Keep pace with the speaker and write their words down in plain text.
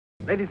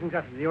Ladies and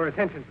gentlemen, your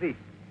attention, please.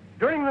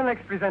 During the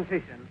next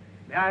presentation,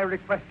 may I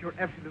request your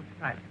absolute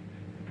silence?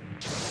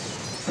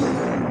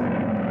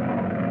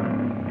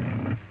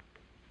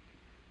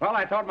 Well,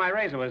 I thought my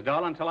razor was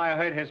dull until I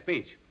heard his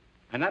speech.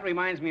 And that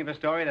reminds me of a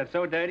story that's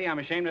so dirty I'm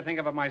ashamed to think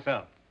of it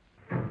myself.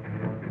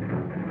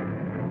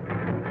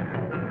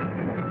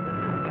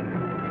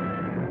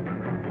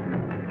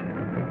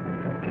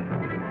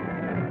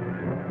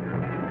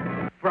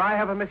 For I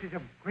have a message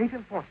of great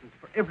importance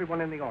for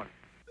everyone in the audience.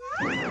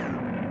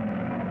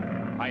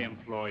 I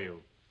implore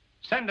you,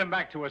 send him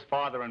back to his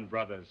father and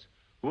brothers,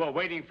 who are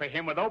waiting for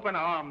him with open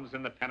arms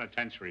in the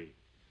penitentiary.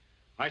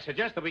 I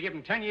suggest that we give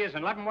him 10 years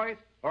in Leavenworth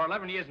or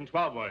 11 years in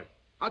 12worth.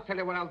 I'll tell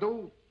you what I'll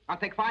do. I'll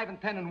take 5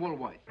 and 10 in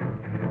Woolworth.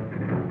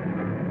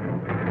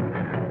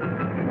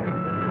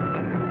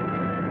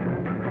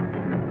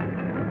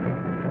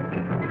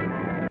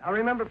 Now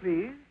remember,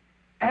 please,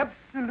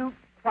 absolute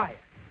quiet.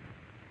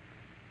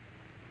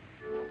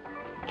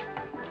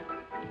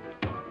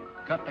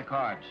 Cut the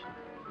cards.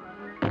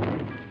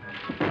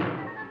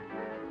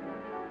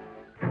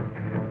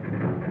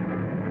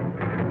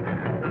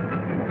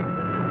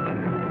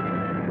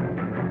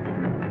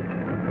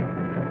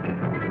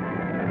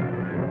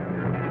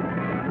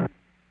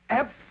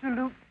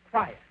 Absolute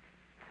quiet.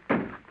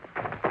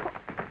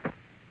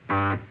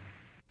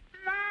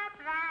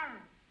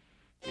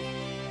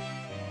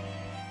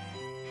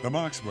 The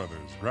Marx Brothers,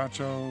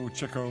 Groucho,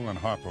 Chico, and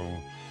Harpo,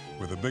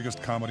 were the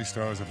biggest comedy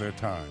stars of their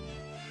time.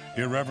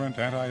 Irreverent,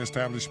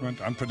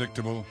 anti-establishment,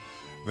 unpredictable,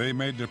 they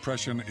made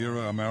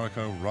Depression-era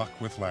America rock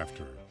with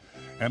laughter.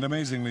 And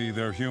amazingly,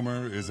 their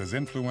humor is as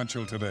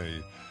influential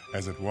today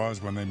as it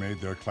was when they made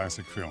their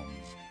classic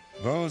films.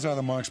 Those are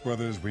the Marx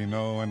Brothers we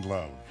know and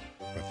love,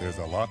 but there's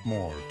a lot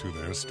more to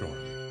their story.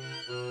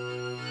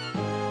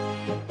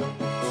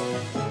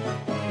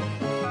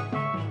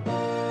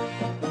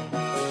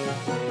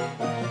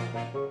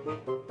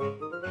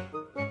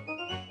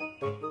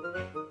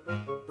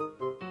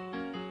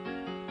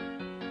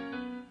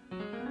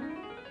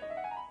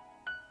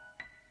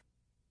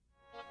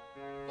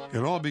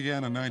 It all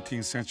began in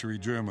 19th century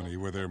Germany,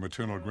 where their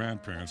maternal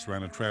grandparents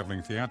ran a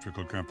traveling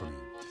theatrical company.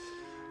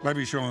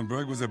 Levy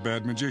Schoenberg was a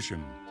bad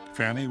magician.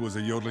 Fanny was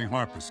a yodeling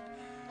harpist.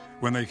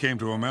 When they came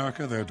to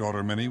America, their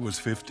daughter Minnie was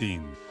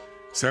 15.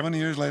 7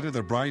 years later,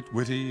 the bright,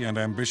 witty, and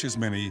ambitious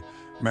Minnie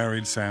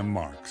married Sam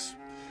Marx.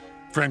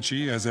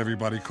 Frenchie, as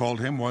everybody called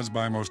him, was,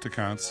 by most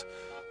accounts,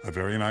 a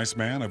very nice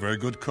man, a very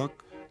good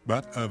cook,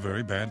 but a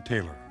very bad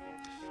tailor.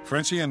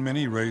 Frenchie and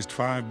Minnie raised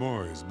 5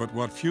 boys, but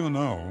what few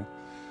know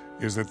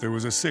is that there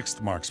was a 6th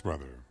Marx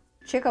brother.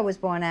 Chico was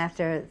born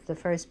after the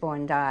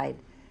firstborn died,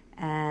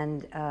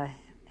 and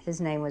his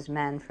name was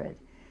Manfred.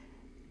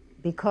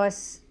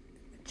 Because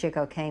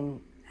Chico came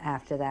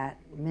after that,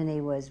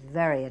 Minnie was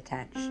very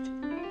attached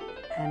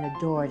and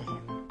adored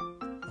him.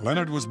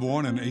 Leonard was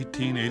born in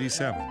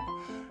 1887.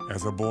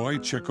 As a boy,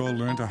 Chico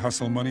learned to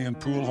hustle money in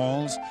pool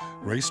halls,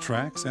 race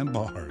tracks, and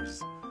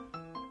bars.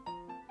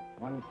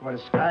 1 quart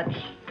of scotch,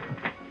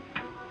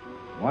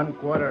 1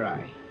 quart of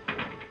rye.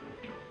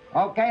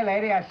 Okay,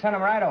 lady, I sent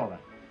him right over.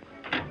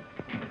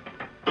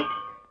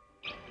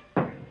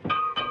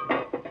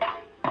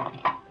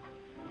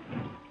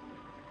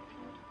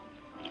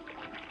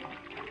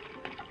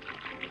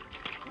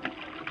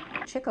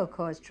 Chico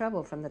caused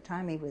trouble from the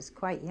time he was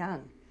quite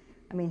young.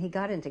 I mean, he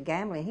got into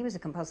gambling. He was a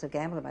compulsive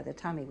gambler by the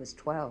time he was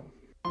 12.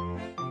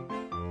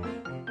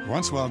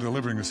 Once while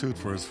delivering a suit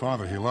for his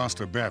father, he lost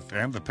a bet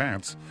and the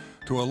pants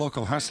to a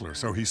local hustler,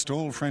 so he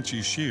stole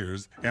Frenchie's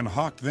shears and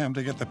hawked them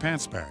to get the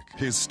pants back.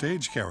 His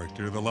stage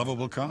character, the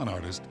lovable con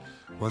artist,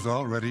 was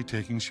already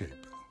taking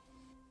shape.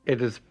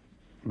 It is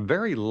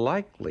very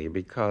likely,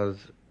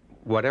 because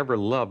whatever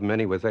love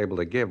Minnie was able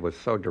to give was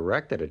so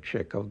directed at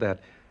Chico, that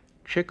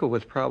Chico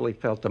was probably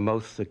felt the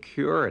most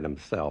secure in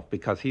himself,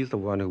 because he's the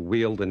one who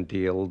wheeled and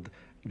dealed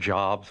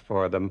jobs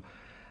for them.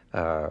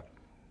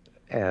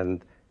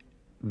 And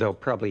though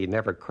probably he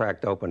never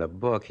cracked open a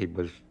book, he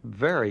was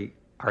very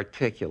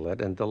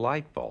articulate and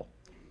delightful.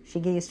 She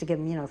used to give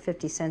him,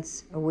 50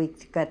 cents a week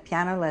to get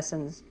piano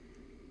lessons,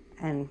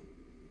 and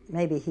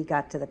maybe he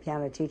got to the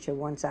piano teacher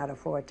once out of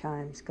 4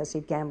 times, because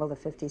he'd gamble the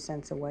 50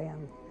 cents away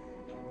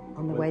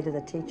on the way to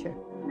the teacher.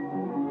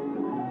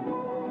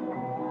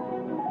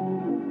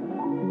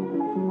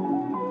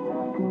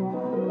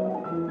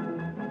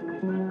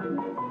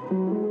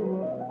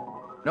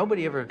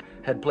 Nobody ever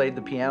had played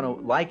the piano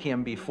like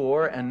him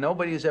before, and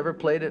nobody's ever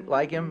played it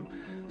like him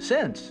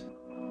since.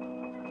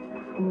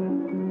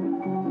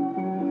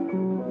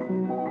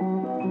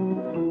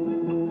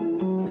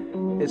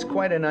 It's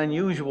quite an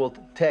unusual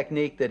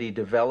technique that he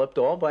developed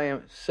all by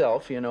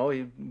himself. He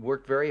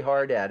worked very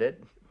hard at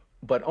it,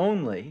 but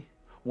only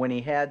when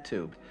he had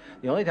to.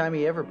 The only time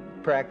he ever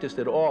practiced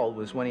at all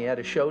was when he had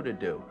a show to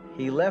do.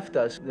 He left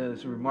us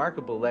this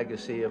remarkable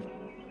legacy of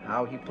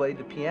how he played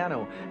the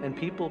piano, and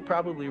people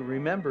probably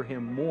remember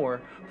him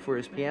more for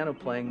his piano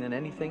playing than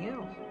anything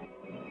else.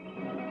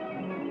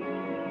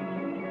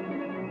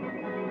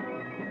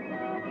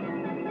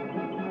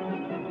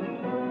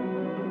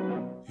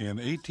 In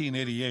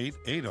 1888,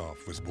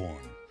 Adolf was born.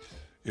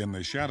 In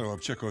the shadow of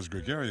Chico's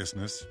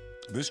gregariousness,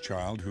 this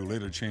child, who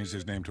later changed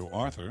his name to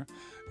Arthur,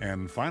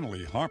 and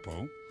finally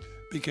Harpo,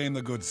 became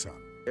the good son.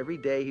 Every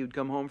day he would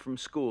come home from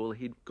school,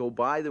 he'd go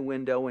by the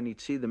window and he'd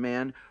see the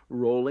man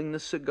rolling the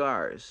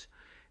cigars.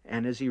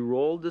 And as he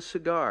rolled the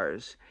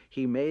cigars,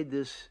 he made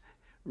this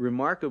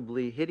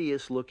remarkably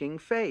hideous-looking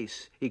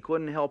face. He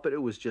couldn't help it.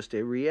 It was just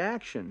a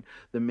reaction.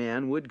 The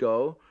man would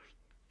go,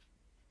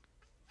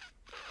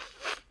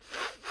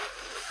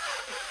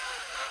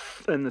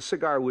 and the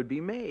cigar would be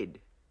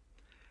made.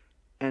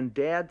 And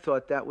Dad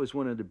thought that was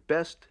one of the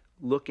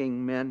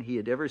best-looking men he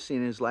had ever seen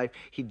in his life.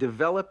 He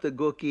developed the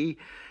gookie.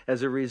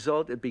 As a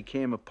result, it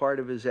became a part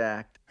of his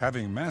act.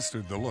 Having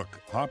mastered the look,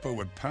 Harpo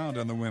would pound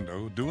on the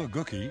window, do a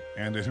gookie,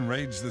 and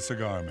enrage the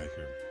cigar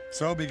maker.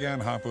 So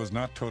began Harpo's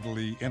not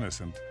totally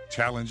innocent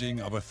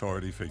challenging of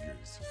authority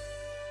figures.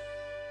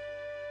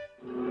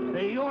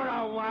 Hey, you're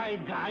a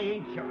wide guy,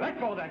 ain't you? Let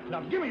go of that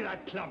club. Give me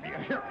that club, you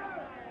hear?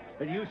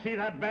 Did you see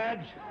that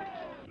badge?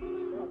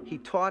 He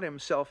taught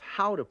himself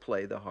how to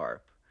play the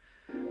harp.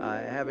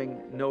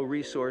 Having no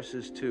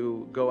resources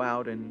to go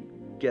out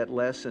and get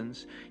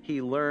lessons,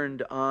 he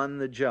learned on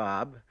the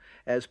job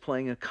as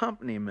playing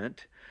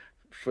accompaniment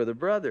for the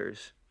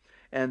brothers.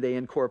 And they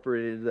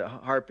incorporated the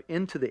harp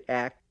into the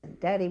act.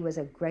 Daddy was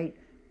a great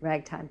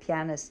ragtime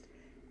pianist,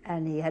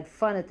 and he had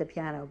fun at the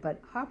piano,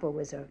 but Harpo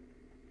was a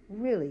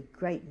really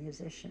great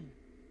musician,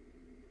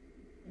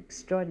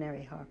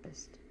 extraordinary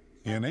harpist.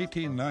 In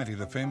 1890,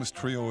 the famous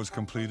trio was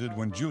completed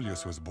when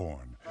Julius was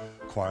born.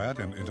 Quiet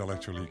and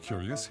intellectually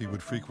curious, he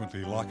would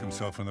frequently lock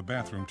himself in the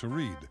bathroom to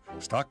read,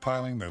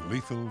 stockpiling the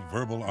lethal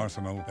verbal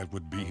arsenal that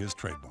would be his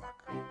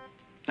trademark.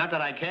 Not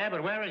that I care,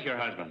 but where is your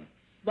husband?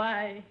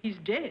 Why, he's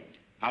dead.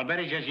 I'll bet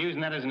he's just using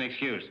that as an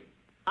excuse.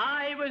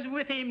 I was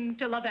with him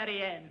till the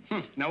very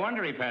end. No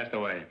wonder he passed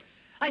away.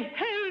 I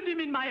held him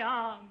in my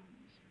arms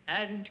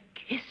and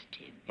kissed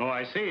him. Oh,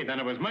 I see. Then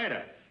it was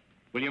murder.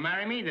 Will you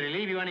marry me? Did he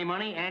leave you any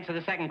money? Answer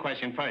the second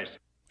question first.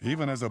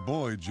 Even as a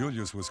boy,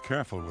 Julius was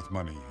careful with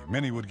money.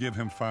 Many would give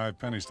him 5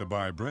 pennies to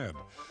buy bread.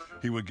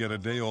 He would get a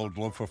day-old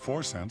loaf for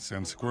 4 cents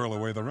and squirrel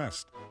away the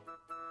rest.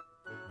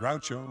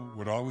 Groucho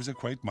would always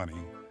equate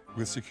money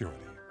with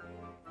security.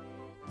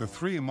 The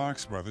 3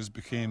 Marx brothers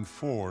became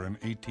 4 in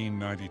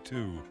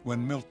 1892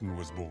 when Milton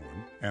was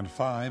born, and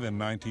 5 in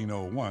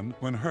 1901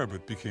 when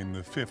Herbert became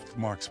the 5th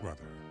Marx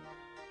brother.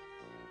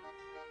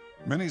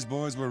 Minnie's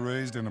boys were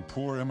raised in a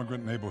poor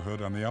immigrant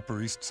neighborhood on the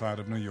Upper East Side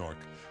of New York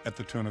at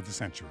the turn of the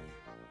century.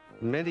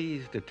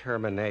 Minnie's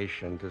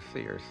determination to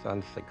see her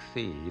son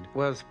succeed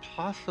was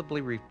possibly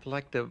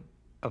reflective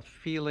of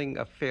feeling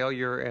a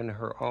failure in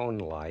her own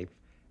life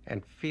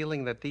and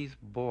feeling that these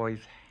boys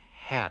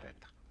had it.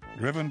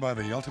 Driven by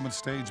the ultimate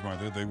stage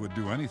mother, they would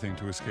do anything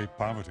to escape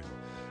poverty.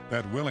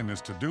 That willingness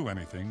to do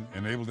anything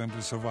enabled them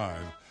to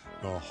survive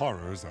the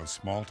horrors of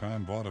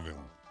small-town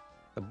vaudeville.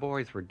 The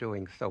boys were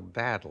doing so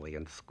badly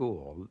in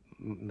school,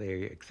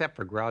 except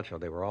for Groucho,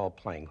 they were all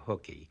playing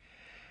hooky,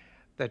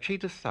 that she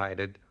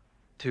decided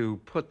to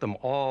put them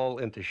all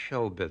into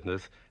show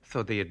business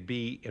so they'd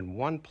be in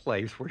one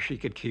place where she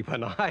could keep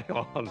an eye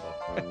on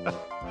them.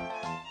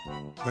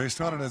 They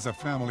started as a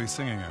family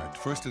singing act.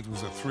 First it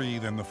was the 3,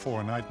 then the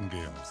 4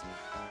 Nightingales.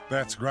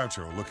 That's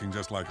Groucho, looking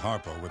just like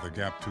Harpo with a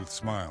gap-toothed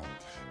smile.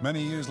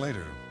 Many years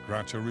later,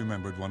 Groucho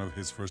remembered one of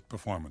his first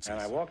performances. And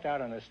I walked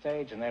out on the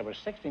stage, and there were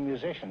 60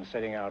 musicians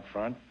sitting out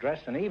front,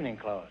 dressed in evening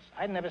clothes.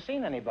 I'd never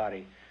seen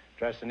anybody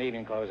dressed in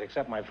evening clothes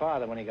except my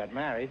father when he got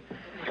married.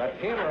 But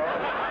here were all...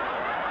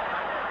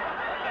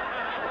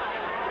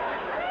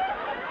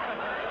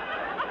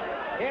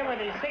 Here were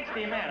these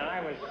 60 men, and I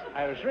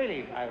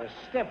was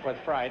stiff with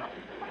fright,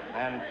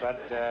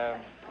 but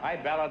I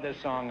bellowed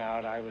this song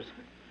out. I was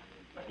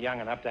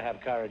young enough to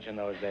have courage in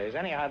those days.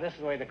 Anyhow, this is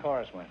the way the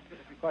chorus went.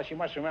 Of course, you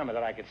must remember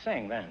that I could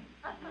sing then.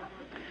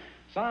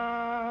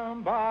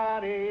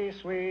 Somebody's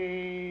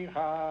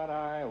sweetheart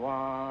I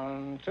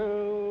want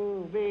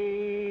to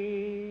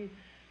be.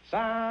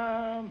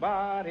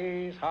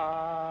 Somebody's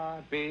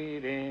heart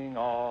beating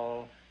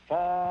all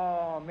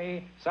for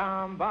me.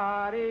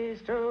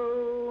 Somebody's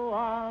 2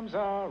 arms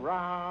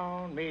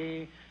around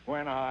me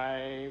when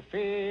I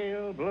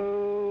feel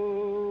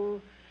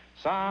blue.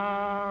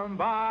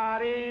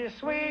 Somebody's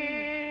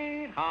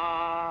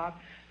sweetheart,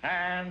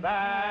 and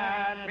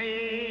that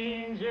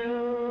means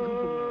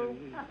you.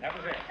 That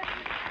was it.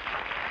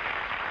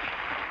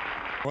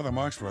 For the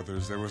Marx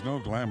Brothers, there was no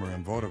glamour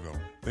in vaudeville.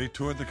 They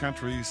toured the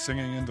country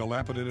singing in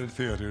dilapidated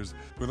theaters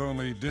with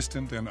only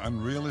distant and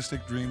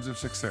unrealistic dreams of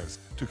success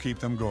to keep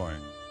them going.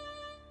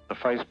 The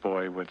face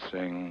boy would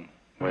sing,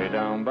 way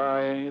down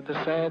by the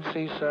sad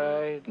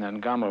seaside, and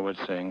then Gummer would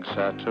sing,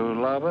 sat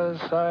 2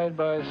 lovers side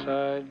by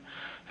side,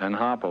 and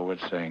Harpo would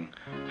sing,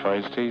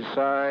 first he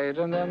sighed,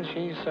 and then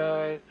she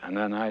sighed, and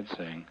then I'd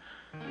sing.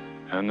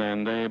 And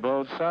then they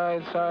both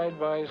sighed side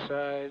by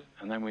side,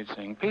 and then we'd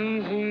sing,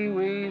 Peasy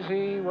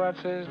Weezy,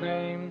 what's his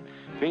name?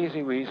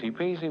 Peasy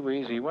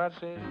Weezy, what's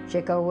his name?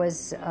 Chico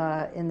was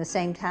in the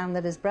same town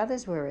that his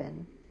brothers were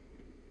in,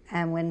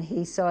 And when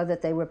he saw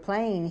that they were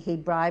playing, he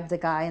bribed the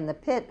guy in the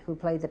pit who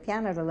played the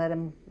piano to let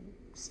him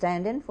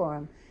stand in for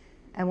him.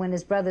 And when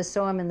his brothers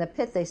saw him in the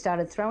pit, they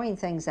started throwing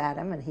things at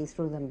him, and he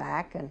threw them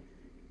back, and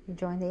he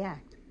joined the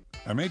act.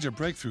 A major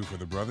breakthrough for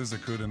the brothers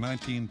occurred in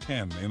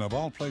 1910 in, of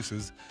all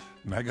places,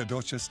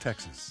 Nacogdoches,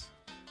 Texas.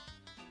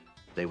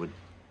 They would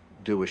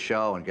do a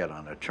show and get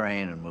on a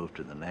train and move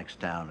to the next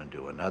town and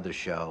do another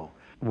show.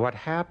 What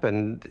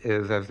happened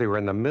is, as they were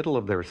in the middle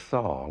of their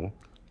song,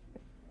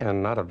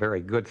 and not a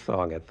very good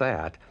song at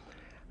that,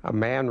 a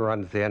man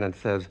runs in and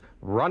says,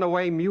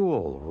 "Runaway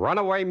mule,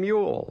 runaway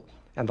mule."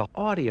 And the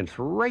audience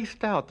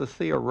raced out to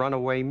see a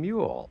runaway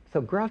mule. So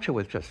Groucho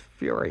was just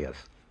furious.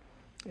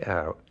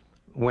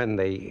 When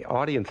the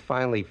audience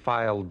finally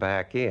filed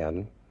back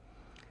in,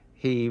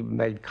 he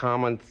made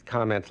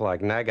comments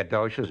like,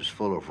 "Nacogdoches is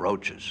full of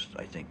roaches."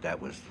 I think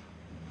that was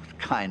the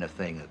kind of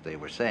thing that they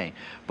were saying.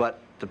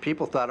 But the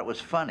people thought it was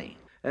funny.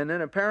 And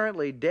then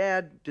apparently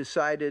Dad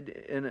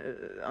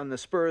decided on the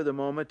spur of the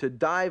moment to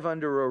dive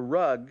under a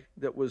rug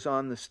that was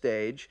on the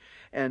stage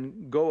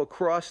and go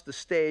across the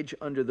stage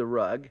under the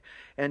rug.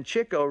 And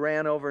Chico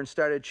ran over and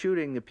started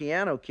shooting the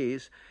piano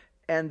keys,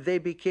 and they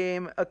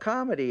became a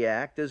comedy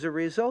act as a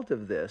result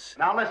of this.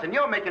 Now listen,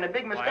 you're making a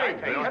big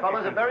mistake. These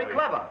fellas are very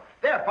clever.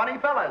 They're funny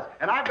fellas.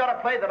 And I've got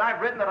a play that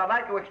I've written that I'd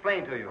like to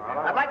explain to you.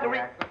 I'd like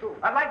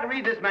to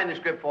read this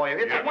manuscript for you.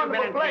 It's a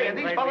wonderful play, and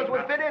these fellas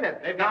would fit in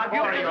it. Now, if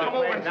you just come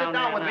over and sit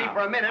down with me for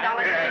a minute, I'll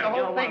explain the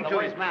whole thing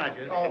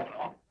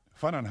to you.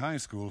 Fun in High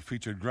School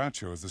featured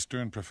Groucho as the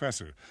stern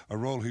professor, a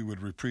role he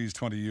would reprise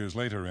 20 years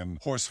later in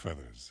Horse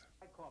Feathers.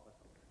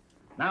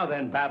 Now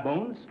then,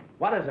 baboons,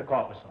 what is a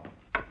corpuscle?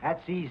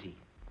 That's easy.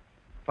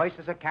 First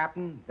as a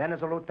captain, then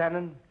as a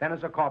lieutenant, then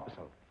as a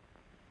corporal.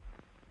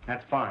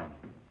 That's fine.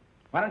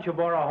 Why don't you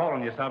bore a hole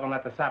in yourself and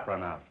let the sap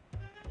run out?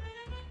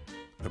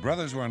 The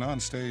brothers were an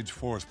on-stage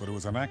force, but it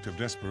was an act of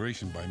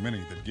desperation by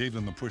Minnie that gave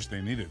them the push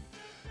they needed.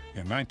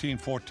 In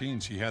 1914,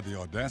 she had the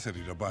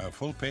audacity to buy a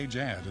full-page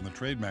ad in the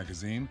trade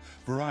magazine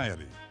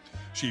Variety.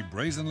 She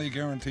brazenly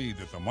guaranteed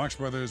that the Marx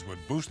Brothers would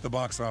boost the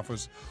box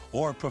office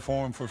or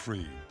perform for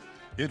free.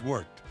 It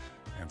worked,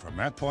 and from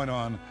that point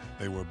on,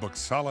 they were booked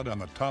solid on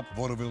the top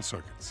vaudeville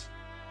circuits.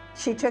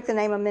 She took the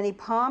name of Minnie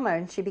Palmer,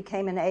 and she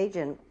became an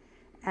agent.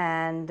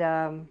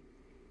 And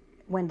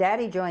when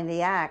Daddy joined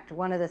the act,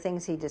 one of the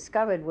things he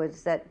discovered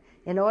was that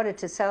in order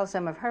to sell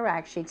some of her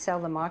acts, she'd sell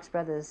the Marx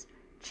Brothers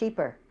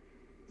cheaper.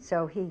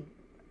 So he,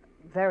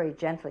 very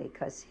gently,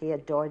 because he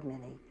adored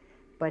Minnie,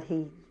 but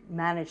he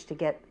managed to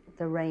get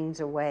the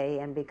reins away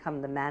and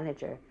become the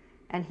manager.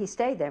 And he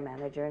stayed their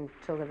manager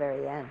until the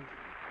very end.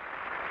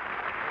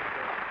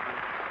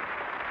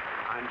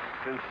 I'm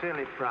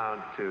sincerely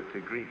proud to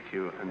greet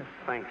you and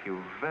thank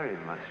you very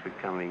much for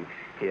coming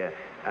here.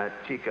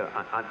 Chico,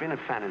 I've been a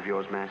fan of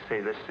yours, may I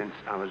say this, since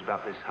I was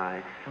about this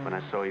high when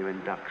I saw you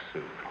in Duck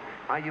Soup.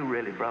 Are you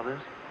really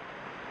brothers?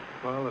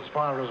 Well, as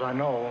far as I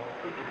know.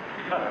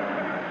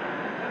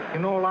 You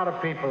know, a lot of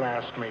people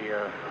ask me,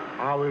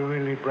 are we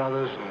really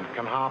brothers, and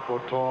can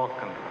Harpo talk,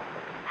 and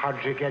how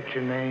did you get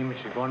your name?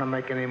 Is he going to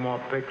make any more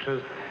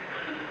pictures?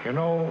 You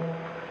know,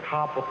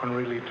 Harpo can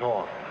really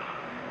talk.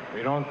 If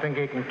you don't think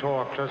he can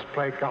talk, just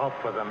play golf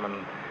with him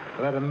and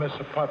let him miss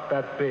a putt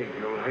that big.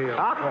 You'll hear him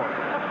talk.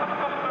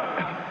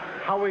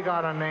 How we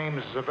got our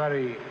names is a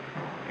very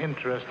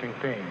interesting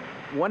thing.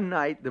 One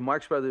night, the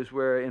Marx Brothers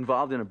were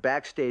involved in a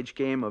backstage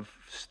game of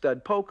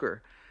stud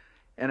poker,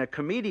 and a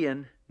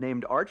comedian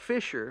named Art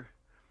Fisher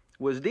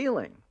was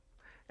dealing.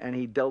 And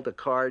he dealt a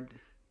card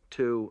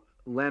to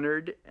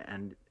Leonard,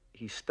 and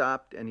he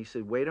stopped and he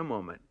said, "Wait a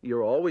moment,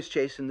 you're always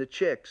chasing the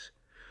chicks,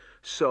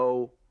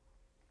 so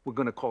we're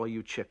going to call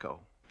you Chico."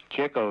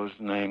 Chico's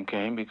name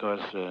came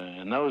because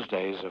in those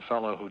days, a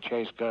fellow who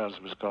chased girls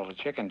was called a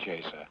chicken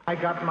chaser. I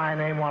got my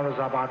name when I was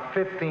about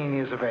 15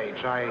 years of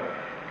age.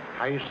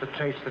 I used to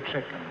chase the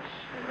chickens.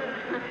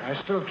 I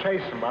still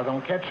chase them, but I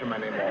don't catch them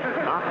anymore.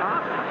 And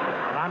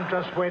I'm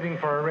just waiting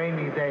for a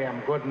rainy day.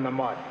 I'm good in the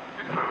mud.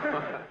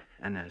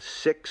 And a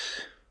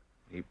 6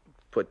 he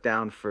put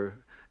down for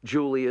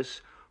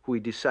Julius, who he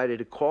decided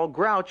to call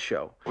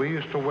Groucho. We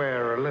used to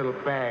wear a little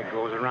bag that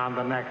goes around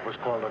the neck, was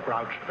called a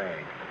grouch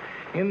bag.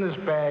 In this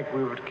bag,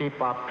 we would keep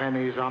our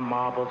pennies, our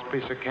marbles,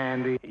 piece of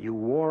candy. You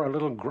wore a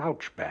little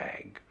grouch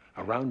bag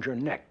around your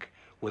neck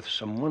with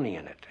some money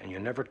in it, and you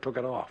never took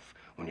it off.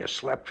 When you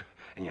slept,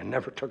 and you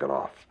never took it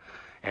off.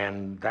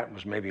 And that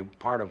was maybe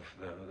part of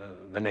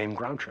the name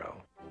Groucho.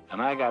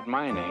 And I got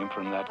my name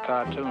from that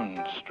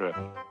cartoon strip.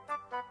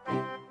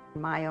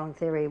 My own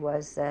theory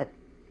was that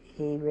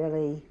he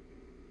really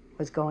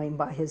was going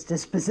by his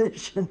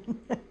disposition.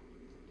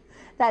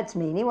 That's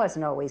mean. He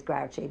wasn't always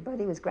grouchy, but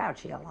he was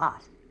grouchy a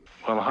lot.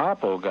 Well,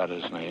 Harpo got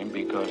his name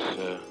because,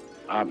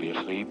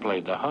 obviously, he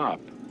played the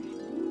harp.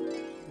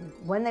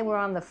 When they were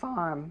on the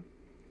farm,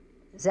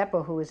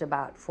 Zeppo, who was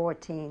about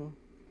 14,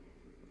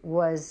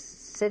 was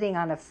sitting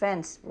on a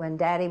fence when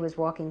Daddy was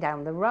walking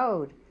down the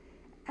road.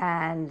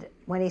 And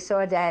when he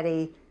saw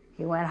Daddy,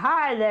 he went,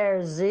 "Hi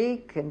there,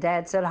 Zeke." And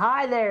Dad said,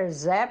 "Hi there,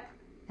 Zep."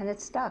 And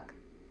it stuck.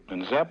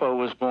 And Zeppo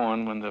was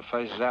born when the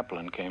first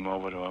Zeppelin came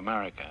over to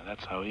America.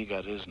 That's how he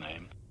got his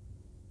name.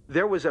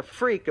 There was a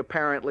freak,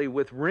 apparently,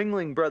 with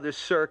Ringling Brothers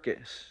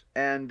Circus,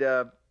 and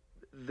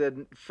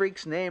the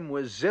freak's name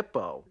was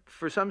Zippo.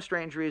 For some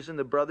strange reason,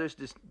 the brothers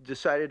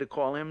decided to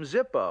call him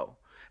Zippo,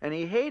 and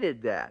he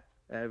hated that.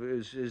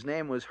 His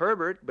name was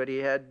Herbert, but he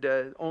had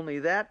only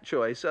that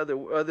choice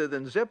other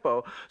than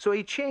Zippo, so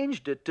he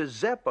changed it to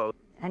Zeppo.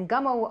 And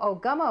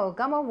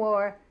Gummo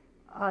wore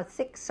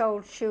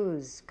thick-soled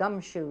shoes,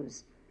 gum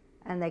shoes,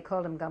 and they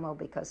called him Gummo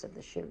because of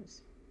the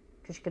shoes,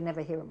 because you could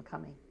never hear him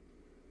coming.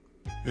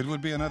 It would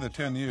be another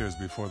 10 years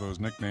before those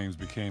nicknames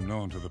became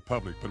known to the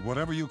public, but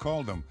whatever you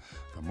called them,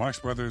 the Marx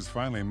Brothers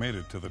finally made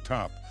it to the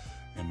top.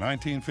 In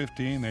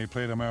 1915, they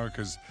played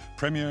America's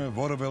premier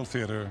vaudeville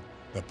theater,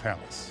 the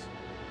Palace.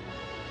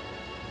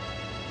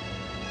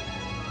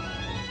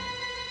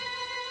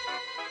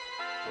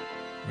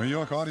 New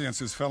York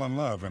audiences fell in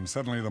love, and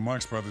suddenly the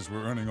Marx Brothers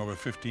were earning over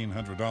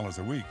 $1,500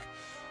 a week.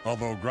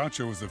 Although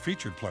Groucho was the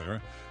featured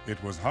player,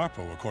 it was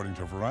Harpo, according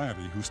to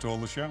Variety, who stole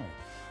the show.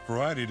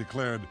 Variety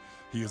declared,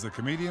 "He is a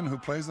comedian who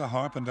plays the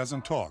harp and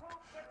doesn't talk,"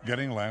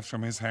 getting laughs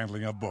from his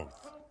handling of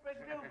both.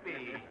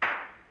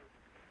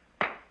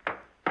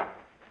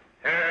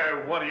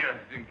 Hey, what do you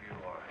think you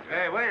are?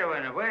 Hey, wait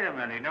a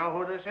minute. You know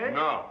who this is?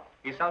 No.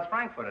 He sells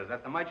frankfurters.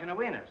 That's the merchant of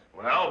Wieners.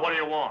 Well, what do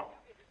you want?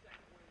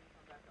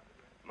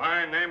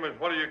 My name is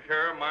What Do You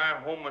Care? My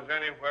home is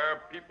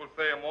anywhere. People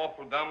say I'm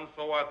awful dumb,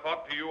 so I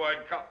thought to you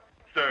I'd come.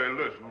 Say,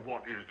 listen,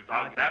 what is it?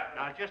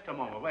 Now, just a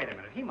moment. Wait a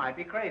minute. He might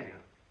be crazy.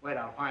 Wait,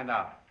 I'll find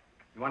out.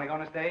 You want to go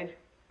on the stage?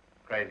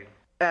 Crazy.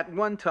 At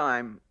one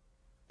time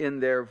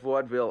in their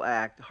vaudeville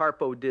act,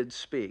 Harpo did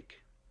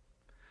speak.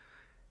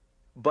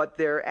 But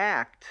their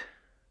act,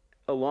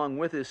 along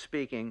with his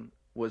speaking,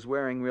 was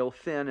wearing real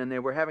thin, and they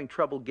were having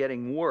trouble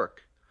getting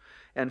work.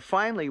 And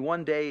finally,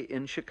 one day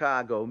in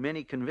Chicago,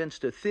 Minnie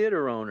convinced a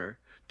theater owner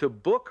to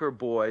book her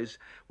boys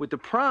with the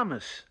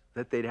promise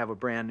that they'd have a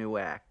brand new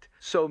act.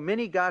 So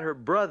Minnie got her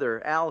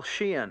brother, Al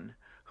Sheehan,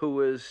 who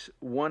was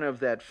one of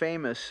that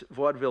famous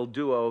vaudeville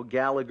duo,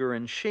 Gallagher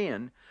and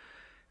Sheehan,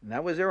 and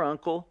that was their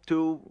uncle,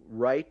 to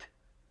write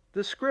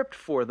the script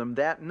for them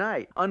that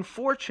night.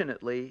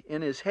 Unfortunately,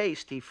 in his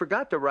haste, he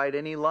forgot to write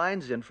any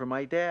lines in for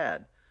my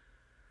dad,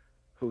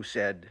 who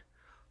said,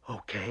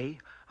 "Okay,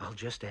 I'll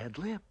just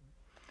ad-lib."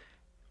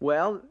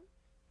 Well,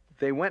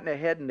 they went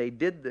ahead and they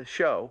did the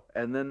show,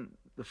 and then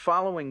the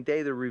following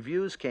day the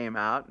reviews came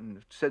out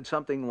and said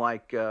something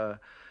like,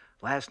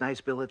 "Last night's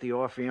bill at the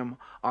Orpheum,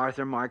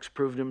 Arthur Marx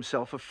proved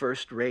himself a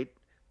first-rate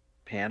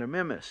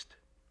pantomimist."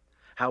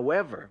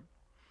 However,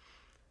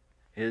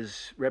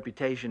 his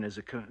reputation as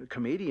a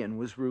comedian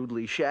was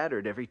rudely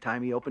shattered every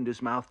time he opened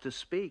his mouth to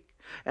speak.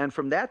 And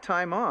from that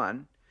time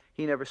on,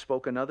 he never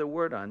spoke another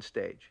word on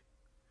stage,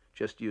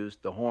 just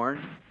used the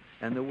horn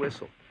and the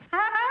whistle.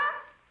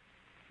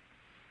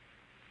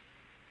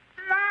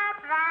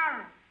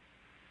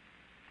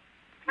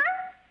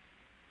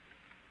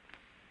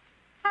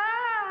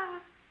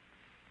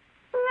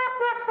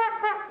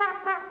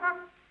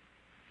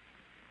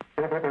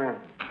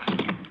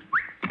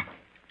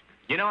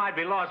 You know, I'd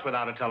be lost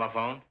without a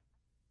telephone.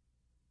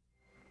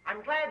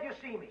 I'm glad you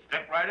see me.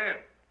 Step right in.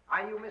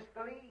 Are you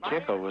Mr. Lee?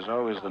 Chico was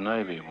always the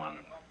Navy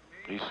one.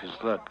 He says,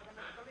 look,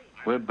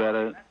 we're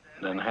better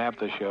than half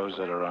the shows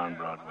that are on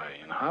Broadway.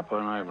 And Harpo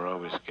and I were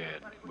always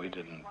scared. We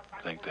didn't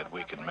think that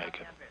we could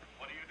make it.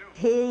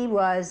 He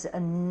was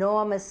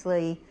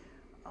enormously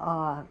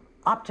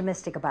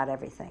optimistic about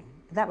everything.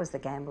 That was the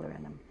gambler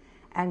in him.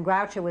 And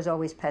Groucho was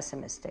always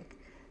pessimistic.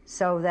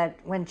 So that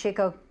when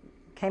Chico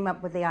came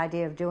up with the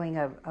idea of doing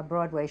a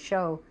Broadway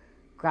show,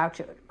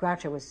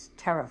 Groucho was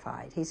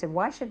terrified. He said,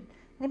 "Why should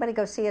anybody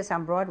go see us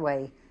on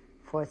Broadway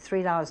for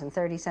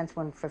 $3.30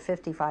 when for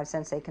 55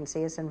 cents they can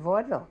see us in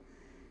vaudeville?"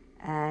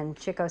 And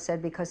Chico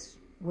said, "Because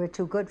we're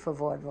too good for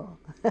vaudeville."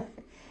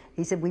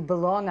 He said, "We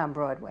belong on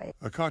Broadway."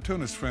 A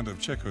cartoonist friend of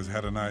Chico's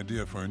had an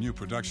idea for a new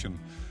production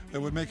that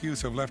would make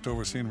use of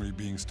leftover scenery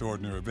being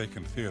stored near a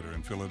vacant theater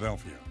in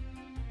Philadelphia.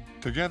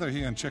 Together,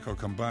 he and Chico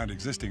combined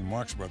existing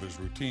Marx Brothers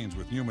routines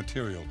with new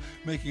material,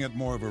 making it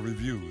more of a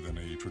revue than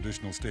a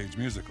traditional stage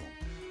musical.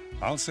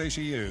 I'll Say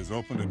She Is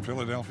opened in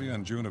Philadelphia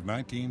in June of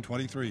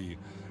 1923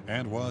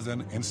 and was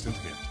an instant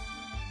hit.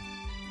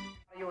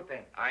 What do you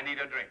think? I need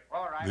a drink.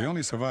 All right. The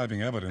only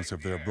surviving evidence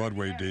of their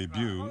Broadway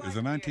debut is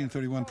a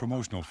 1931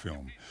 promotional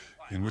film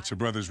in which the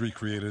brothers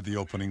recreated the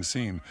opening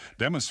scene,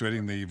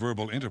 demonstrating the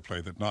verbal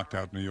interplay that knocked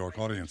out New York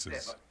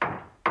audiences.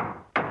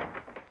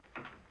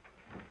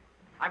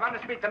 I want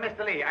to speak to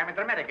Mr. Lee. I'm a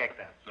dramatic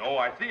actor. So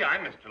I see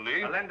I'm Mr.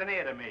 Lee. Well, lend an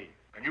ear to me.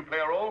 Can you play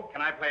a role?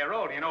 Can I play a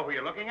role? Do you know who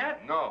you're looking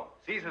at? No.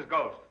 Caesar's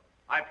ghost.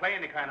 I play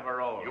any kind of a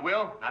role. You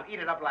will? Now eat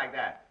it up like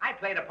that. I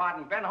played a part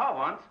in Ben-Hur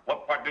once.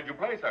 What part did you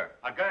play, sir?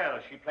 A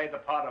girl. She played the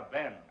part of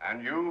Ben.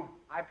 And you?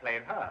 I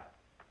played her.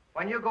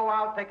 When you go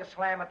out, take a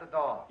slam at the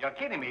door. You're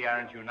kidding me,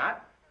 aren't you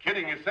not?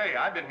 Kidding, you say.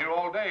 I've been here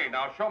all day.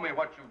 Now show me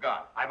what you've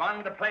got. I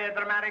wanted to play a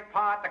dramatic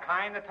part, the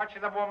kind that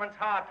touches a woman's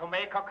heart, to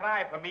make her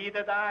cry for me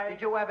to die. Did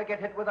you ever get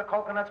hit with a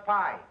coconut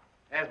pie?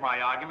 There's my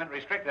argument.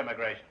 Restrict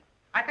immigration.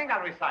 I think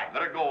I'll recite.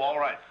 Let it go, all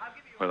right.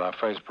 with our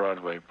first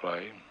Broadway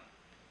play.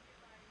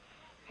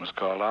 It was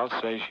called I'll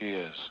Say She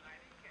Is.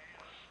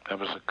 That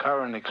was a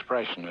current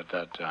expression at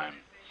that time.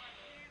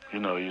 You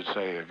know, you'd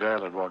say a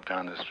girl would walk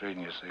down the street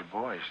and you'd say,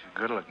 boy, she's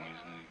good looking.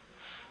 And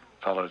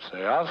the fellow would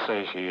say, I'll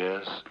say she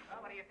is. Well,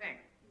 what do you think?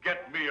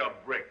 Get me a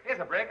brick. Here's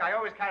a brick. I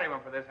always carry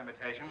one for this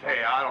invitation.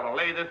 Say, I ought to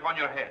lay this on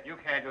your head. You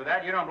can't do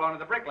that. You don't belong to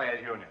the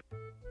Bricklayers Union.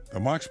 The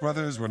Marx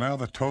Brothers were now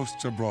the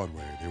toasts of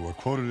Broadway. They were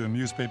quoted in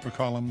newspaper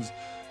columns,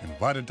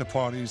 invited to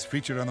parties,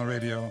 featured on the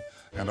radio,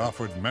 and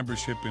offered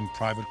membership in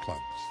private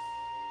clubs.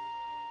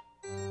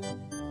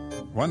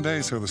 One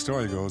day, so the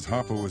story goes,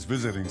 Harpo was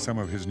visiting some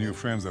of his new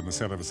friends on the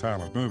set of a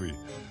silent movie.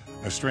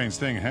 A strange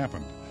thing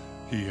happened.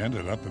 He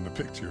ended up in the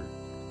picture.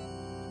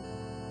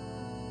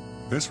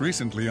 This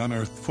recently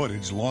unearthed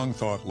footage, long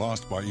thought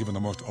lost by even the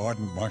most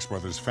ardent Marx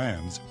Brothers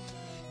fans,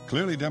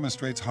 clearly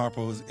demonstrates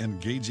Harpo's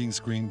engaging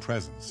screen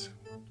presence.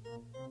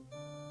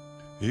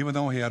 Even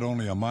though he had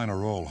only a minor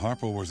role,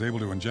 Harpo was able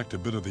to inject a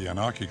bit of the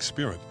anarchic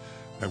spirit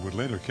that would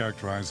later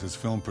characterize his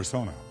film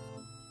persona.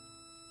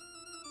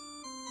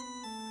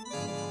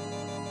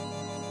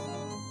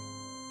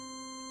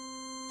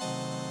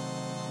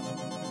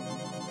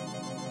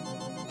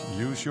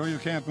 You Sure You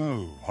Can't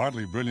Move.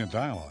 Hardly brilliant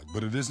dialogue,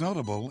 but it is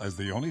notable as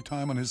the only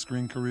time in his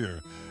screen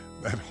career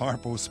that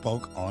Harpo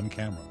spoke on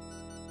camera.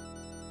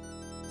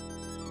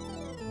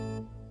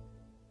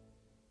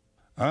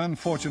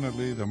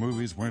 Unfortunately, the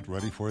movies weren't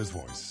ready for his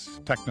voice,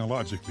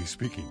 technologically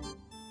speaking.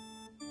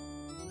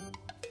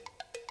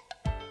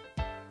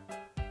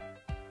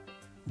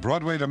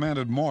 Broadway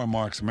demanded more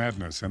Marx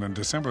madness, and in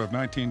December of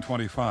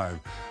 1925,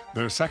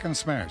 their second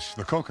smash,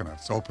 The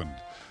Coconuts, opened.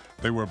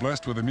 They were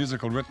blessed with a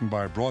musical written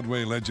by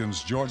Broadway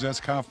legends George S.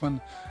 Kaufman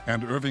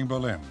and Irving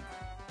Berlin.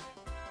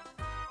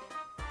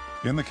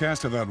 In the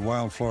cast of that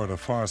wild Florida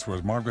farce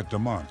was Margaret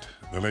Dumont,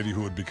 the lady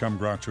who would become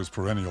Groucho's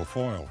perennial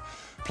foil,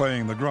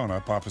 playing the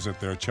grown-up opposite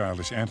their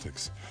childish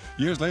antics.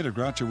 Years later,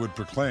 Groucho would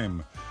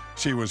proclaim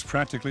she was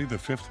practically the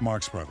fifth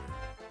Marx brother.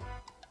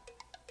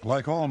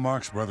 Like all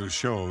Marx Brothers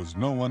shows,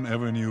 no one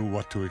ever knew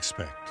what to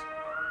expect.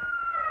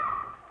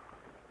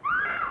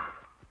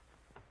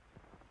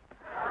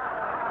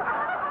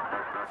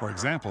 For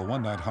example,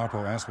 one night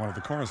Harpo asked one of the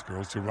chorus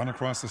girls to run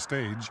across the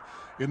stage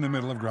in the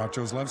middle of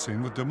Groucho's love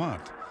scene with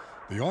Dumont.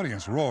 The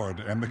audience roared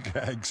and the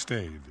gag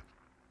stayed.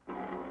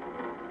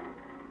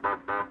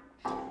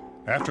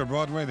 After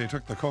Broadway, they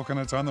took the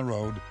Coconuts on the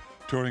road,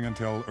 touring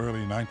until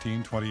early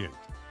 1928.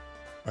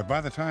 But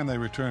by the time they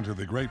returned to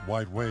the Great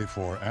White Way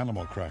for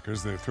Animal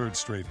Crackers, their third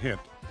straight hit,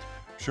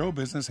 show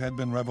business had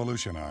been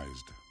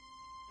revolutionized.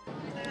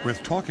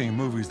 With talking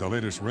movies the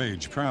latest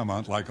rage,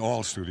 Paramount, like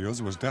all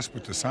studios, was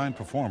desperate to sign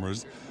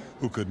performers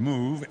who could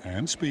move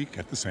and speak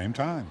at the same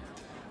time.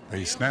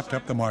 They snapped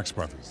up the Marx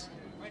Brothers.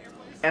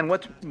 And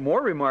what's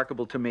more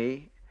remarkable to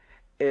me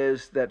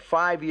is that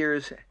 5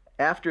 years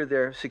after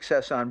their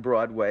success on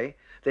Broadway,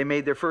 they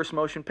made their first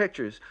motion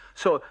pictures.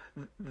 So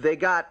they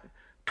got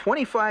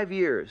 25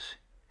 years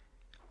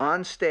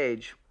on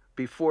stage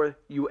before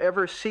you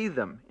ever see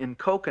them in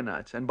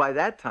Coconuts. And by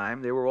that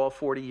time, they were all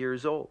 40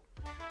 years old.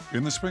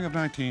 In the spring of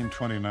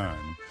 1929,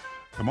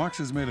 the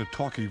Marxes made a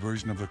talkie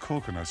version of the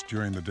Coconuts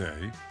during the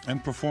day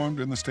and performed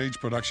in the stage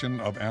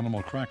production of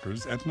Animal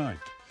Crackers at night.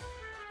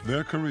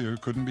 Their career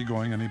couldn't be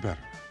going any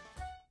better.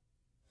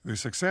 The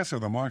success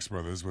of the Marx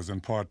Brothers was in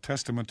part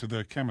testament to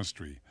their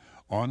chemistry,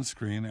 on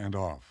screen and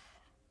off.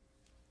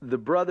 The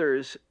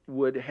brothers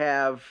would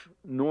have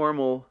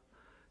normal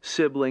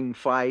sibling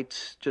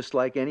fights, just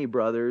like any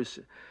brothers,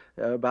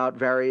 about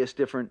various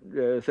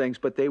different things,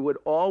 but they would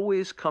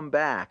always come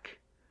back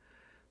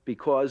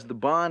because the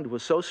bond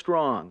was so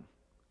strong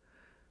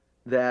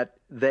that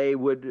they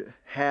would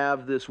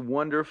have this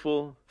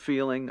wonderful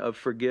feeling of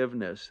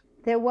forgiveness.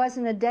 There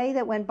wasn't a day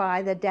that went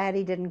by that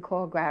Daddy didn't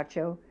call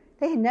Groucho.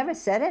 They had never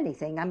said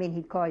anything. I mean,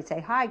 he'd call, he'd say,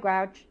 "Hi,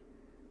 Grouch,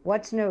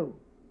 what's new?"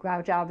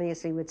 Grouch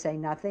obviously would say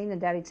nothing,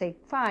 and Daddy'd say,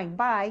 "Fine,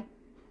 bye."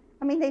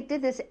 I mean, they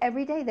did this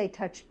every day. They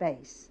touched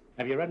base.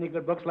 Have you read any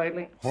good books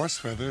lately? Horse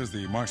Feathers,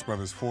 the Marx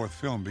Brothers' fourth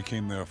film,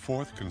 became their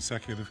fourth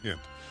consecutive hit.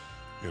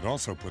 It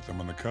also put them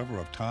on the cover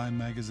of Time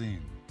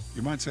magazine.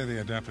 You might say they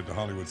adapted to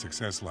Hollywood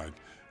success like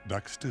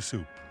Ducks to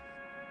Soup.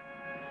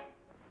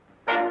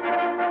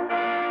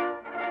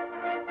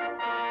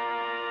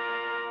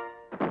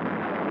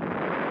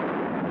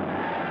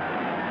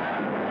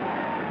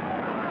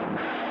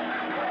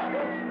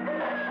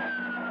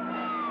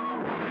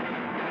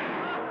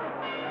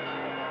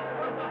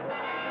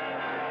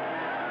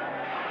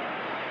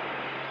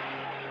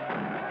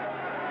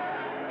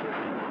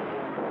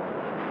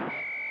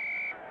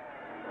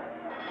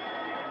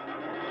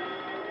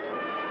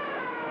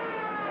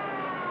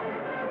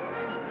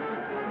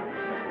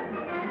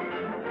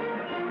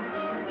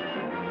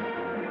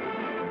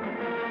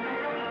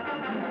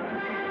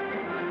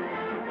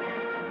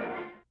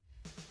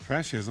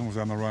 Fascism was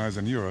on the rise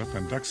in Europe,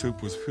 and Duck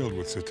Soup was filled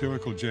with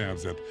satirical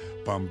jabs at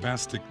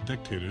bombastic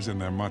dictators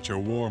and their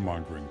macho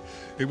warmongering.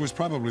 It was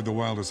probably the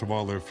wildest of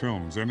all their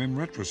films, and in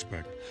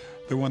retrospect,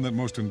 the one that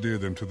most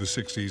endeared them to the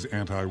 60s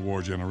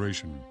anti-war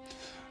generation.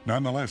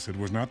 Nonetheless, it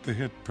was not the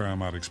hit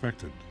Paramount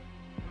expected.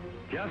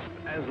 Just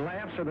as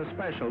laughs are the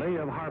specialty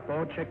of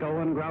Harpo,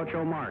 Chico, and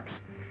Groucho Marx.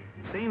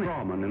 Seen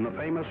Grauman in the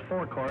famous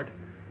forecourt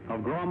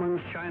of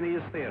Grauman's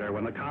Chinese Theater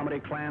when the comedy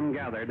clan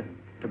gathered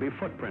to be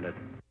footprinted.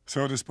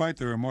 So despite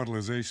their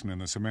immortalization in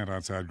the cement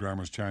outside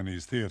Grauman's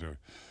Chinese Theater,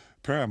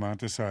 Paramount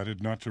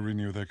decided not to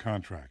renew their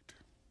contract.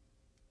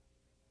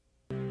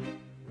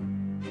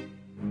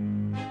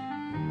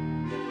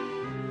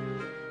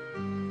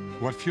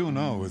 What few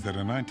know is that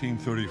in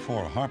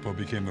 1934, Harpo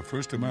became the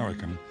first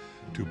American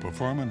to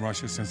perform in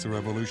Russia since the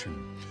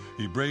revolution.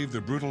 He braved the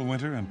brutal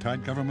winter and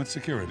tight government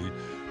security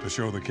to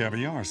show the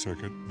caviar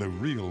circuit the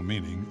real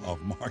meaning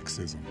of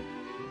Marxism.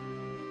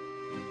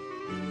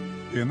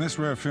 In this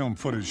rare film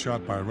footage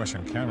shot by a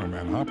Russian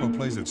cameraman, Harpo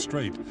plays it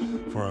straight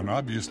for an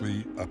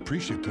obviously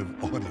appreciative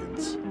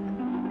audience.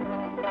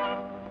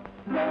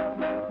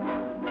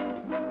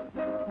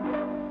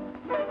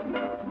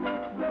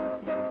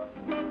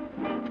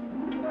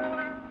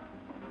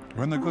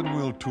 When the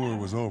Goodwill tour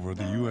was over,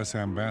 the U.S.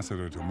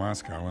 ambassador to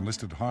Moscow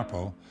enlisted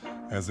Harpo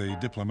as a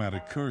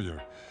diplomatic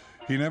courier.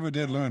 He never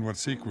did learn what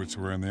secrets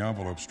were in the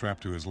envelope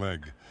strapped to his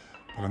leg.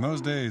 But in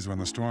those days when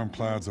the storm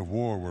clouds of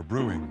war were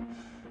brewing,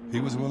 he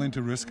was willing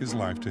to risk his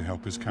life to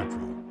help his country.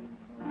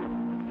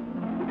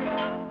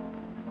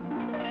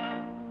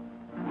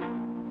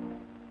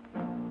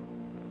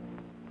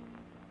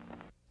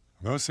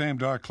 Those same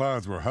dark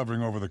clouds were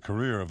hovering over the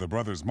career of the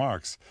brothers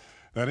Marx.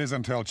 That is,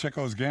 until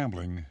Chico's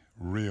gambling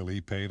really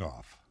paid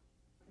off.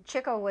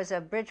 Chico was a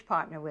bridge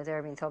partner with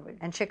Irving Thalberg.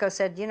 And Chico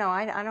said, you know,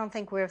 I don't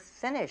think we're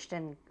finished.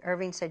 And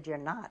Irving said, you're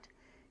not.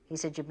 He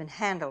said, you've been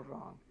handled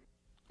wrong.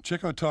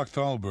 Chico talked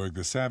Thalberg,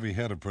 the savvy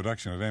head of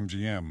production at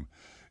MGM,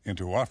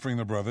 into offering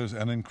the brothers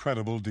an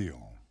incredible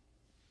deal.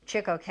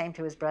 Chico came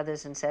to his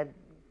brothers and said,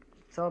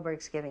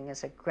 Thalberg's giving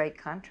us a great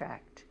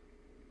contract.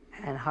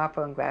 And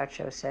Harpo and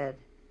Groucho said,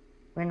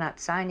 we're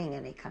not signing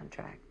any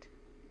contract.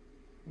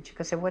 And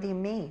Chico said, what do you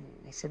mean?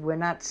 He said, we're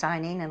not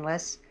signing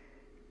unless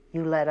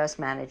you let us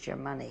manage your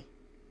money.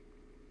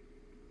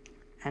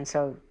 And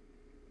so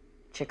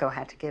Chico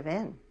had to give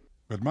in.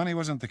 But money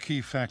wasn't the key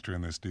factor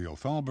in this deal.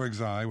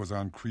 Thalberg's eye was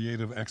on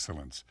creative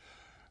excellence.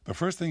 The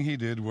first thing he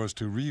did was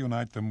to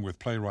reunite them with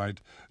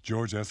playwright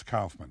George S.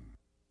 Kaufman.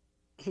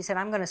 He said,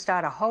 I'm going to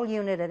start a whole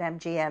unit at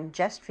MGM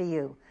just for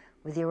you,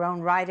 with your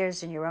own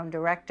writers and your own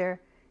director.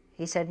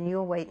 He said, and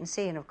you'll wait and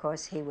see. And of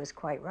course, he was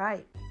quite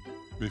right.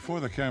 Before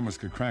the cameras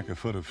could crack a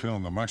foot of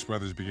film, the Marx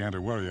Brothers began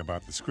to worry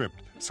about the script,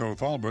 so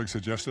Thalberg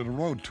suggested a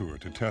road tour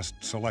to test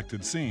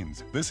selected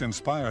scenes. This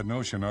inspired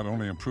notion not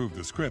only improved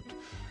the script,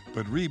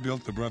 but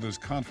rebuilt the brothers'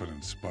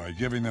 confidence by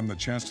giving them the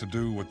chance to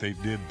do what they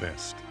did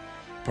best: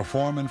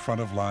 perform in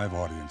front of live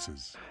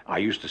audiences. I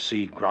used to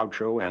see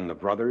Groucho and the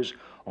brothers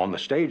on the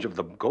stage of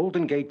the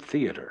Golden Gate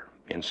Theater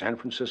in San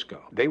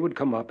Francisco. They would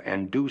come up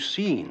and do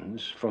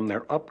scenes from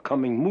their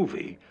upcoming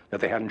movie that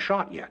they hadn't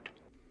shot yet.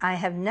 I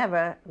have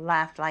never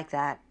laughed like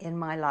that in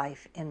my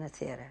life in the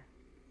theater.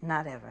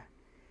 Not ever.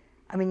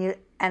 I mean,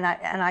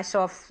 I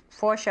saw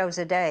 4 shows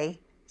a day,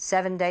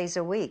 7 days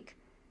a week,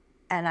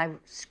 and I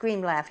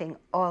screamed laughing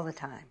all the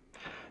time.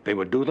 They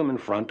would do them in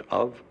front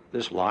of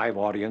this live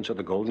audience at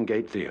the Golden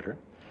Gate Theater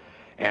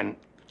and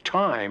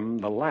time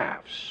the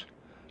laughs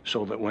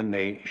so that when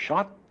they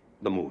shot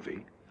the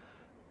movie,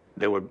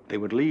 they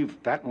would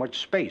leave that much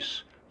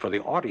space for the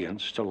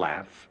audience to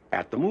laugh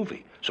at the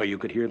movie so you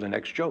could hear the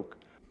next joke.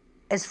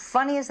 As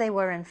funny as they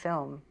were in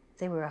film,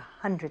 they were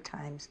 100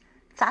 times,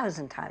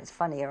 1,000 times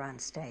funnier on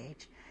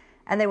stage.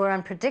 And they were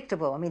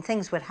unpredictable. I mean,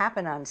 things would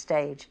happen on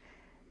stage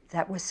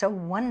that was so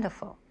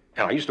wonderful.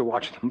 And I used to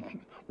watch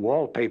them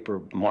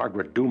wallpaper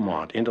Margaret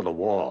Dumont into the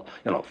wall,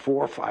 4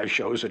 or 5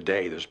 shows a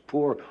day, this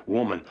poor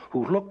woman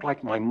who looked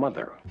like my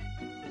mother.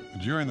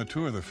 During the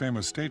tour, the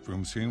famous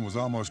stateroom scene was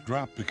almost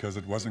dropped because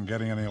it wasn't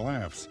getting any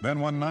laughs. Then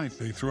one night,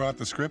 they threw out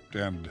the script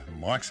and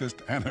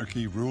Marxist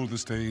anarchy ruled the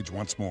stage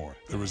once more.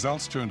 The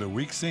results turned a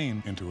weak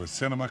scene into a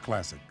cinema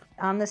classic.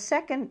 On the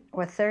 2nd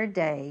or 3rd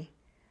day,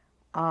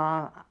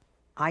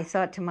 I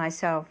thought to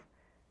myself,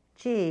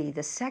 gee,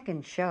 the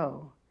second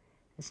show,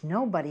 there's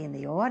nobody in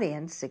the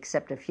audience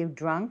except a few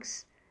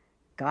drunks,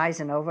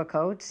 guys in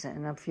overcoats,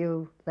 and a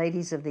few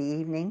ladies of the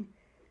evening.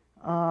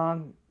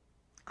 I'll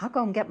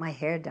go and get my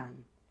hair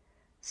done.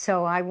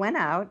 So I went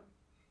out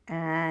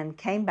and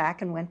came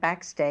back and went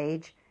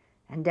backstage,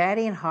 and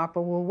Daddy and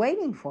Harpo were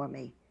waiting for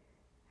me.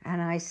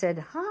 And I said,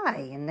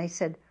 hi. And they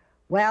said,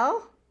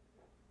 well?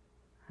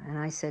 And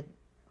I said,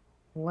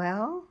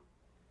 well?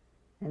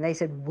 And they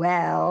said,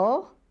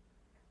 well?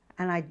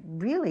 And I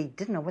really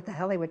didn't know what the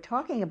hell they were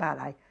talking about.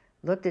 I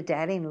looked at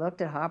Daddy and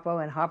looked at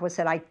Harpo, and Harpo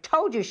said, I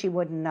told you she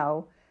wouldn't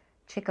know.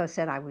 Chico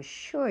said, I was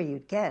sure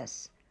you'd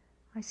guess.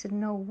 I said,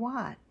 no,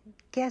 what?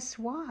 Guess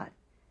what?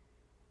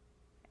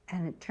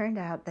 And it turned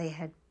out they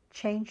had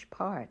changed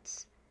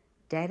parts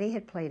Daddy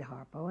had played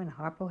Harpo, and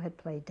Harpo had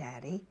played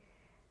Daddy,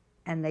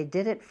 and they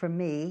did it for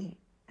me,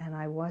 and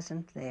I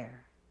wasn't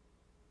there.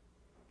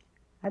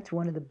 That's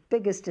one of the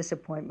biggest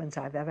disappointments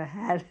I've ever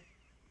had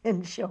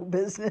in show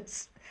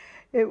business.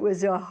 It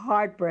was a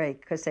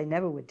heartbreak, because they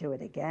never would do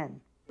it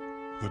again.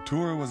 The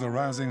tour was a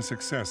rousing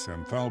success,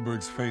 and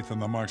Thalberg's faith in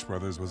the Marx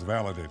Brothers was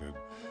validated.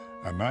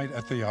 A Night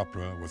at the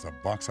Opera was a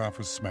box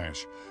office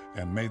smash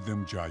and made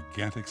them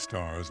gigantic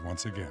stars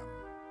once again.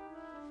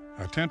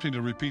 Attempting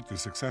to repeat the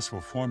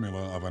successful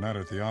formula of A Night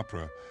at the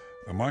Opera,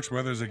 the Marx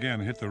Brothers again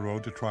hit the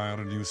road to try out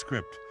a new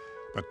script.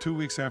 But 2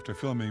 weeks after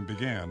filming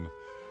began,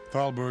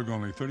 Thalberg,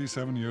 only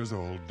 37 years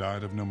old,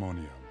 died of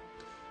pneumonia.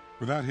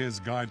 Without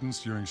his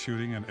guidance during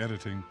shooting and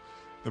editing,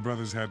 the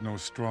brothers had no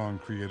strong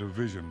creative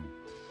vision.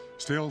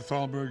 Still,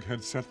 Thalberg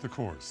had set the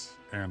course,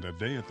 and A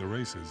Day at the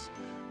Races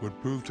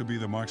would prove to be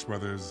the Marx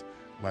Brothers'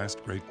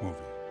 last great movie.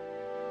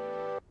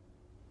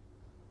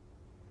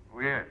 Oh,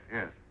 yes,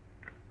 yes.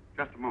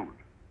 Just a moment.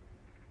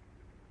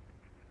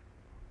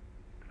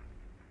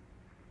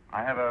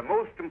 I have a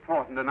most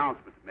important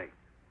announcement to make.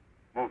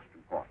 Most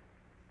important.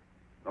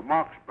 The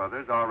Marx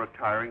Brothers are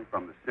retiring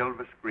from the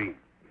silver screen.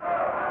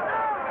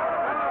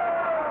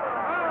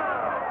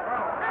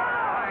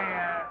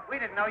 We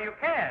didn't know you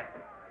cared.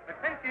 But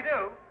since you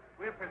do,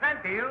 we'll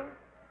present to you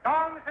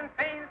songs and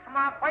scenes from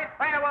our first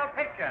farewell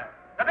picture,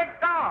 The Big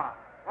Star,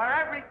 where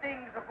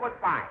everything's a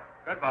goodbye.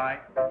 Goodbye.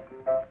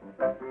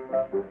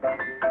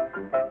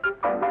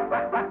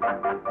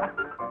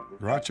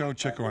 Groucho,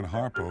 Chico, and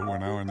Harpo were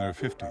now in their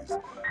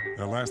 50s.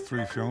 Their last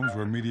 3 films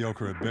were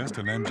mediocre at best,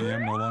 and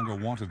MGM no longer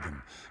wanted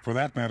them. For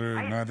that matter,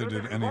 neither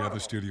did any other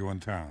studio in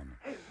town.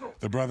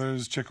 The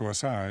brothers, Chico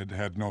aside,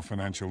 had no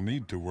financial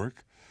need to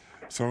work,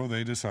 so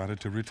they decided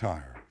to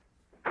retire.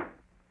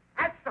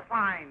 That's the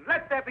fine.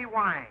 Let there be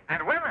wine.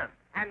 And women.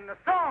 And the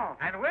song.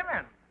 And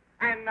women.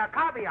 And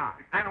caviar.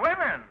 And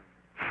women.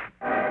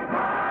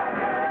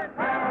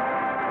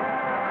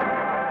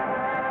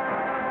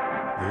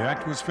 The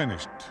act was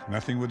finished.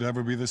 Nothing would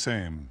ever be the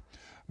same.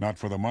 Not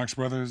for the Marx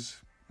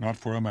Brothers, not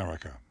for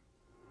America.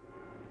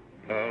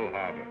 Pearl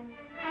Harbor.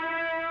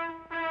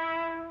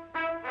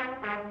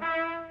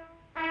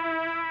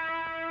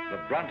 The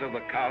brunt of the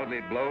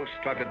cowardly blow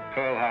struck at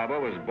Pearl Harbor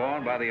was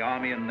borne by the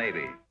Army and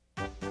Navy.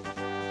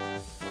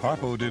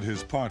 Harpo did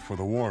his part for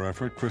the war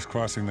effort,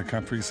 crisscrossing the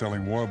country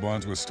selling war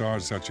bonds with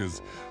stars such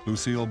as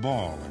Lucille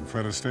Ball and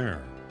Fred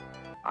Astaire.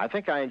 I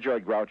think I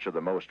enjoyed Groucho the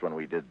most when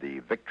we did the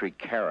Victory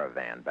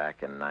Caravan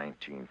back in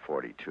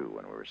 1942,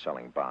 when we were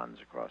selling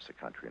bonds across the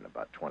country in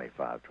about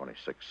 25,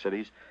 26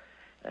 cities.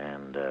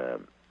 And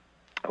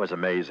it was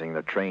amazing.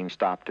 The train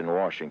stopped in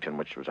Washington,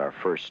 which was our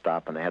first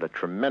stop, and they had a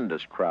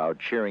tremendous crowd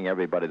cheering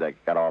everybody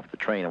that got off the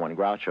train. And when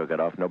Groucho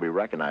got off, nobody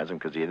recognized him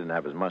because he didn't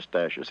have his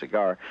mustache or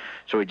cigar.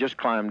 So he just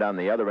climbed down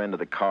the other end of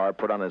the car,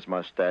 put on his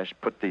mustache,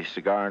 put the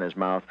cigar in his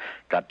mouth,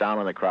 got down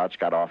on the crouch,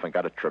 got off, and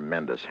got a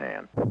tremendous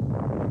hand.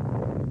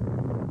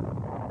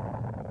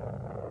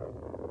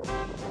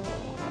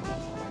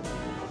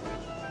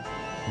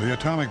 The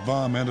atomic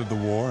bomb ended the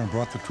war and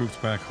brought the troops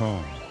back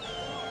home.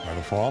 By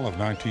the fall of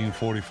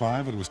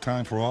 1945, it was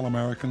time for all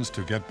Americans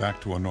to get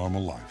back to a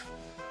normal life.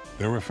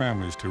 There were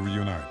families to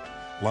reunite,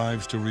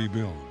 lives to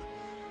rebuild.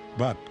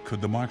 But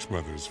could the Marx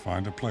Brothers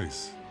find a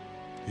place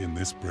in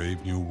this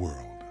brave new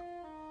world?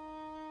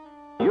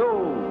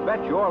 You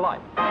bet your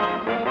life.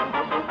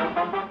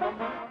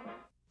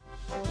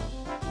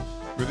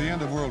 With the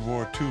end of World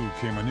War II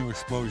came a new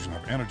explosion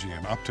of energy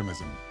and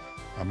optimism.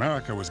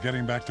 America was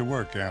getting back to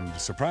work, and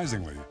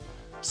surprisingly,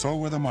 so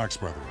were the Marx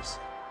Brothers.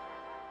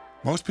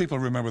 Most people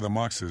remember the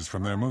Marxes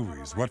from their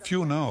movies. What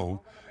few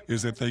know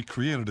is that they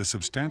created a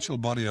substantial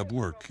body of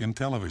work in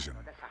television.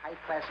 That's a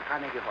high-class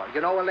Carnegie Hall.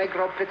 You know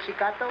Allegro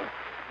Pizzicato?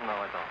 No,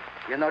 I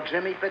don't. You know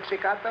Jimmy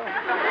Pizzicato?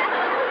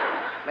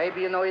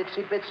 Maybe you know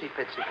Itsy Bitsy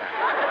Pizzicato.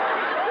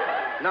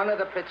 None of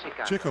the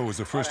Pizzicato. Chico was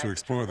the first to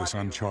explore this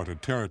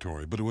uncharted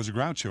territory, but it was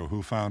Groucho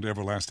who found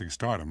everlasting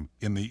stardom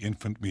in the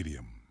infant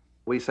medium.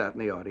 We sat in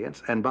the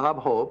audience, and Bob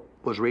Hope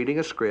was reading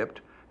a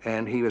script,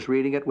 and he was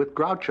reading it with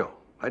Groucho.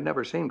 I'd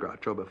never seen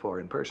Groucho before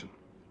in person.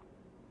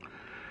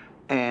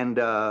 And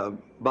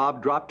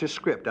Bob dropped his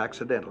script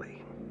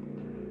accidentally.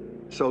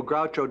 So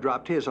Groucho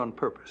dropped his on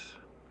purpose.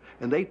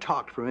 And they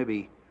talked for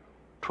maybe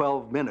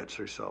 12 minutes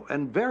or so,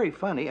 and very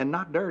funny and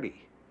not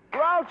dirty.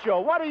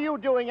 Groucho, what are you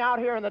doing out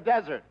here in the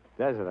desert?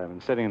 Desert? I've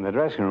been sitting in the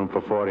dressing room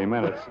for 40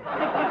 minutes.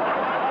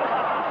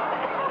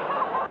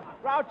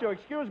 Groucho,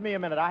 excuse me a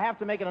minute. I have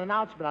to make an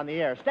announcement on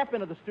the air. Step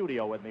into the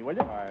studio with me, will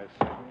you? All right.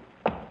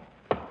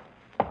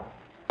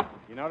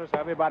 You notice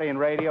everybody in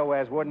radio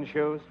wears wooden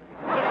shoes?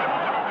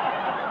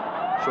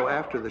 So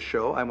after the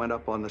show, I went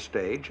up on the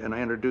stage, and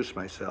I introduced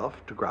myself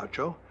to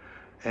Groucho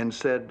and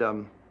said,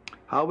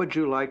 how would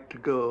you like to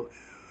go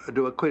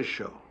do a quiz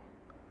show?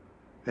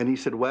 And he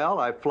said, well,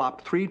 I've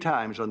flopped 3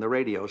 times on the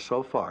radio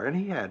so far, and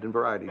he had in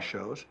variety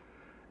shows.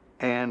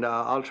 And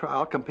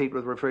I'll compete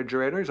with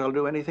refrigerators. I'll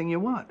do anything you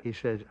want. He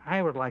says,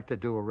 I would like to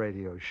do a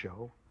radio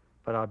show,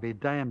 but I'll be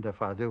damned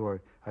if I do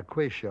a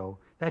quiz show.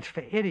 That's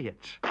for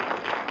idiots.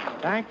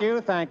 Thank you,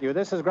 thank you.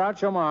 This is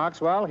Groucho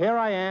Marx. Well, here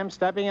I am,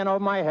 stepping in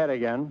over my head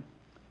again.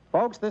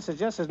 Folks, this is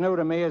just as new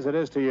to me as it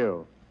is to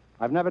you.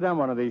 I've never done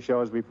one of these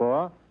shows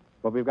before,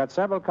 but we've got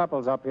several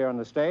couples up here on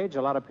the stage,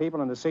 a lot of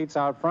people in the seats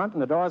out front,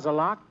 and the doors are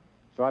locked,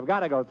 so I've got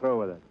to go through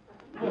with it.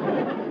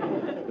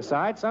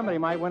 Besides, somebody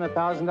might win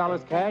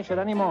 $1,000 cash at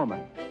any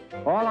moment.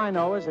 All I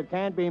know is it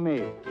can't be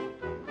me.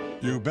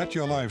 You Bet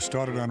Your Life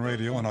started on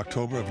radio in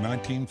October of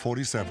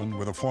 1947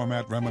 with a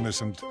format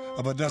reminiscent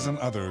of a dozen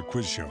other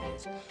quiz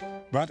shows.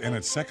 But in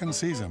its second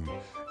season,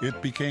 it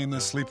became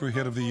the sleeper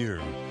hit of the year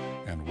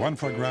and won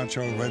for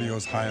Groucho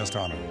radio's highest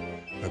honor,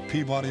 the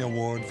Peabody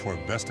Award for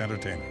Best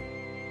Entertainer.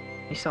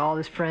 He saw all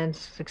his friends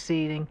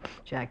succeeding,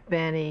 Jack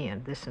Benny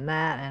and this and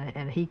that,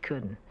 and he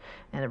couldn't.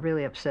 And it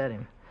really upset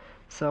him.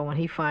 So when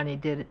he finally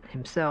did it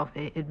himself,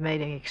 it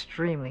made him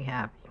extremely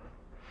happy.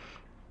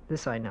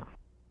 This I know.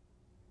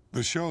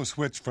 The show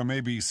switched from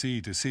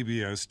ABC to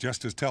CBS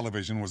just as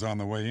television was on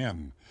the way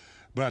in.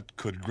 But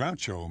could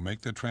Groucho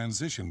make the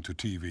transition to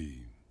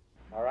TV?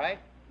 All right.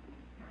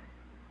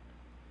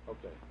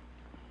 Okay.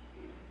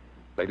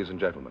 Ladies and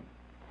gentlemen,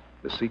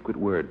 the secret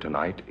word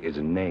tonight is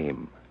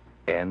name.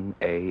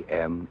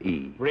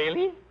 N-A-M-E.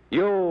 Really?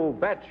 You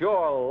bet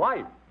your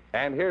life.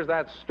 And here's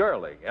that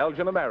sterling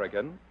Elgin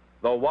American,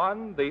 the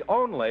one, the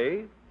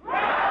only...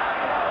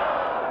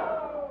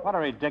 What a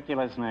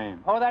ridiculous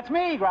name. Oh, that's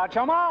me,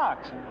 Groucho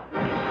Marx.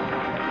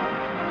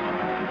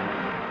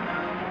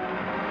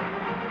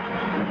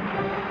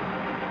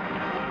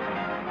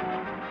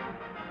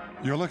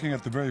 You're looking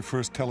at the very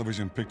first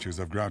television pictures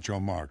of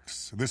Groucho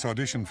Marx. This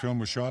audition film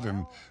was shot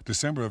in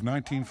December of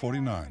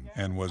 1949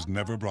 and was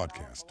never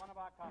broadcast.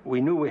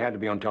 We knew we had to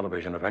be on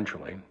television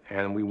eventually,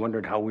 and we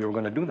wondered how we were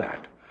going to do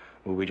that.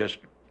 Would we just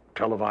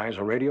televise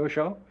a radio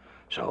show?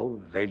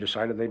 So they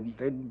decided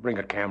they'd bring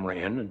a camera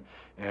in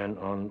and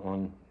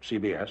on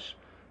CBS,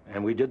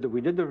 and we did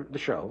the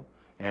show.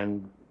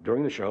 And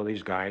during the show,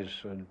 these guys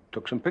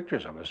took some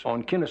pictures of us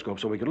on kinescope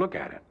so we could look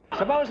at it.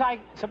 Suppose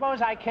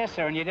I kiss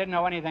her and you didn't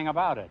know anything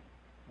about it.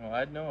 Oh,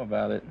 I'd know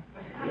about it.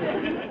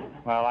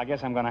 Well, I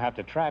guess I'm going to have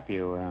to trap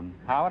you.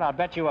 Howard, I'll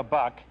bet you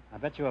 $1. I'll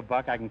bet you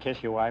 $1 I can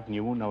kiss your wife and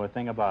you won't know a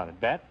thing about it.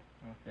 Bet?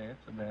 Okay,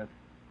 it's a bet.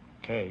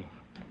 Okay.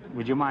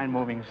 Would you mind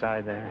moving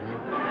aside there?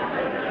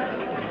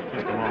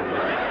 Just a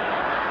moment.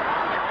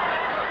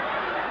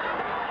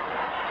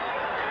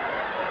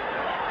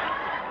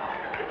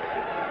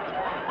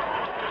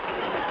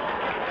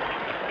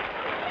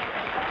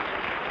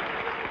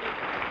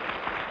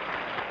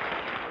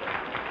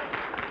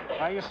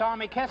 Well, you saw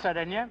me kiss her,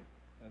 didn't you?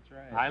 That's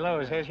right. I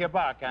lose. Here's your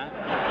 $1, huh?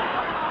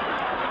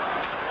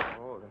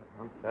 Oh,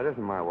 that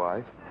isn't my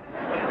wife.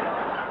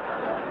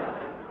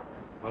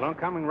 Well, don't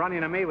come and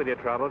running to me with your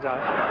troubles.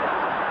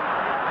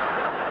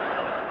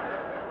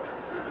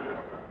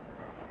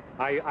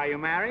 Are you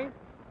married?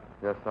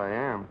 Yes, I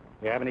am.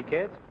 You have any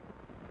kids?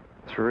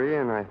 3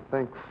 and I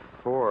think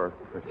 4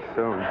 pretty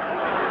soon.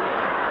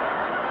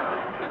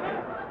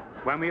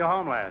 When were you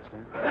home last?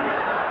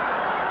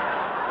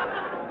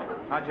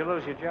 How'd you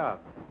lose your job?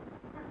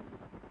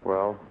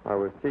 Well, I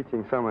was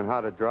teaching someone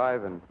how to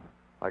drive, and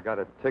I got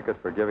a ticket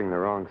for giving the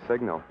wrong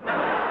signal.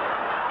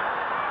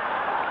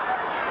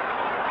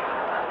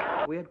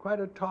 We had quite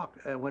a talk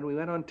when we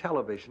went on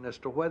television as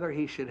to whether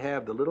he should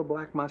have the little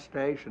black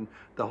mustache and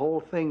the whole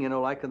thing, you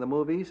know, like in the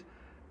movies.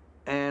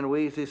 And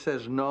Weezy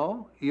says,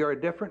 no, you're a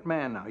different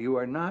man now. You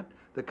are not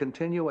the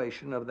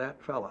continuation of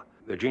that fella.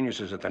 The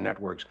geniuses at the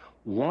networks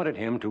wanted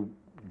him to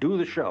do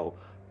the show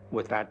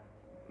with that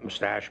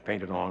mustache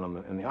painted on him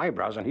and the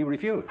eyebrows, and he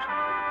refused.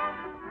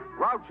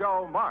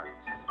 Groucho Marx.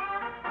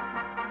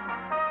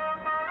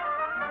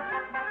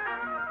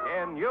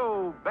 In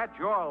You Bet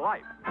Your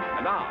Life.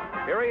 And now,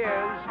 here he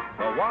is,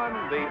 the one,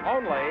 the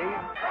only...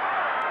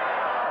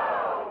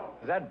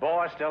 Is that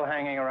boar still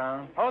hanging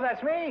around? Oh,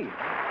 that's me.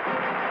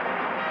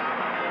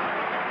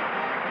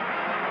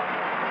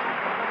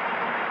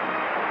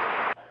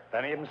 If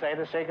any of them say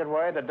the secret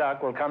word, the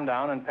duck will come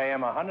down and pay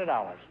him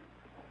 $100.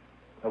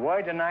 The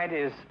word tonight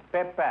is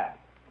pépin.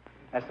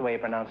 That's the way you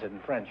pronounce it in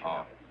French.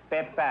 Oh.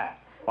 Pépin.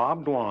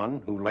 Bob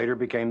Dwan, who later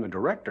became the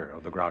director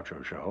of the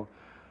Groucho Show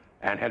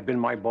and had been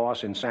my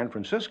boss in San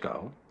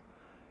Francisco,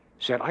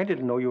 said, I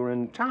didn't know you were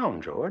in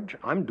town, George.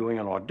 I'm doing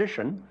an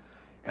audition,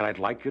 and I'd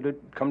like you to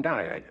come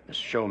down. This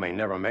show may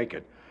never make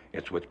it.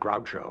 It's with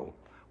Groucho.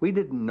 We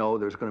didn't know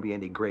there was going to be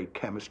any great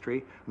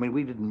chemistry. I mean,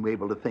 we didn't be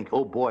able to think,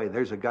 oh, boy,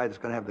 there's a guy that's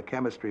going to have the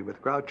chemistry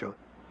with Groucho.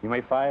 You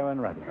may fire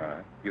when ready. All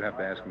right. You have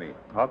to ask me.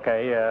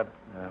 Okay,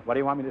 what do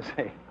you want me to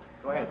say?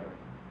 Go ahead.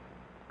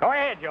 Go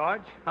ahead,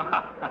 George.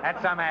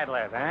 That's some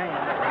ad-lib,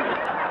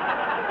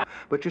 eh?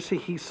 But you see,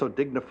 he's so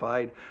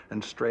dignified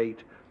and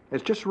straight.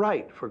 It's just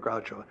right for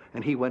Groucho.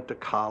 And he went to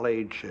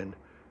college, and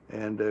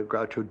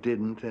Groucho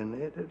didn't, and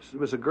it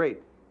was a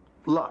great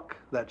luck.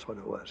 That's what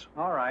it was.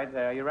 All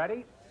right, you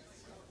ready?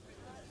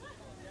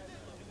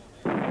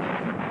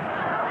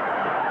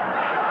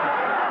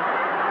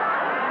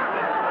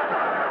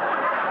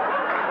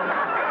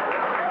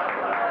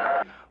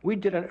 we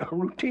did a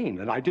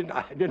routine, and I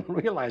didn't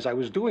realize I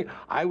was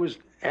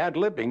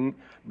ad-libbing,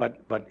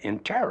 but in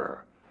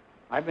terror.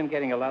 I've been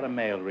getting a lot of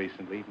mail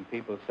recently from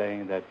people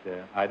saying that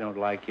I don't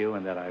like you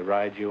and that I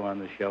ride you on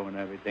the show and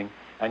everything.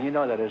 And you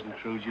know that isn't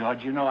true,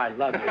 George. You know I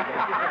love you.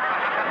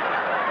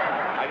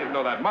 I didn't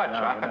know that much,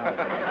 huh? No.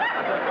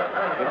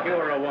 If you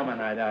were a woman,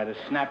 I'd have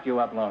snapped you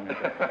up long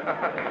ago.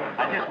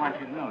 I just want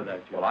you to know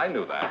that, George. Well, I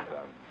knew that.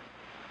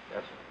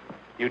 Yes.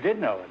 You did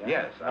know it, huh?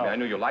 Yes. I mean, I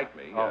knew you liked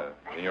me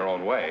in your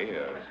own way.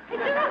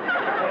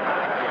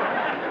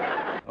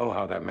 Oh,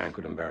 how that man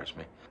could embarrass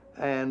me.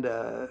 And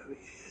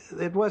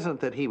it wasn't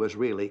that he was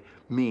really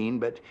mean,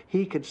 but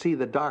he could see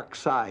the dark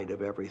side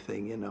of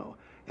everything, you know,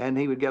 and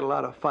he would get a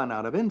lot of fun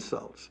out of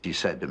insults. He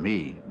said to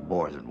me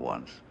more than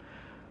once,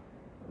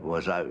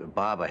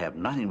 Bob, I have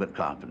nothing but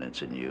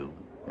confidence in you,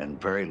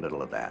 and very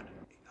little of that.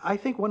 I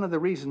think one of the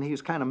reasons he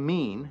was kind of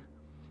mean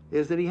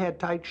is that he had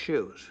tight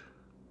shoes,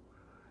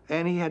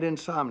 and he had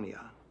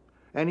insomnia,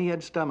 and he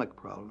had stomach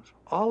problems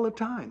all the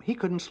time. He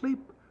couldn't sleep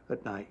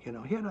at night, you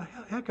know. He had a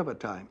heck of a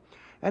time.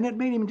 And it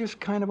made him just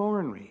kind of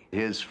ornery.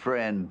 His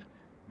friend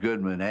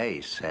Goodman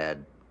Ace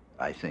had,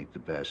 I think, the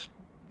best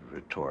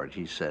retort.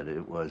 He said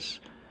there was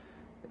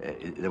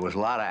a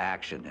lot of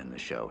action in the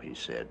show, he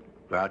said.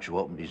 Groucho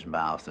opened his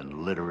mouth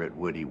and literate,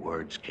 witty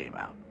words came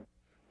out.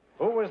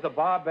 Who was the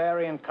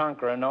barbarian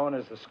conqueror known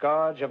as the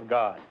Scourge of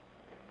God?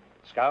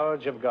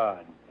 Scourge of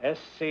God.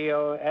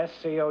 S-C-O-U-R-G-E.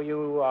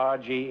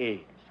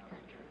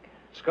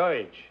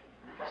 Scourge.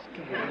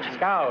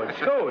 Scourge.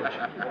 Scourge.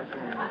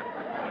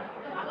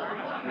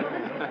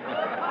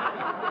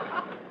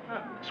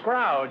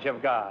 Scrooge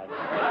of God.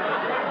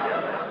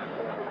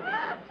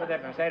 What's the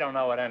difference? They don't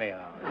know it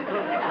anyhow.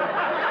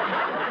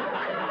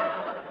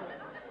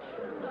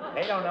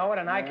 They don't know it,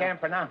 and I can't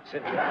pronounce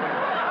it.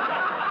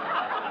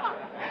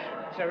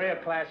 It's a real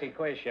classy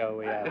quiz show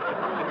we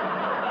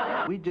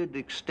have. We did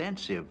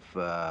extensive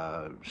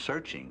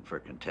searching for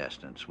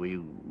contestants.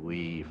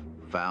 We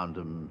found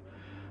them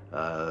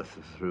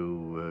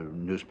through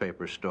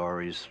newspaper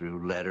stories,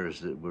 through letters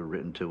that were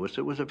written to us.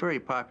 It was a very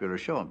popular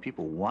show, and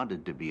people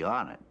wanted to be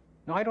on it.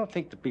 No, I don't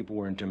think the people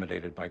were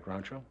intimidated by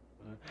Groucho.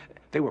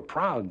 They were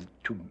proud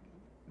to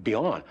be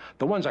on.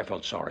 The ones I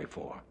felt sorry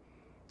for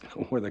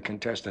were the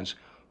contestants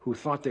who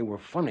thought they were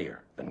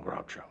funnier than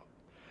Groucho,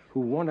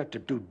 who wanted to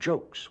do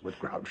jokes with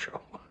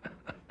Groucho.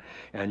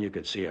 And you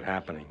could see it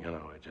happening, you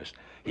know. It just,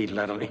 he'd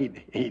let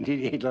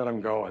them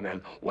go, and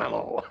then,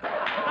 well,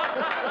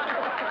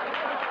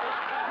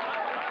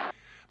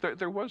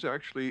 There was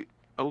actually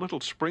a little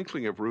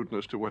sprinkling of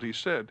rudeness to what he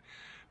said,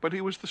 but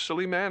he was the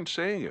silly man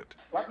saying it.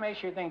 What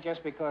makes you think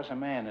just because a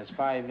man is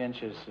 5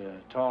 inches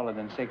taller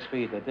than 6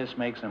 feet that this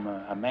makes him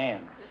a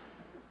man?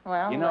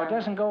 Well, you know, it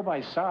doesn't go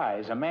by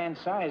size. A man's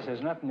size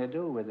has nothing to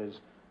do with his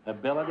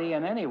ability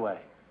in any way.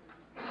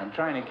 I'm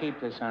trying to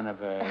keep this on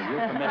of a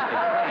euphemistic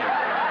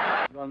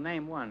plane. Well,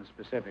 name one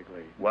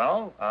specifically.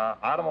 Well,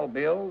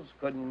 automobiles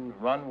couldn't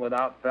run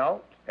without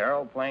felt.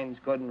 Aeroplanes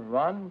couldn't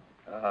run.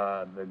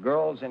 The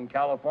girls in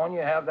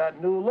California have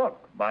that new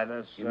look by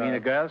this... You mean the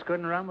girls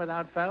couldn't run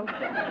without felt?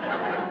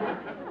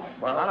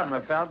 Well, a lot of them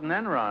have felt and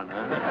then run,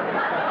 huh?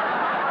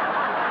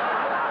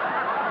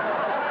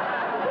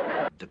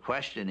 The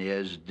question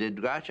is, did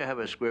Groucho have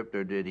a script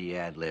or did he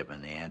ad-lib?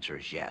 And the answer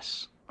is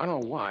yes. I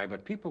don't know why,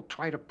 but people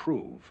try to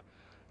prove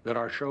that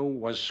our show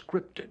was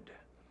scripted.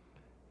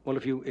 Well,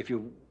 if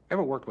you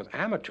ever worked with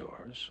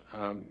amateurs,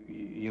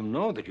 you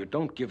know that you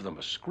don't give them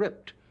a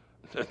script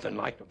the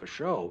night of a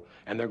show,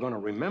 and they're going to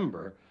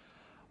remember.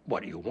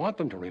 What you want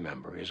them to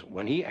remember is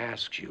when he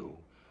asks you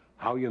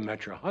how you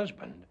met your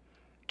husband,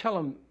 tell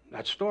him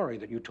that story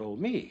that you told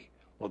me.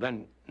 Well,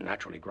 then,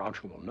 naturally,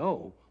 Groucho will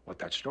know what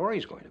that story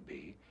is going to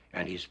be,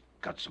 and he's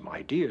got some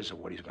ideas of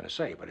what he's going to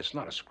say, but it's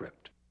not a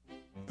script.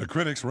 The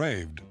critics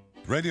raved.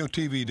 Radio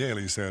TV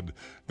Daily said,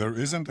 there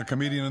isn't a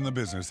comedian in the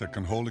business that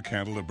can hold a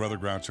candle to Brother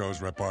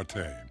Groucho's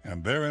repartee,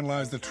 and therein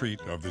lies the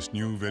treat of this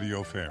new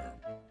video fair.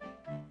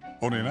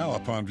 Only now,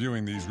 upon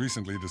viewing these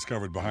recently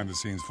discovered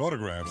behind-the-scenes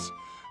photographs,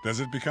 does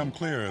it become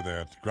clear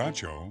that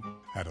Groucho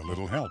had a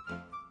little help.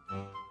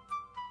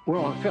 We're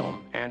on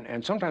film,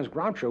 and sometimes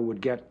Groucho would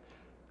get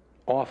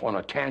off on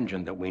a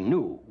tangent that we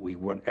knew we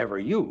would ever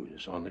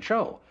use on the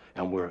show.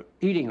 And we're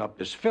eating up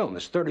this film,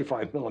 this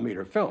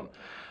 35-millimeter film.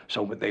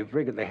 So they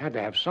figured they had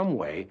to have some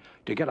way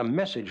to get a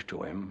message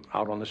to him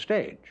out on the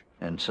stage.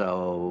 And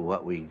so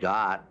what we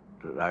got,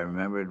 I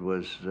remembered,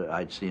 was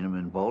I'd seen him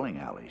in bowling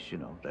alleys, you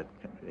know,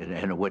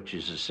 which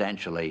is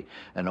essentially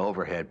an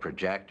overhead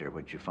projector,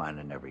 which you find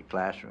in every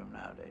classroom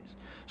nowadays.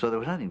 So there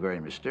was nothing very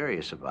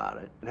mysterious about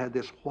it. It had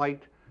this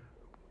white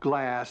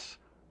glass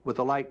with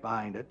a light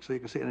behind it, so you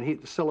could see,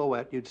 and the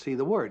silhouette, you'd see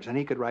the words, and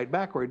he could write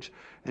backwards,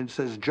 and it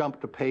says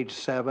jump to page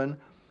 7,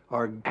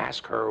 or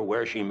ask her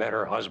where she met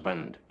her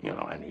husband, you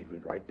know, and he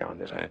would write down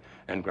this,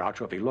 and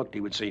Groucho, if he looked, he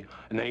would see,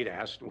 and then he'd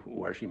ask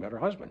where she met her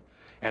husband,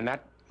 and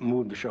that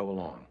moved the show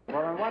along.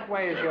 Well, in what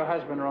way is your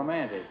husband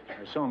romantic,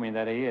 assuming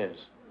that he is,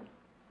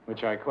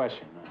 which I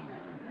question?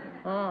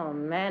 Oh,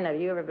 man, have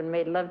you ever been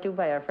made love to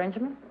by a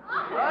Frenchman?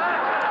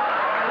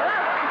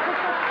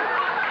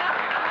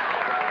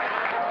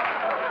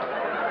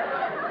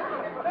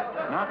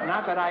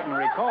 Not that I can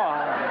recall.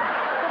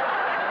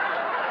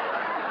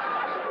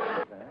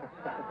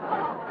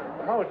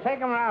 Oh, take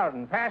them out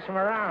and pass them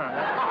around.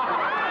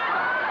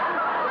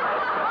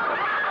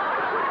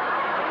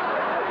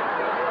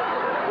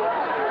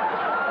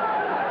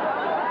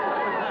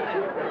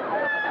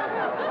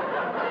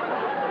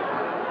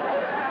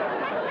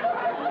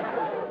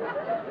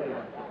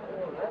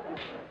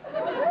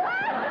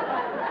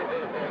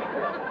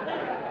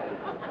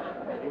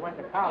 You went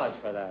to college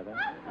for that, huh?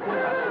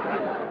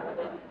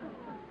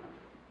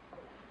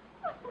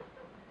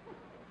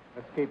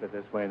 Let's keep it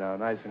this way now,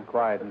 nice and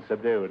quiet and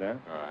subdued, huh?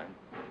 All right.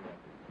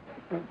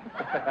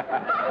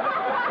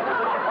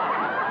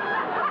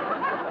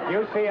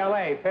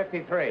 UCLA,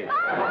 53.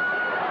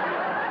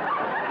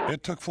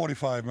 It took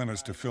 45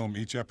 minutes to film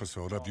each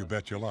episode of You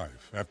Bet Your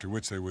Life, after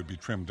which they would be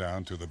trimmed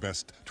down to the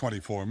best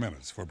 24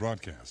 minutes for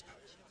broadcast.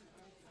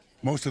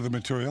 Most of the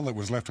material that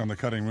was left on the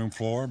cutting room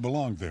floor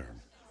belonged there,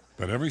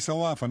 but every so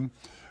often,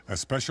 a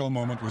special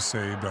moment was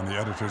saved on the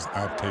editor's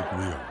outtake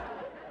reel.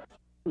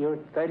 You're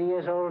 30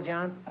 years old,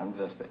 John? I'm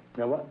thirsty.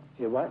 You're what?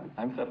 You're what?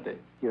 I'm thirsty.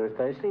 You're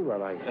thirsty?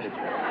 Well, I...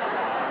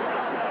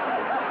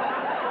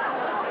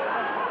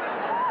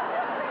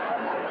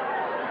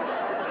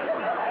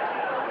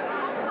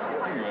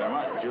 Thank you very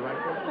much. Would you like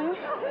this?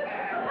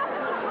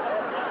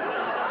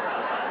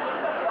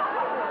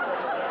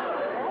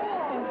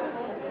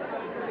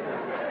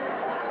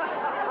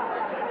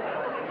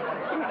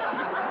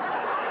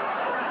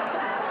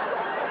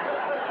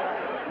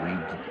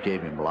 We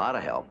gave him a lot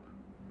of help.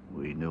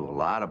 We knew a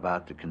lot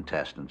about the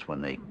contestants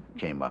when they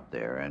came up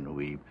there, and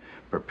we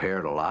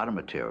prepared a lot of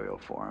material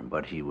for him,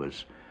 but he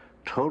was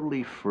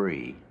totally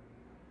free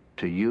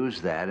to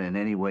use that in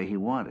any way he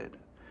wanted,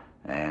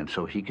 and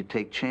so he could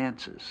take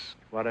chances.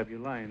 What have you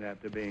learned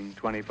after being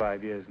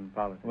 25 years in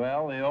politics?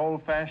 Well, the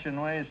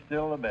old-fashioned way is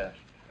still the best.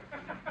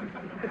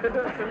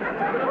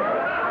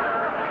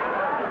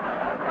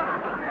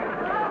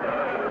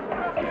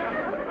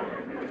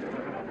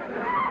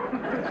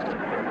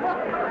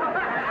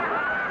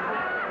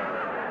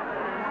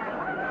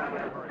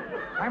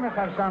 I must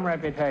have some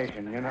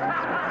reputation, you know.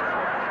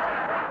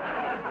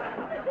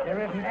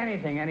 There isn't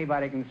anything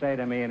anybody can say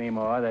to me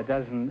anymore that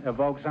doesn't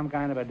evoke some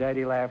kind of a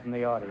dirty laugh from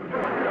the audience.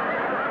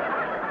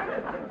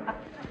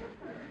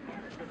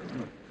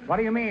 What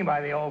do you mean by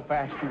the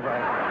old-fashioned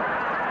way?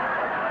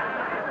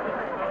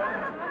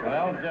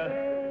 Well, just...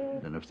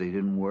 And if they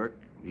didn't work,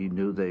 he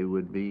knew they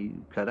would be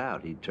cut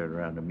out. He'd turn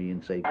around to me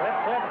and say, Clip,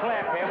 clip,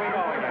 clip, here we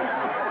go again.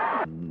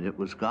 And it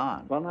was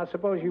gone. Well, now,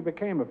 suppose you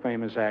became a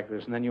famous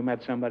actress and then you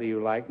met somebody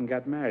you liked and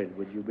got married.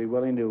 Would you be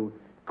willing to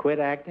quit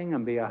acting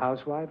and be a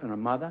housewife and a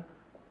mother?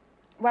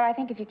 Well, I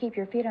think if you keep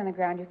your feet on the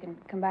ground, you can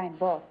combine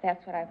both.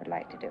 That's what I would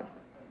like to do.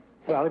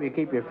 Well, if you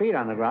keep your feet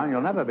on the ground,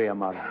 you'll never be a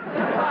mother.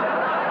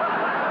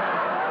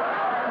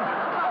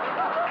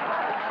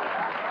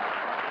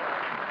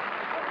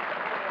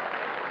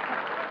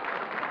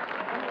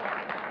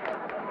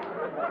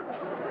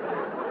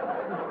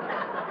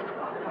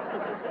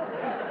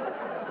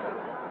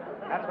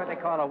 That's what they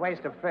call a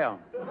waste of film.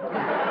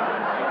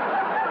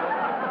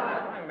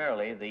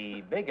 Primarily,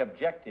 the big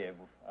objective,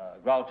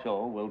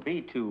 Groucho, will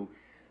be to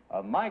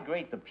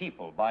migrate the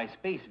people by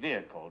space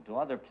vehicle to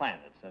other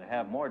planets that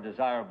have more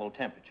desirable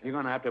temperatures. You're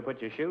going to have to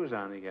put your shoes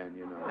on again,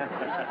 you know.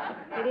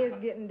 It is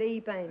getting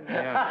deep, ain't it?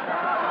 Yeah.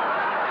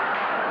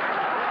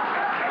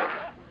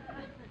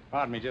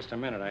 Pardon me just a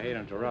minute. I hate to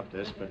interrupt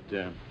this, but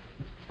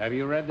have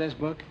you read this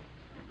book?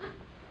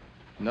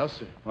 No,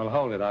 sir. Well,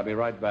 hold it. I'll be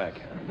right back.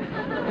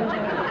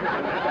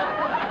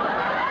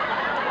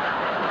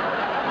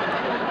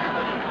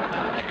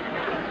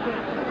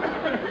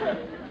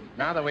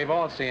 Now that we've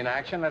all seen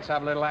action, let's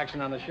have a little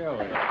action on the show.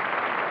 Before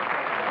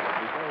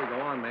we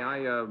go on, may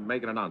I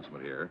make an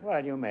announcement here?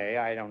 Well, you may.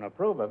 I don't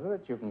approve of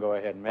it. You can go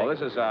ahead and make Well, it.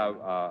 this is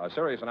a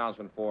serious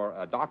announcement for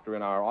a doctor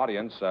in our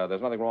audience.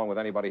 There's nothing wrong with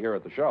anybody here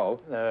at the show.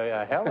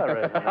 Hell there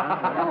isn't.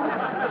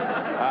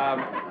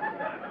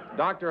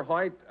 Dr.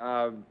 Hoyt,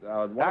 one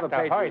of the Dr.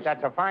 patrons... Hoyt,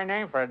 that's a fine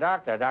name for a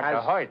doctor, Dr.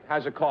 Hoyt.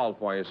 Has a call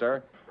for you,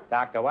 sir.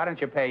 Doctor, why don't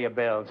you pay your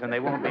bills and they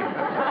won't be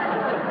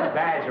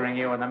badgering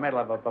you in the middle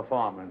of a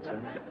performance?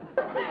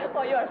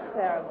 Oh, you're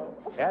terrible.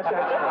 Yes, that's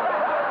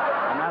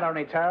right. I'm not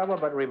only terrible,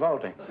 but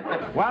revolting.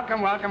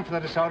 Welcome, welcome to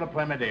the DeSoto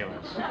Plymouth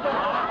Dealers.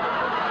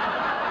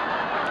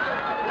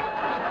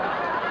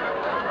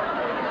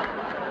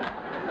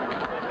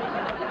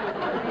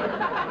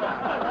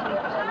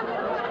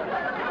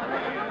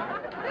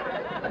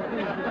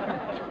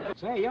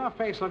 Say, your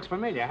face looks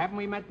familiar. Haven't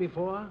we met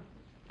before?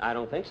 I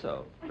don't think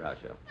so,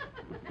 Groucho.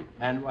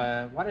 And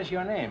what is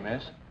your name,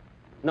 miss?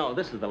 No,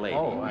 this is the lady.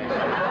 Oh, I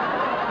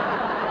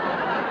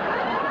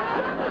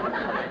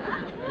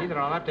see. Either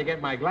I'll have to get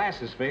my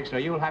glasses fixed or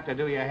you'll have to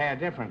do your hair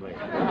differently.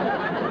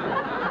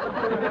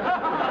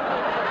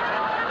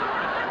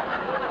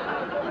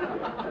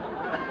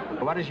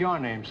 What is your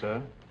name,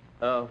 sir?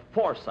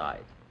 Forsythe.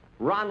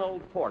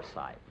 Ronald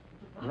Forsythe.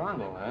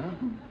 Ronald, huh?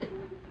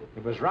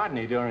 It was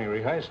Rodney during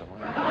rehearsal.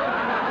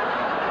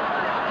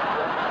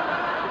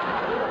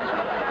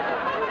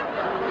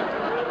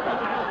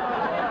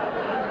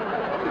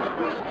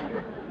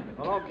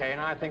 okay,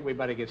 now I think we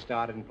better get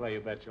started and play You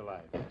Bet Your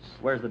Life. Yes.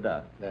 Where's the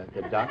duck? The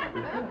duck?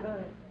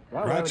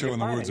 Well, Groucho, in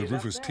the words of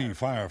Rufus T.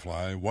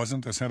 Firefly,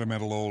 wasn't a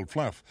sentimental old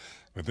fluff,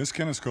 but this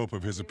kinescope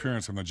of his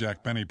appearance on the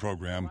Jack Benny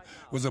program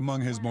was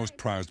among his most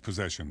prized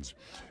possessions.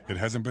 It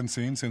hasn't been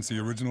seen since the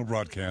original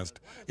broadcast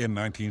in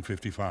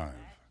 1955.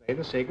 Say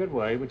the secret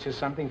word, which is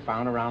something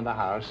found around the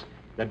house.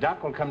 The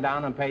duck will come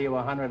down and pay you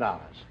 $100.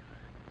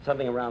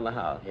 Something around the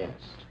house? Yes.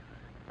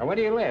 Now, where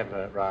do you live,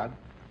 Rod?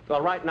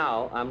 Well, right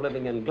now, I'm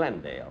living in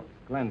Glendale.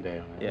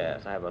 Glendale, eh?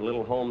 Yes, I have a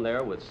little home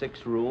there with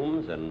 6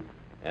 rooms and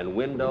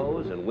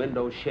windows and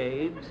window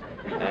shades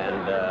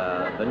and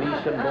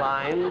Venetian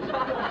blinds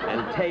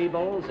and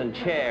tables and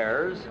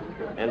chairs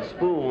and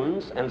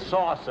spoons and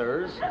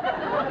saucers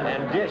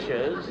and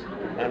dishes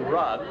and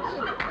rugs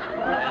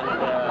and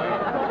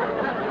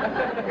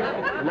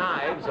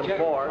knives and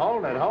forks.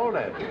 Hold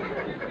it.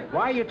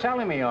 Why are you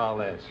telling me all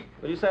this?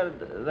 Well, you said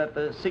that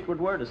the secret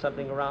word is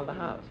something around the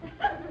house.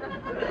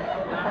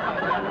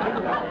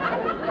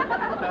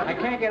 I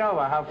can't get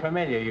over how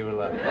familiar you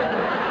look.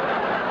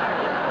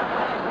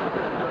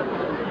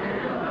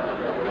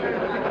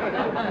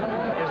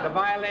 Is the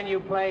violin you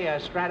play a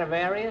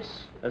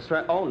Stradivarius?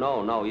 Oh,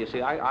 no. You see,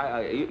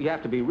 you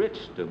have to be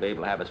rich to be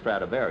able to have a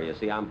Stradivarius.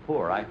 See, I'm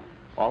poor.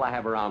 All I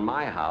have around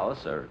my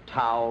house are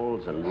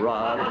towels and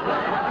rugs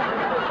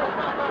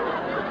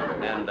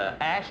and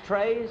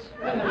ashtrays.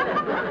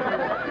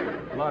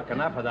 Look,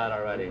 enough of that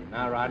already.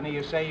 Now, Rodney,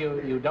 you say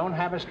you don't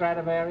have a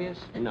Stradivarius?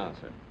 No,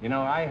 sir. You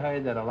know, I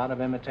heard that a lot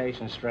of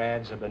imitation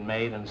Strads have been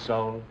made and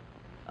sold.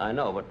 I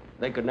know, but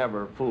they could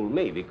never fool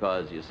me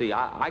because, you see,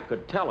 I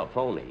could tell a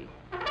phony.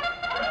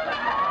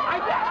 I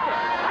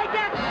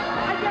guessed it!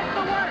 I guessed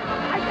the word!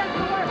 I guessed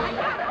the word!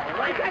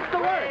 I guessed the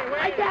word!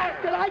 I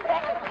guessed it!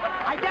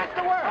 I guessed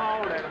the word!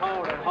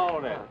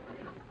 Hold it.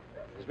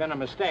 There's been a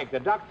mistake. The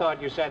duck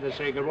thought you said the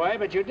secret word,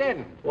 but you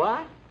didn't.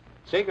 What?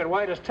 Secret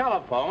word is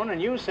telephone,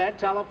 and you said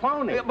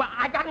telephony. But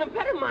I got an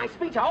impediment in my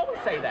speech. I always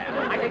say that.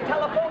 I say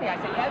telephony. I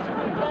say yes,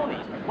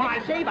 phonies. When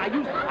I shave, I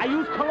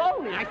use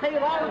cologne. I say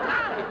it all the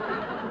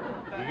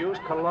time. You use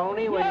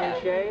cologne when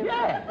you shave?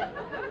 Yeah.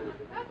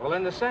 Well,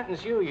 in the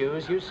sentence you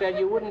used, you said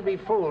you wouldn't be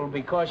fooled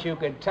because you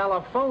could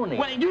telephone.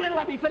 Well, you didn't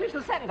let me finish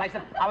the sentence. I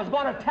said I was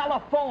going to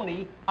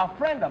telephone a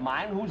friend of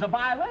mine who's a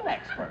violin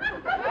expert.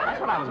 That's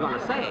what I was going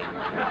to say.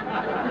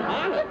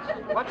 Honest.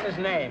 What's his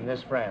name,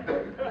 this friend?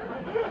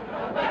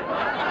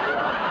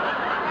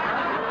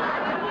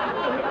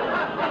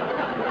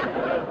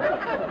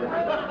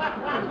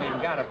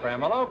 You've got a friend.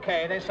 Well,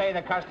 okay, they say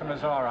the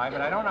customer's all right,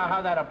 but I don't know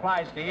how that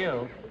applies to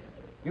you.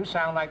 You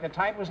sound like the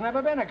type who's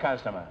never been a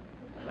customer.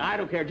 I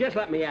don't care. Just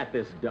let me at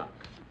this duck.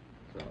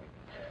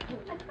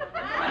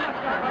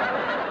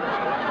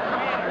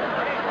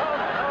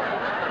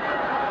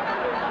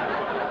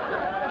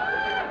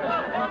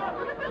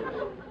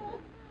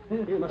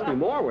 There must be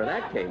more where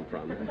that came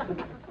from.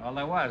 Well,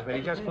 there was, but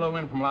he just flew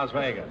in from Las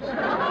Vegas.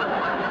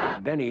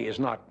 Benny is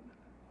not,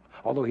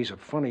 although he's a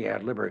funny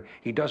ad-libber,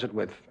 he does it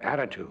with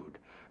attitude.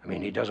 I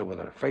mean, he does it with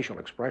a facial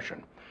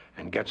expression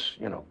and gets,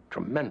 you know,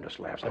 tremendous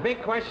laughs. The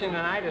big question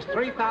tonight is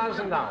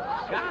 $3,000.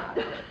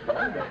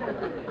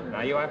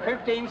 Now, you have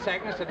 15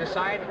 seconds to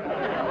decide.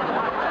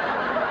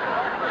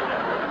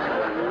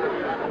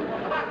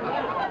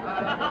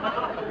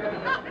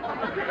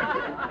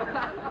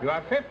 You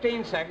have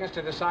 15 seconds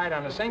to decide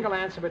on a single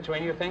answer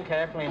between you. Think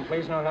carefully, and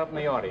please no help in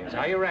the audience.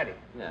 Are you ready?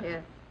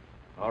 Yes.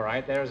 All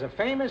right, there's a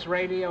famous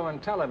radio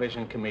and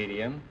television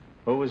comedian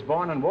who was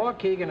born in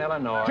Waukegan,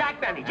 Illinois.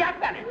 Jack Benny! I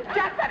got it!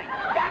 Jack Benny!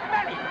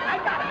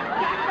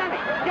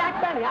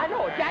 I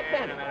know it, Jack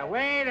Benny.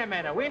 Wait a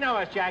minute. We know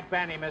it's Jack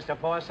Benny, Mr.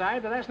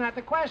 Forsythe, but that's not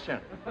the question.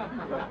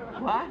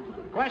 What?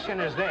 The question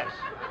is this.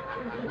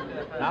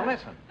 Now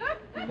listen.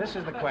 This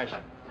is the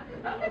question.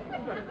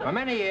 For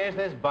many years,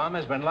 this bum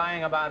has been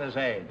lying about his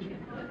age.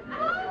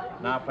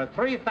 Now, for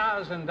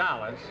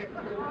 $3,000...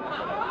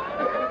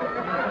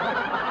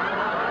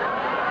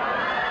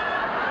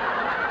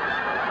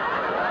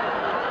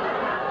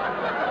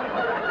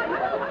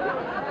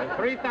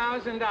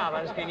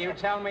 $3,000, can you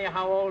tell me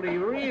how old he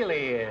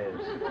really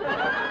is?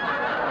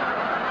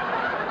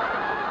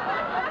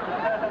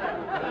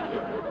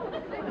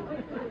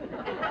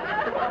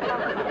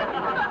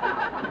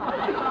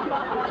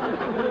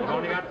 You've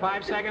only got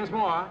 5 seconds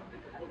more.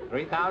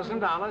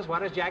 $3,000.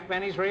 What is Jack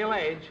Benny's real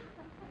age?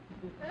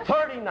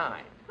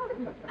 39.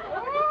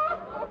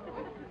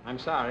 I'm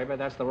sorry, but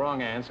that's the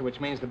wrong answer,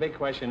 which means the big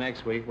question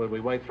next week will be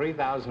worth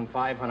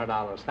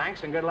 $3,500.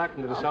 Thanks and good luck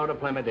to the DeSoto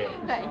Plymouth Deals.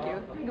 Thank you.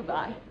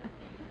 Goodbye.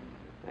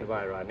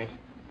 Goodbye, Rodney.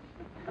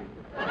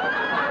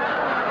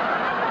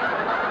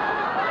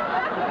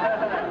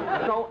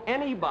 So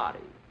anybody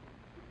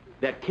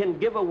that can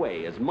give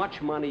away as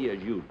much money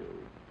as you do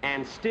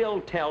and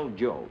still tell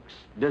jokes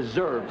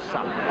deserves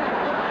something.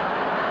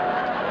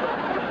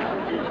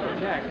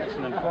 Jack, that's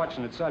an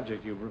unfortunate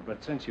subject,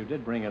 but since you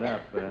did bring it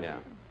up, yeah.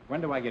 When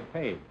do I get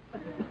paid?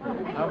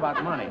 How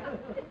about money?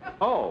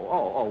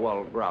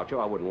 Well, Groucho,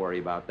 I wouldn't worry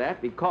about that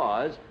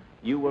because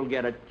you will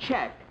get a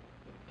check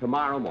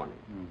tomorrow morning.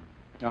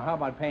 Now, how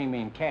about paying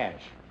me in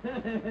cash?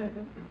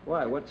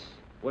 Why?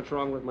 What's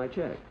wrong with my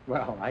check?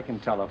 Well, I can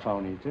tell a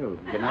phony, too.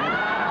 Good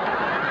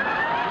night.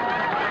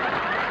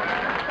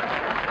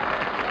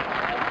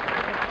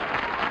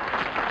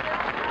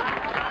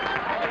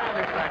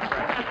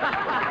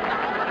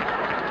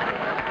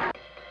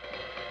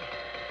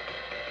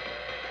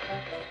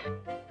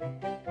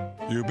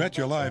 You Bet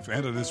Your Life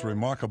ended its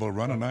remarkable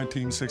run in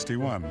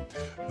 1961.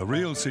 The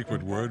real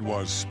secret word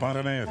was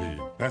spontaneity.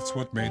 That's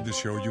what made the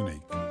show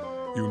unique.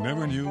 You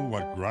never knew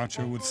what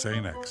Groucho would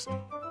say next.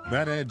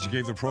 That edge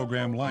gave the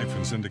program life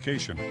in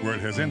syndication, where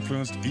it has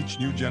influenced each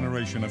new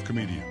generation of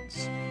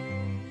comedians.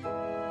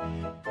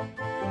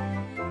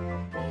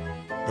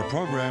 The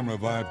program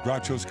revived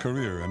Groucho's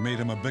career and made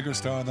him a bigger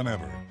star than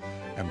ever,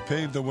 and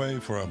paved the way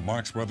for a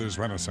Marx Brothers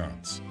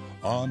renaissance.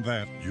 On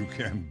that, you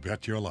can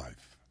bet your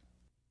life.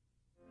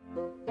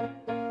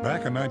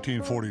 Back in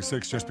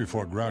 1946, just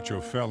before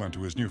Groucho fell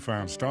into his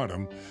newfound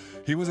stardom,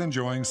 he was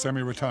enjoying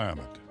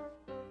semi-retirement.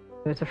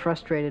 He was a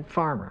frustrated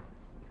farmer,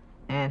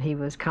 and he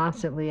was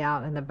constantly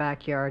out in the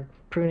backyard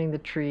pruning the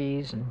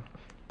trees and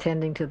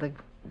tending to the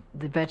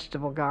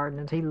vegetable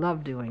gardens. He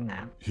loved doing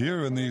that.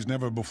 Here in these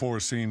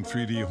never-before-seen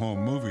 3D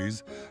home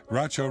movies,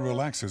 Groucho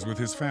relaxes with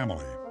his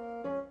family.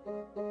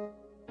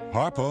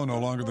 Harpo, no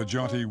longer the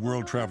jaunty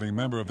world-traveling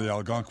member of the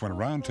Algonquin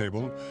Round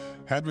Table,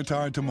 had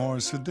retired to more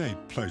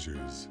sedate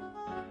pleasures.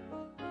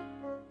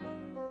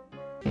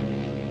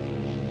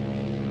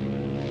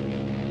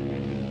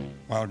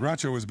 While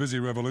Groucho was busy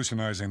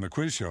revolutionizing the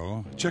quiz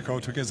show, Chico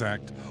took his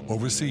act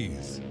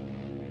overseas.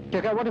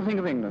 Chico, what do you think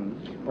of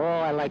England? Oh,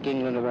 I like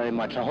England very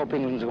much. I hope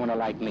England's going to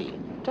like me.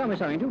 Tell me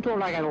something. Do you talk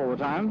like that all the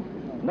time?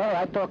 No,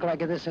 I talk like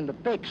this in the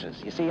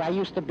pictures. You see, I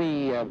used to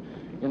be,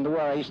 in the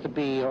war, I used to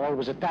be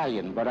always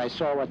Italian, but I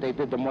saw what they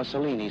did to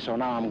Mussolini, so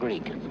now I'm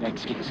Greek.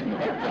 Excuse me.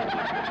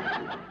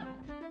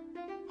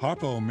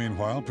 Harpo,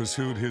 meanwhile,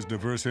 pursued his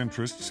diverse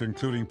interests,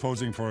 including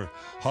posing for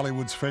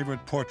Hollywood's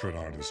favorite portrait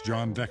artist,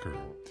 John Decker.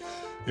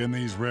 In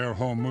these rare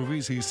home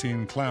movies, he's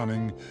seen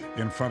clowning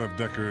in front of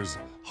Decker's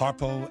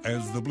Harpo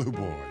as the Blue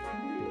Boy.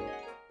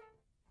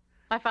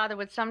 My father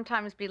would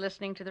sometimes be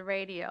listening to the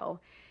radio,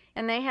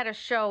 and they had a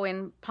show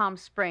in Palm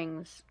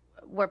Springs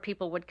where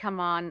people would come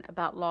on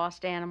about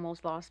lost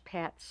animals, lost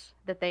pets,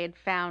 that they had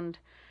found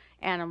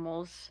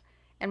animals,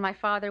 and my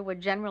father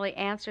would generally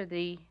answer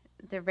the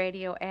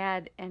radio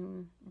ad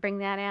and bring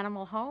that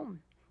animal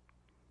home.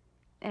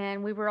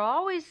 And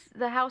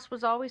the house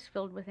was always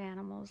filled with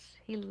animals.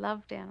 He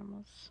loved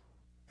animals.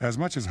 As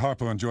much as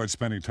Harpo enjoyed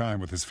spending time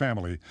with his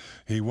family,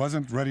 he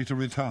wasn't ready to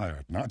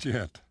retire, not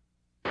yet.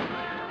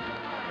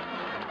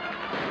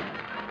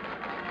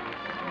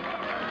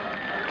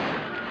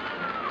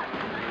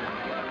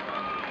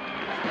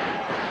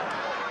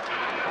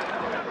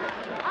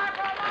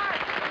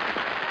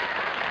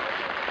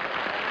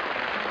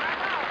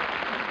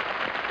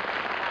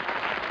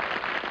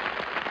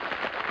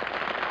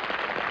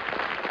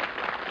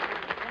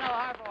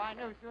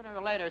 Sooner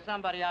or later,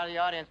 somebody out of the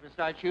audience would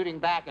start shooting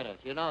back at us.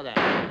 You know that.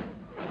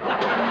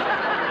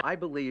 I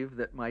believe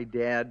that my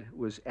dad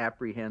was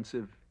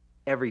apprehensive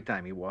every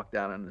time he walked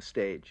out on the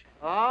stage.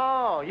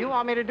 Oh, you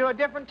want me to do a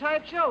different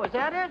type show, is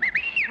that it?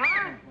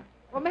 Huh?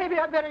 Well, maybe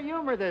I better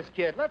humor this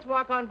kid. Let's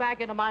walk on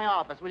back into my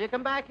office. Will you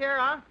come back here,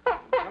 huh?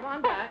 Come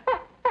on back.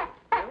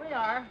 Here we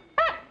are.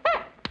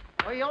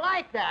 Oh, you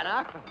like that,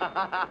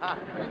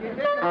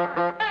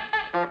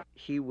 huh?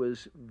 He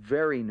was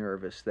very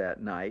nervous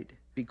that night,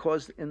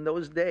 because in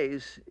those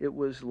days, it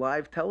was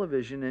live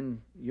television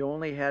and you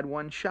only had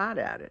one shot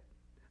at it.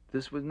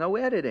 This was no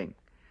editing.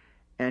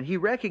 And he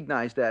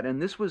recognized that,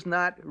 and this was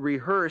not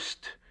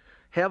rehearsed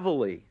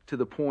heavily to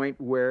the point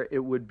where it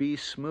would be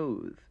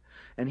smooth.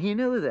 And he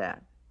knew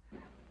that.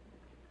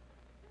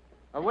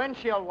 A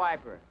windshield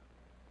wiper.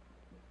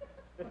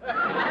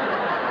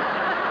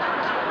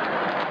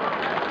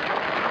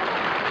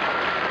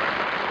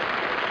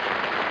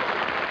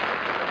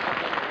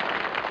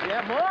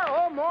 Yeah, more?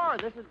 Oh, more.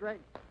 This is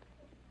great.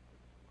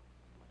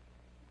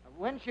 A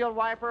windshield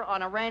wiper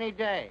on a rainy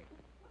day.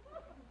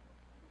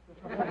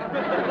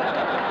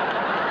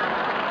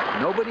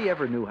 Nobody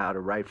ever knew how to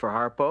write for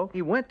Harpo.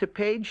 He went to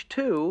page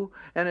 2,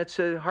 and it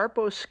said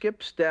Harpo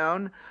skips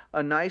down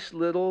a nice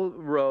little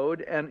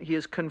road, and he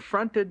is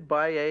confronted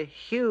by a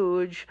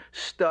huge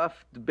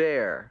stuffed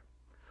bear.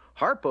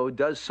 Harpo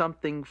does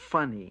something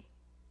funny.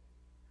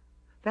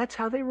 That's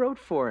how they wrote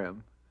for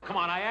him. Come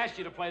on, I asked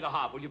you to play the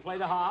hop. Will you play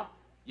the hop?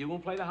 You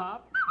won't play the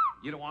hop?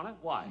 You don't want it?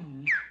 Why?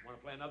 Want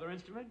to play another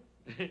instrument?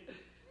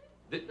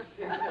 This is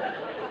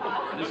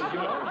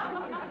yours?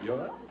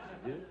 Yours?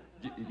 Yeah.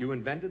 You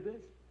invented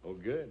this? Oh,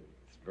 good.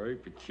 It's very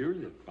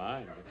peculiar.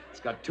 Fine.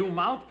 It's got 2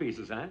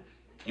 mouthpieces, huh?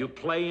 You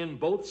play in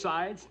both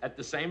sides at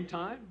the same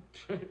time?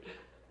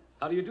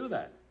 How do you do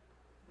that?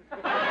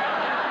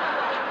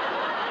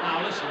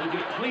 Now, listen, would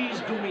you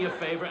please do me a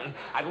favor? And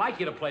I'd like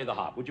you to play the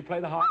hop. Would you play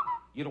the hop?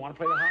 You don't want to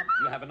play the hop?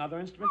 You have another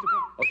instrument to play?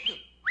 Oh, sure.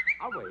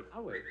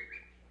 I'll wait.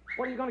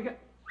 What are you going to get?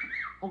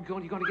 Oh,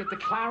 you're going to get the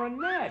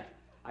clarinet.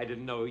 I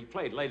didn't know he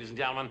played. Ladies and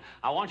gentlemen,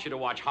 I want you to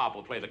watch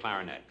Harpo play the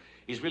clarinet.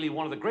 He's really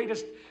one of the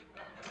greatest...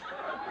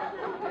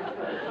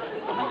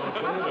 you going to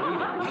play it or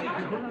read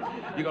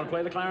it? You going to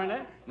play the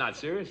clarinet? Not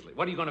seriously.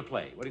 What are you going to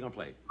play? What are you going to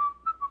play?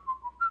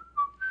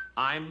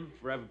 I'm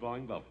forever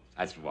blowing bubbles.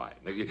 That's why.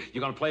 You're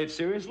going to play it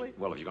seriously?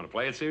 Well, if you're going to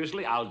play it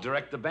seriously, I'll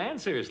direct the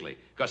band seriously,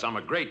 because I'm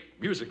a great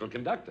musical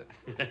conductor.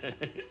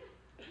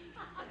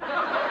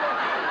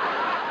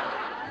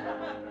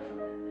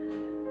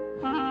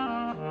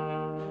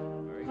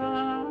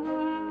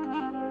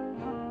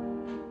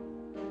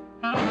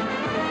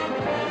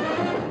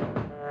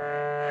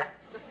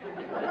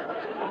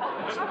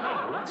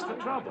 What's the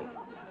trouble?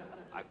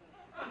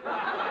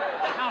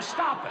 Now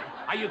stop it.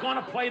 Are you going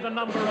to play the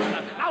number of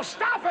the... Now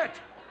stop it!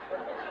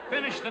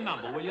 Finish the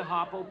number, will you,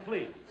 Harpo,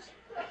 please?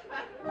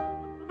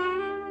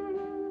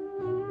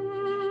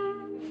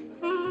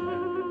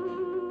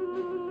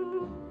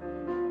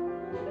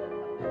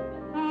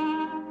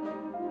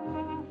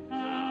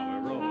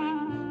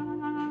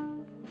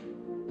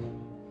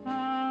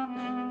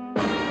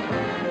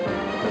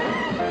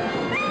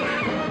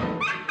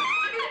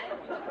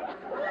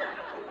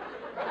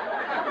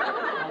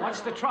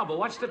 What's the trouble?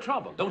 What's the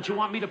trouble? Don't you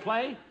want me to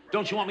play?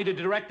 Don't you want me to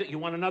direct it? You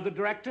want another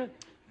director?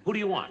 Who do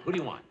you want? Who do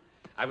you want?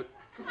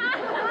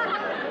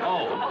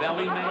 Oh,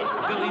 Billy May?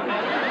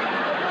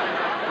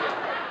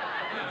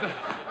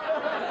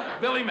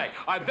 Billy May.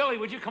 All right, Billy,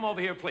 would you come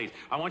over here, please?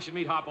 I want you to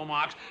meet Harpo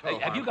Marx.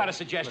 Have you got a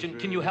suggestion?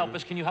 Can you help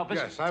us? Can you help us?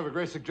 Yes, I have a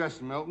great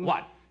suggestion, Milton.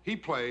 What? He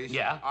plays,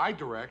 yeah. I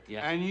direct,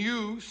 yeah. and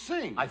you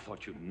sing. I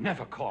thought you'd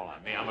never call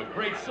on me. I'm a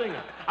great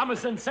singer. I'm a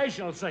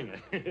sensational singer.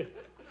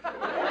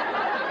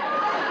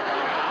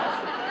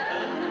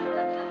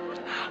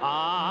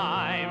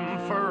 I'm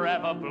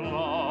forever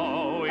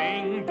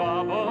blowing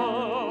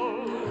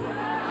bubbles,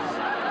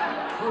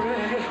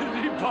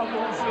 pretty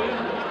bubbles in.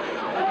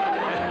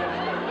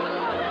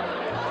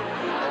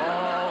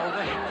 Oh,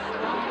 they're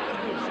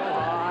so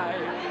high.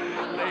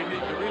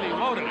 You really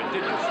loaded it,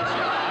 didn't you?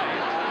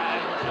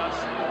 And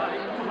just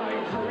like my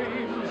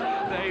dreams,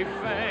 they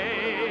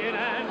fade,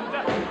 and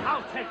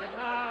I'll take it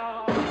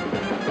now.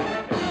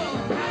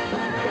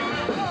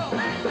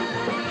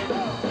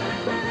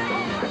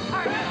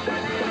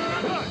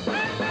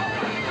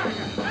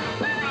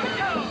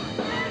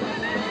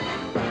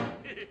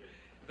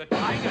 The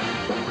tiger.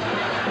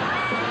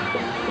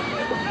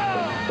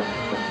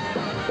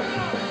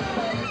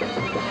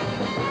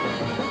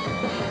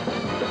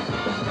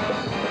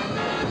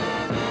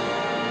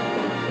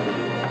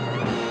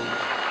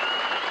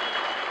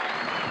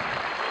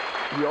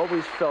 We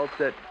always felt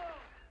that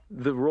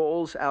the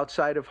roles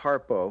outside of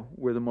Harpo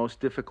were the most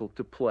difficult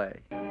to play.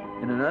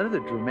 In another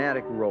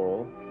dramatic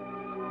role,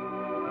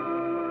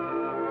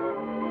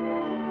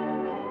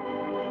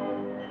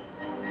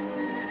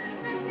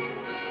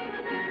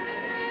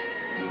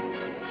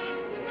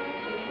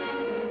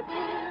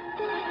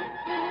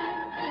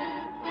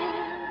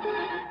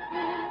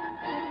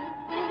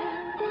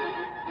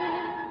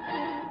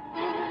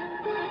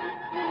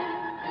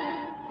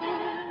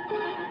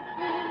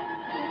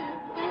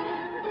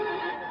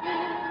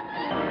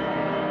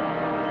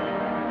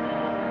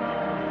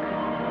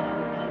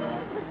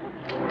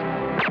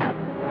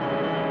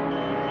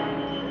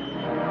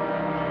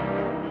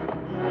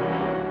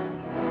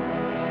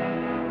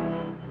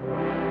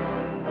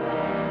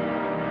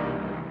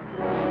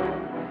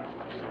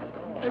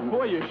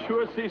 Boy, you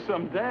sure see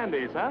some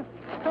dandies, huh?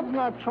 I'm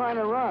not trying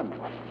to run.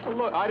 Well,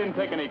 look, I didn't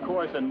take any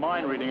course in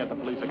mind reading at the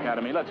police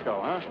academy. Let's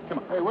go, huh? Come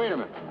on. Hey, wait a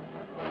minute.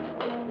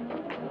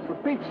 For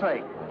Pete's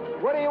sake,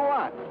 what do you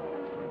want?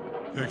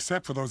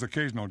 Except for those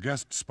occasional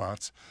guest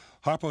spots,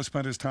 Harpo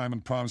spent his time in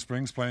Palm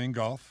Springs playing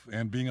golf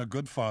and being a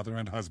good father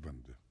and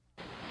husband.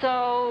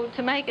 So,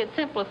 to make it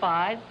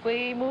simplified,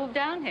 we moved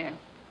down here.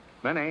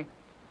 Minnie,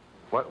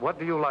 what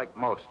do you like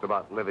most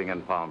about living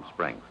in Palm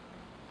Springs?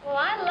 Well,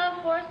 I love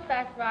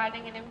horseback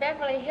riding, and in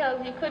Beverly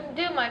Hills, you couldn't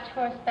do much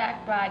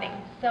horseback riding.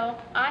 So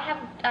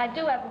I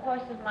do have a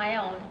horse of my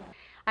own.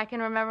 I can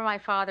remember my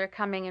father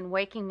coming and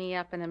waking me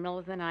up in the middle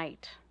of the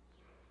night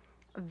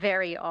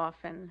very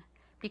often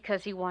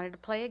because he wanted to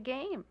play a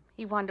game.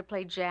 He wanted to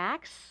play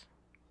jacks.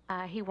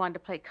 He wanted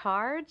to play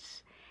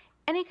cards,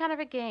 any kind of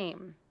a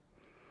game.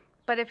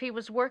 But if he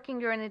was working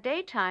during the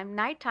daytime,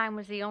 nighttime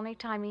was the only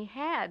time he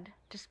had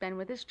to spend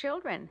with his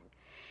children.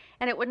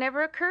 And it would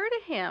never occur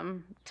to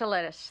him to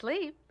let us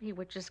sleep. He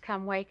would just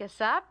come wake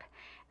us up,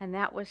 and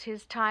that was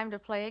his time to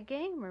play a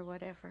game or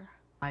whatever.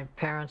 My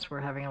parents were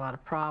having a lot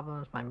of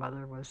problems. My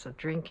mother was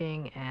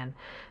drinking, and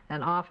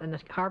often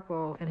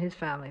Harpo and his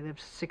family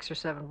lived 6 or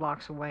 7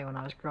 blocks away when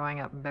I was growing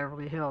up in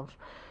Beverly Hills.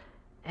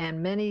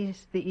 And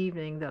many's the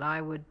evening that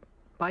I would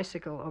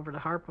bicycle over to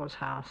Harpo's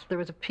house. There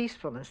was a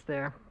peacefulness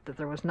there that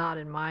there was not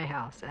in my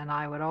house, and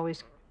I would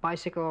always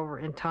bicycle over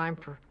in time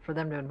for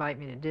them to invite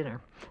me to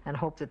dinner and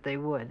hope that they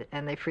would,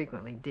 and they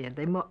frequently did.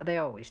 They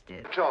always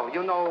did. Joe,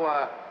 you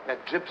know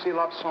that Gypsy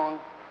Love song?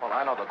 Well,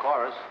 I know the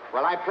chorus.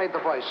 Well, I played the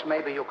voice.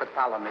 Maybe you could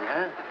follow me,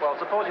 huh? Well,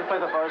 suppose you play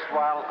the verse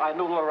while I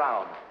noodle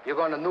around. You're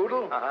going to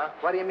noodle? Uh-huh.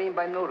 What do you mean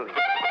by noodling?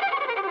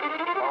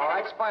 Oh,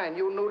 that's fine.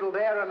 You noodle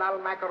there, and I'll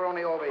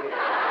macaroni over here.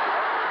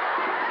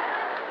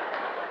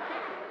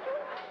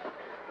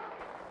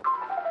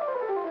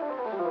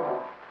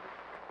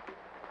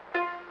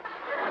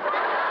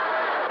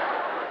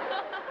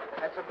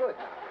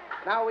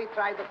 Now we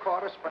tried the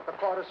chorus, but the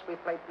chorus we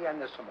played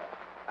pianissimo.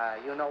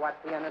 You know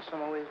what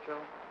pianissimo is, Joe?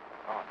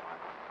 Oh,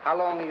 How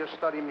long you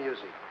study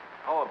music?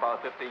 oh,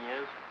 about 15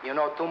 years. You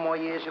know, 2 more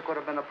years you could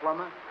have been a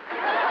plumber?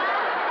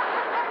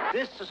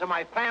 This is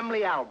my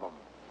family album.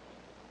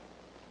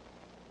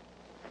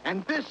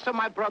 And this is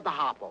my brother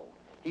Harpo.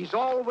 He's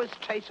always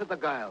chasing the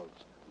girls.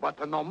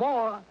 But no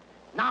more,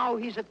 now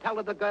he's a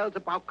telling the girls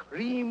about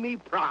creamy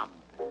prom.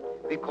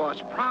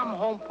 Because prom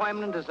home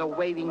permanent is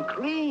awaiting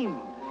cream.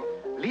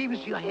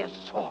 Leaves your hair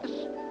soft.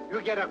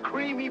 You get a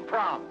creamy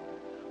prom.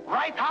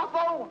 Right,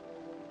 Harpo?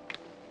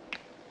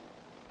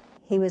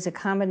 He was a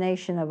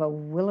combination of a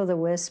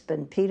will-o'-the-wisp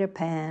and Peter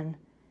Pan,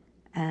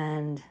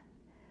 and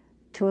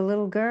to a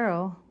little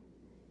girl,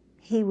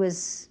 he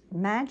was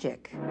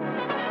magic.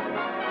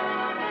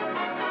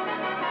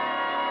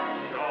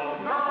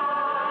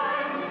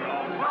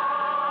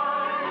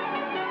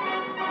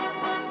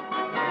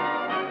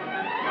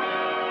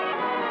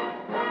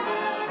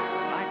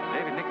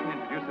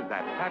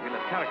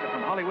 Fabulous character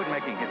from Hollywood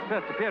making his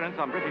first appearance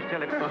on British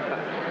television.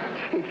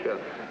 Chico,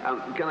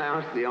 can I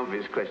ask the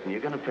obvious question?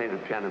 You're going to play the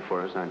piano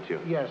for us, aren't you?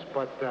 Yes,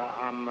 but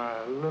I'm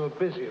a little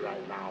busy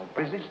right now.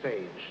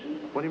 Backstage.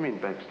 What do you mean,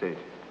 backstage?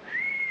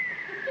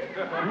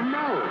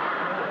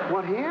 No.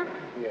 What, here?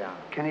 Yeah.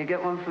 Can you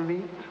get one for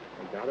me?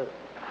 I got it.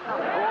 Oh,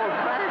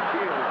 thank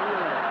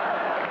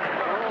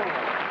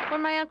you.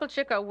 When my Uncle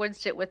Chico would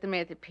sit with me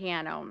at the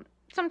piano,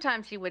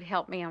 sometimes he would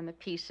help me on the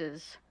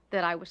pieces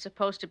that I was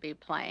supposed to be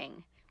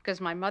playing, because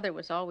my mother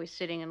was always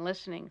sitting and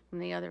listening from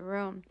the other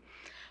room.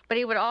 But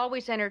he would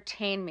always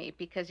entertain me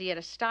because he had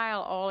a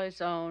style all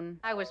his own.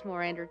 I was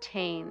more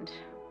entertained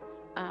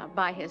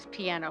by his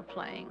piano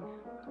playing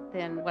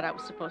than what I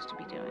was supposed to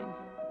be doing.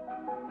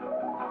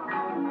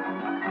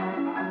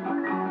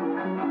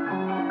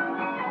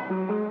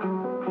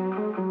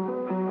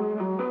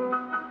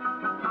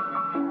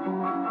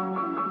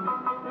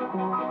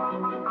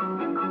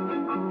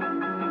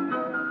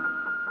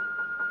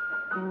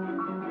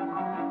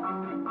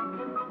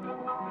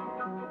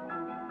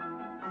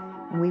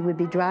 We would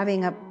be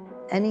driving up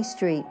any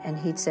street, and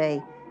he'd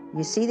say,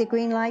 "You see the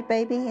green light,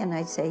 baby?" And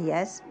I'd say,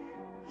 "Yes."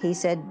 He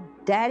said,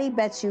 "Daddy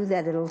bets you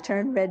that it'll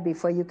turn red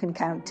before you can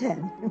count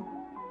 10.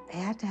 They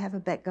had to have a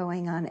bet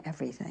going on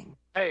everything.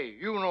 Hey,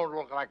 you don't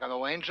look like an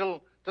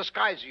angel.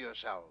 Disguise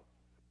yourself.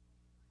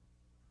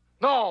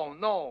 No,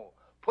 no.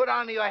 Put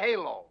on your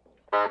halo.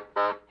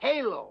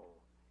 Halo.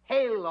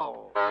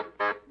 Halo.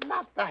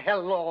 Not the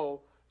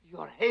hello.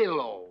 Your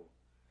halo.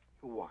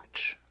 You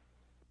watch.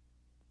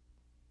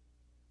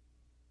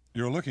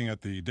 You're looking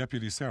at The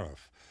Deputy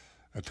Seraph,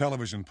 a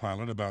television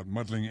pilot about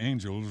muddling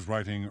angels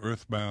righting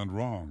earthbound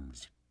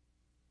wrongs.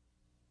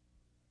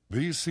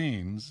 These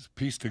scenes,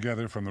 pieced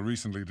together from the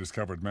recently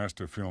discovered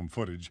master film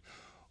footage,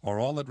 are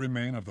all that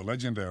remain of the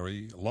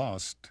legendary,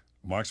 lost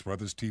Marx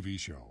Brothers TV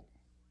show.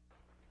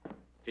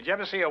 Did you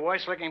ever see a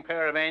worse-looking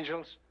pair of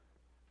angels?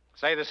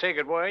 Say the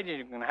secret word,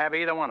 you can have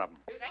either one of them.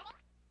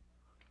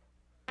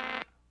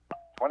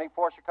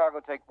 24 Chicago,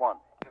 take 1.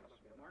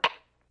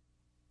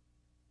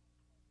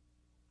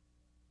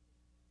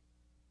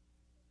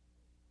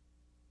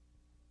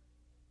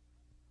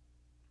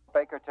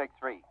 Baker, take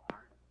 3.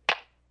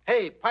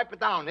 Hey, pipe it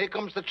down. Here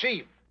comes the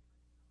chief.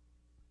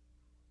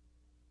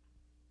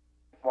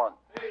 1.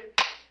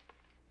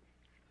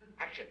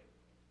 Action.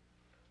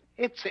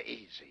 It's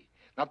easy.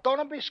 Now,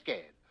 don't be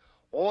scared.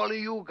 All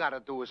you got to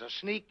do is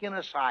sneak in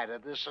aside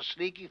of this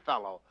sneaky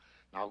fellow.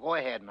 Now, go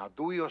ahead. Now,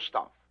 do your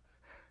stuff.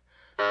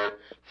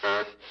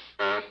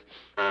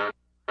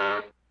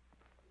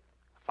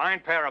 Fine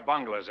pair of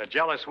bunglers, a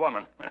jealous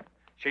woman.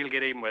 She'll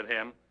get even with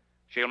him.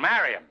 She'll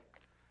marry him.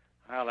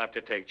 I'll have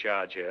to take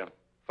charge here.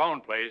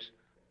 Phone, please.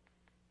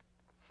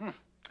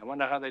 I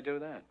wonder how they do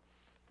that.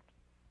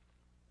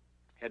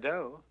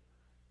 Hello?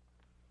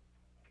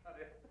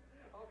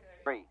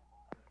 3.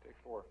 Take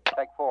 4.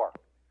 Take 4.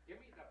 Give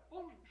me the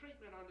full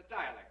treatment on the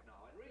dialect now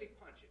and really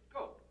punch it.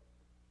 Go.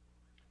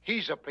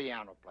 He's a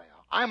piano player.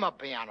 I'm a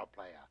piano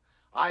player.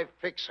 I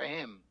fix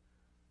him.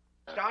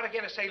 Start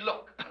again and say,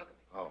 look.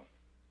 Oh.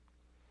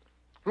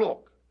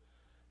 Look,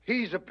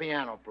 he's a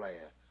piano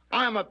player.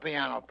 I'm a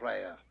piano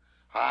player.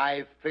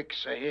 I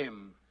fix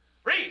him.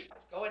 Freeze!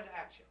 Let's go into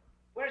action.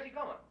 Where's he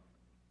going?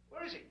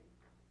 Where is he?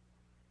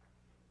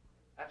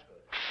 That's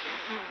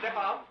good. Step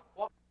out.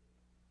 Walk.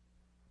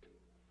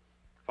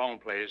 Phone,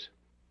 please.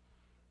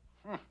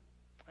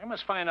 I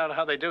must find out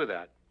how they do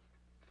that.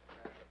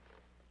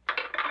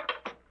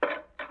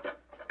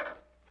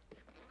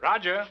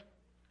 Roger.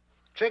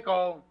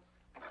 Chico.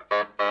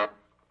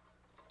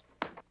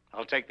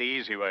 I'll take the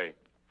easy way.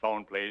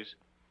 Phone, please.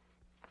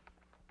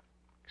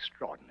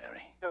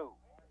 Extraordinary. 2.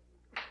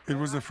 It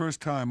was the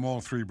first time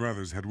all three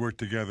brothers had worked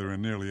together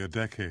in nearly a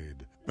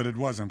decade, but it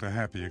wasn't a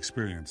happy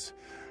experience.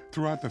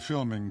 Throughout the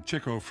filming,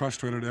 Chico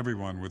frustrated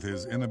everyone with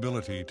his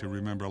inability to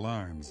remember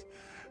lines.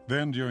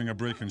 Then, during a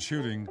break in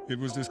shooting, it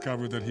was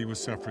discovered that he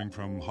was suffering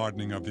from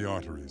hardening of the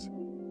arteries.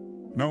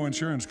 No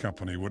insurance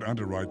company would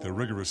underwrite the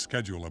rigorous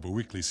schedule of a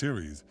weekly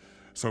series,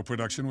 so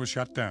production was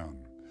shut down,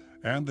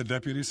 and The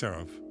Deputy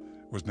Seraph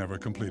was never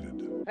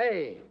completed.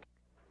 Hey!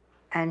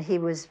 And he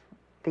was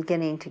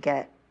beginning to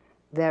get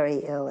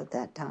very ill at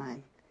that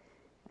time,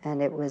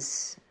 and it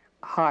was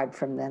hard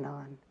from then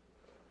on.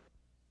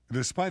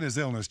 Despite his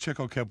illness,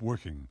 Chico kept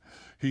working.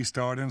 He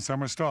starred in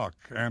Summer Stock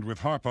and, with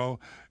Harpo,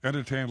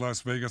 entertained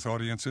Las Vegas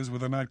audiences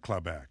with a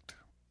nightclub act.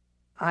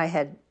 I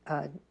had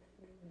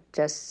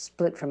just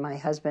split from my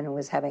husband and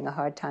was having a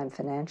hard time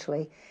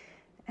financially,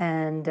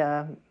 and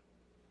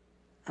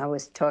I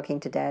was talking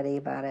to Daddy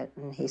about it,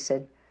 and he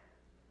said,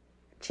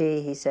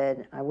 gee, he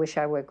said, I wish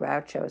I were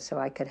Groucho so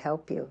I could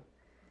help you.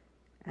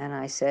 And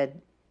I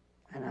said,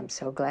 and I'm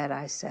so glad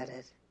I said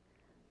it,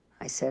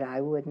 I said,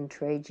 I wouldn't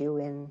trade you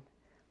in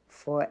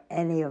for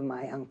any of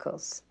my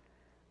uncles.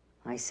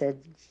 I said,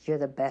 you're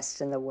the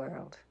best in the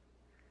world.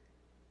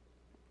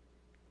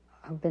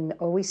 I've been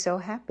always so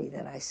happy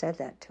that I said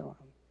that to him.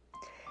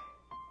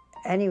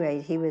 Anyway,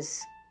 he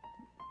was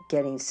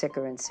getting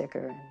sicker and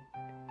sicker, and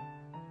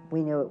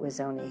we knew it was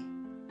only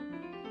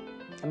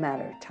a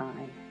matter of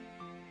time.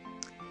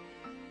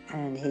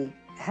 And he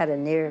had a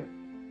near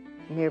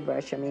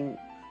brush. I mean,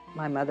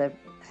 my mother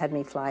had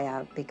me fly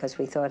out because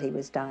we thought he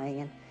was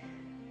dying,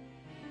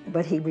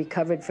 but he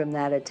recovered from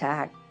that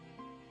attack.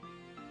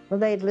 Well,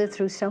 they'd lived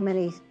through so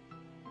many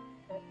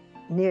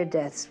near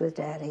deaths with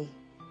Daddy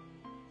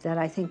that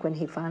I think when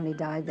he finally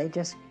died, they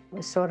just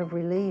were sort of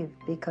relieved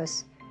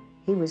because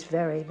he was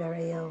very,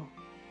 very ill.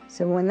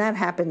 So when that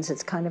happens,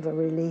 it's kind of a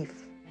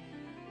relief.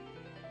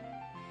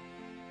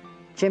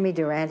 Jimmy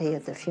Durante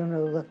at the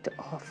funeral looked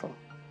awful.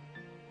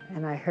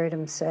 And I heard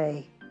him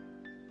say,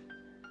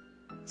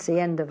 it's the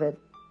end of it.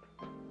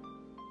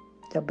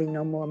 There'll be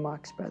no more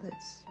Marx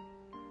Brothers.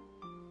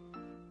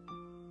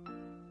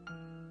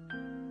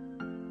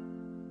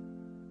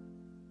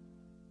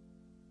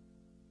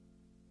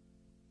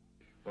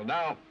 Well,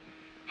 now,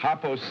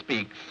 Harpo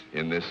speaks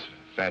in this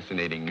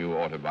fascinating new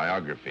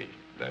autobiography,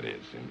 that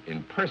is.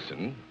 In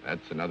person,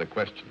 that's another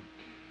question.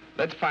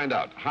 Let's find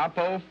out.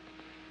 Harpo,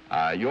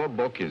 your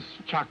book is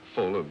chock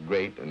full of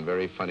great and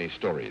very funny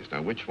stories.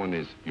 Now, which one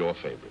is your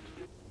favorite?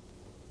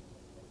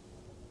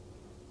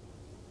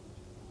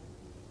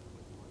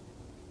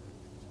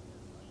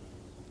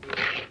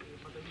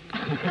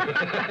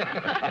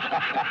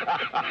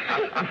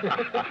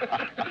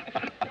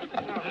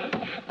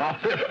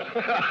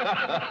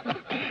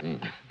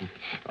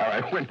 All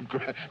right, when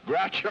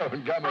Groucho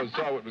and Gummo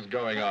saw what was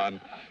going on,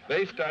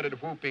 they started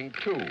whooping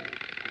too.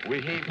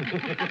 We heaved...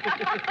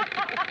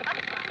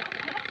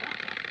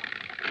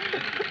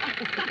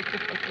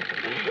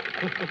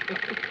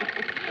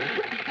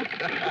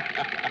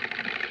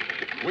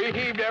 We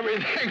heaved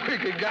everything we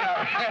could get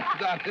our hands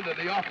down into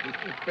the office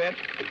pit.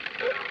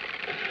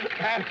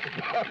 And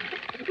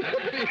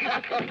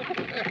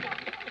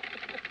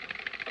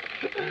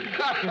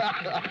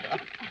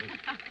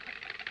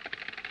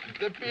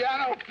the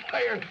piano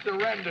player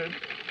surrendered.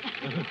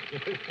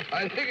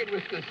 I think it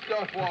was to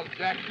Stonewall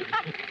Jackson.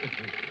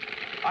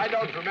 I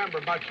don't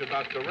remember much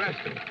about the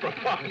rest of the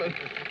performance.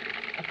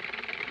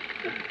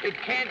 It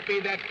can't be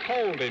that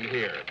cold in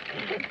here.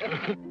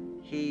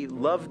 He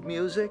loved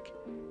music,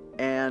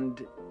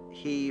 and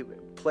he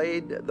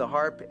played the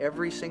harp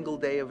every single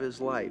day of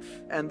his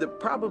life. And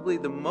probably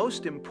the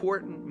most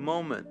important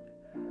moment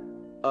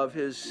of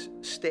his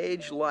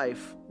stage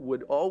life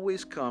would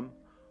always come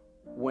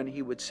when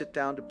he would sit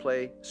down to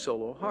play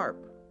solo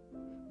harp.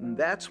 And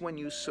that's when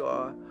you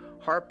saw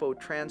Harpo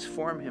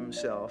transform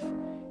himself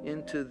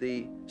into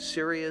the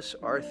serious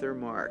Arthur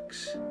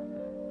Marx.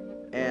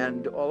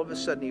 And all of a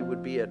sudden he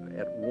would be at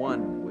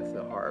one with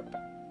the harp.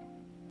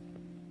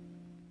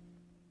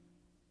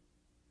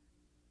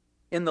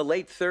 In the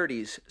late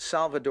 30s,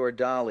 Salvador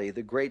Dali,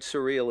 the great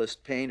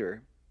surrealist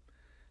painter,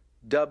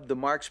 dubbed the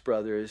Marx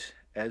Brothers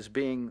as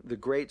being the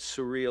great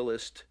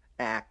surrealist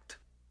act.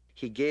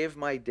 He gave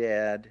my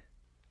dad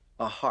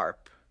a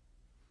harp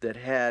that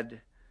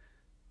had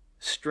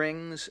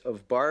strings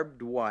of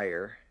barbed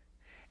wire,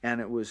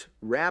 and it was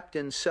wrapped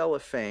in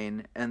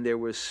cellophane, and there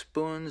was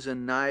spoons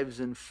and knives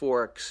and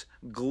forks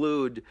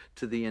glued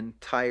to the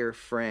entire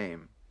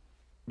frame.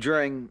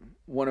 During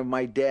one of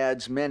my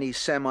dad's many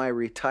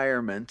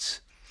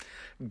semi-retirements,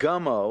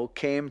 Gummo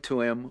came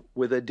to him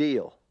with a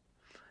deal.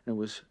 It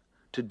was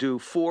to do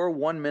 4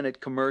 one-minute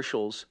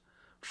commercials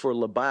for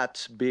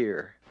Labatt's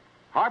beer.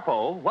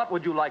 Harpo, what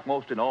would you like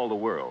most in all the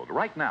world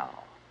right now?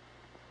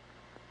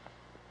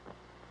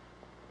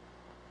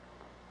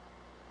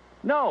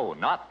 No,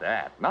 not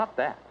that, not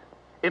that.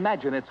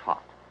 Imagine it's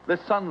hot. The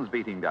sun's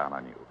beating down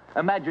on you.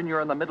 Imagine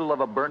you're in the middle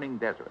of a burning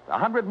desert,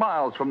 100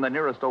 miles from the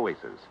nearest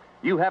oasis.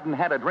 You haven't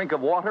had a drink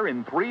of water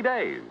in 3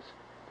 days.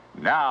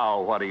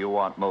 Now, what do you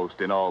want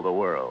most in all the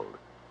world?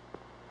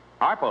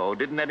 Harpo,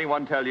 didn't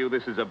anyone tell you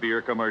this is a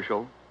beer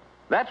commercial?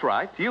 That's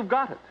right, you've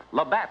got it.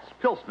 Labatt's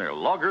Pilsner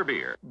Lager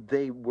Beer.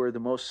 They were the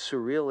most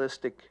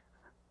surrealistic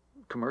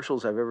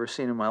commercials I've ever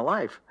seen in my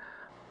life.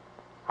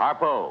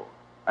 Harpo,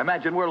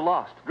 imagine we're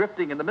lost,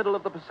 drifting in the middle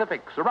of the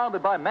Pacific,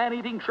 surrounded by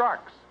man-eating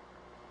sharks.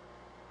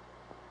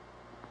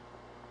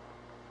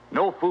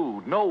 No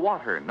food, no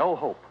water, no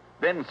hope.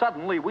 Then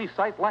suddenly we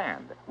sight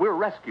land. We're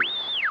rescued.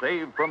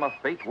 saved from a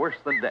fate worse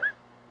than death.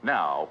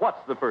 Now,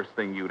 what's the first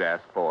thing you'd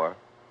ask for?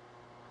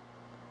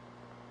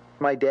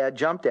 My dad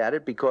jumped at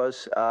it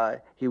because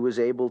he was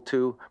able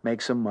to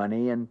make some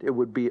money, and it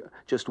would be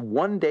just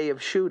one day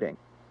of shooting.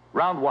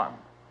 Round one,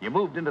 you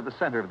moved into the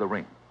center of the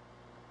ring.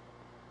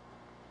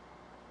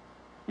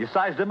 You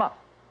sized him up.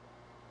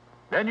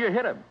 Then you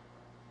hit him.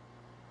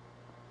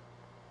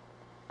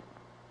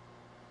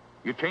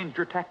 You changed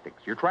your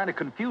tactics. You're trying to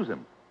confuse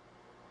him.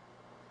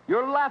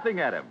 You're laughing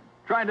at him,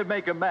 trying to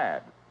make him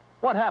mad.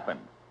 What happened?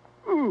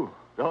 Ooh,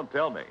 don't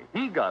tell me.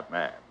 He got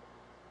mad.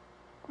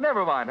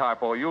 Never mind,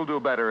 Harpo. You'll do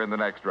better in the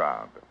next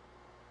round.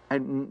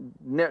 And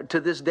to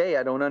this day,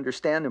 I don't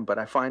understand them, but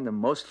I find them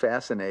most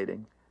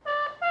fascinating.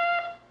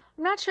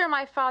 I'm not sure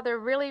my father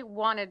really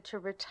wanted to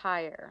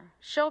retire.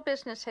 Show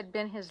business had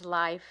been his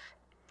life,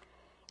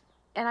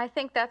 and I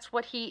think that's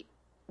what he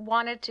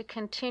wanted to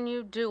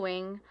continue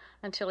doing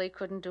until he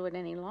couldn't do it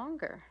any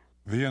longer.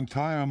 The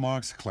entire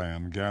Marx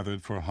clan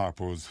gathered for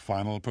Harpo's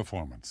final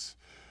performance.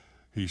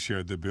 He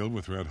shared the bill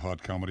with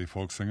red-hot comedy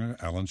folk singer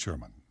Alan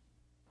Sherman.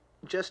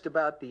 Just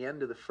about the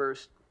end of the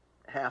first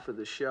half of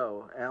the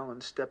show,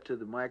 Alan stepped to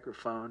the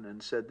microphone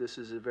and said, "This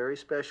is a very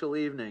special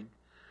evening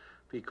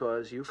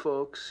because you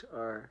folks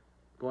are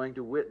going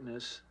to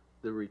witness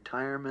the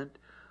retirement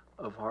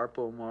of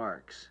Harpo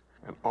Marx."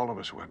 And all of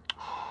us went,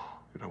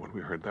 you know, when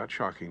we heard that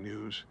shocking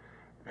news.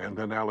 And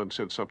then Alan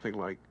said something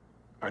like,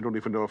 "I don't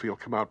even know if he'll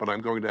come out, but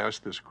I'm going to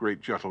ask this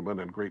great gentleman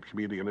and great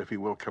comedian if he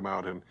will come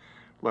out and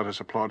let us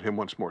applaud him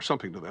once more,"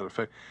 something to that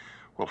effect.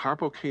 Well,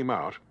 Harpo came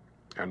out,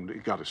 and he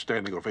got a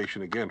standing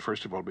ovation again,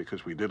 first of all,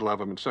 because we did love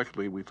him, and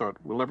secondly, we thought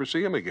we'll never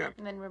see him again.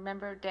 And then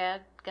remember,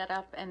 Dad got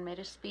up and made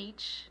a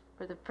speech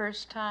for the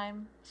first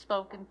time,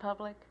 spoke in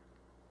public.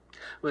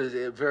 It was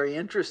a very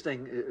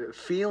interesting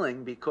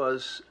feeling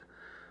because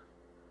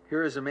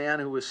here is a man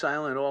who was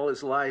silent all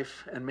his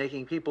life and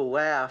making people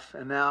laugh,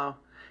 and now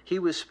he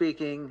was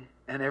speaking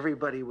and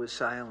everybody was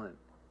silent.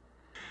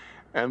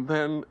 And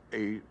then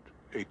a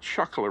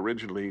chuckle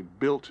originally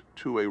built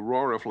to a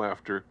roar of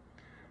laughter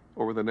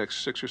over the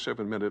next 6 or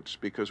 7 minutes,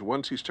 because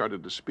once he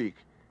started to speak,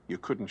 you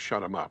couldn't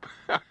shut him up.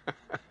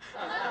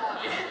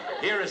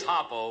 Here is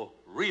Harpo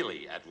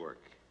really at work.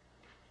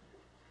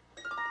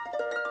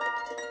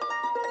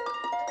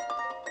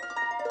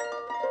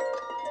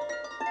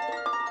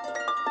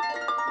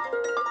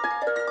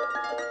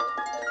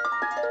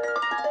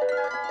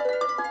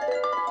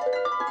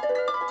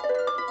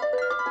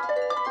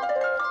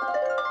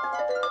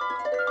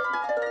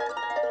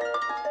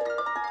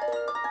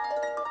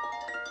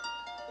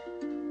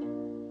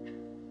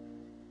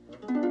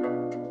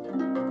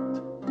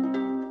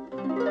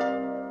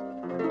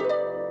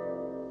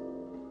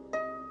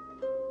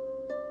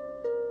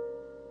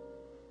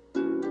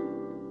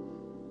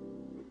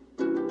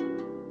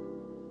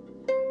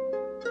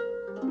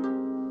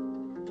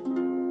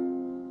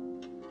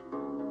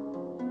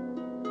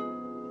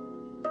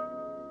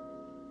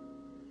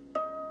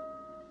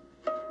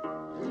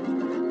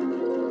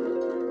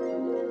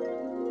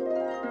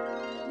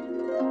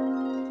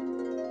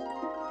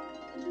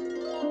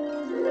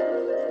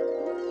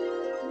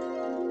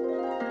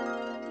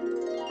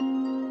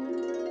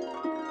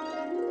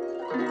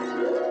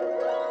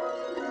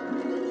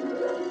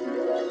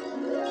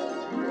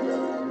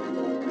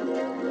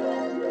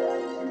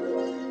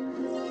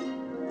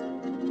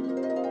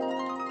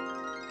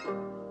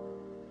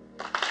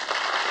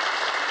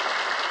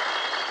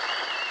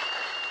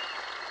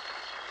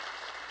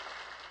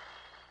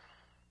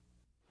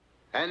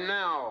 And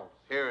now,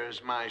 here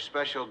is my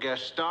special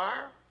guest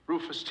star,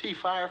 Rufus T.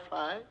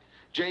 Firefly,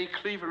 J.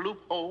 Cleaver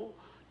Loophole,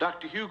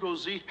 Dr. Hugo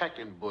Z.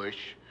 Heckenbush,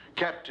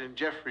 Captain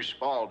Jeffrey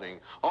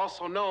Spaulding,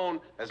 also known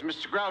as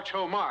Mr.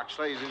 Groucho Marx,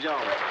 ladies and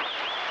gentlemen.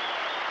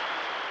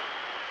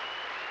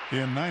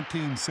 In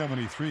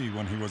 1973,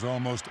 when he was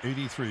almost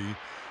 83,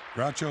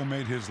 Groucho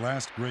made his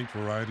last great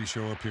variety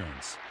show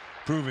appearance.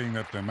 Proving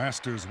that the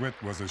master's wit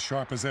was as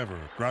sharp as ever,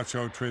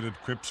 Groucho traded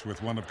quips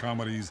with one of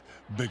comedy's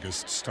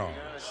biggest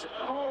stars.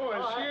 Oh,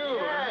 it's you.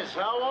 Yes,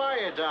 how are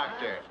you,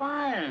 Doctor?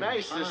 Fine.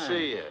 Nice to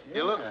see you. Yeah.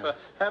 You look,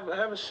 have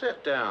a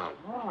sit down.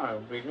 Oh, I'll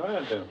be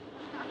glad to.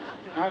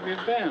 How have you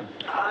been?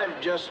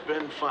 I've just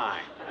been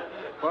fine.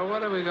 Well,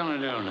 what are we going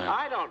to do now?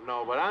 I don't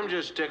know, but I'm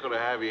just tickled to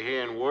have you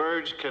here, and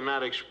words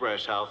cannot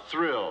express how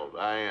thrilled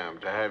I am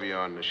to have you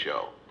on the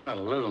show. Well,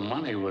 a little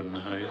money wouldn't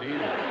hurt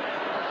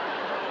either.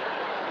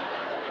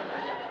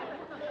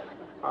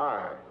 All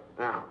right,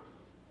 now.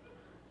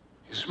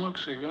 You smoke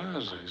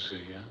cigars, I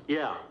see, yeah?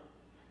 Yeah,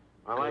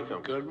 I like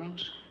them. Good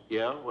ones?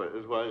 Yeah,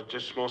 well, it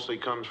just mostly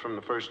comes from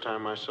the first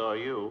time I saw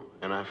you,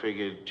 and I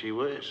figured, gee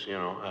whiz, you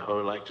know, I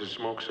would like to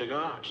smoke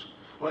cigars.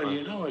 Well,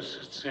 you know,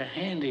 it's a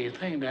handy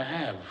thing to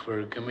have for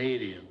a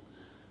comedian,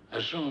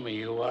 assuming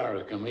you are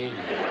a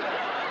comedian.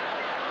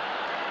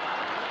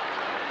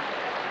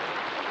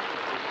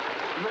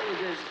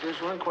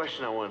 There's one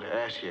question I wanted to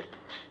ask you.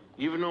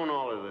 You've known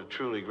all of the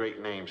truly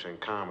great names in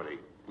comedy.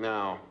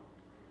 Now,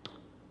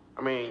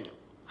 I mean,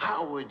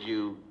 how would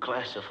you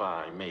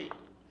classify me?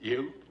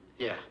 You?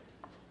 Yeah.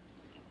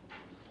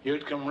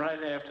 You'd come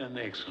right after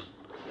Nixon.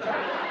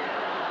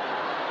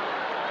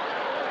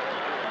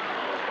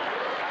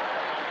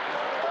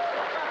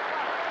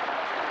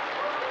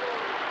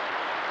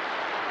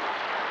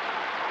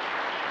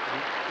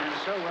 And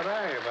so would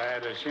I if I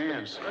had a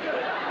chance.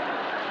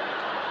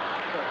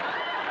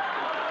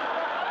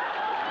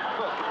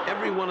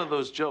 Every one of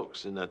those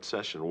jokes in that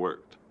session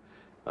worked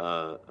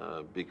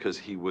because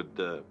he would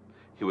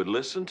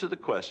listen to the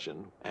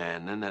question,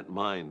 and then that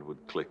mind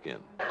would click in.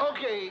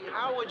 Okay,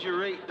 how would you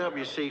rate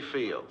W.C.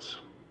 Fields?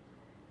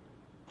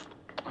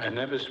 I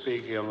never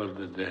speak ill of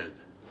the dead,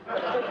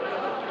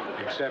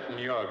 except in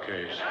your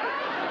case.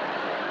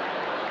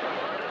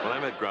 When I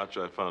met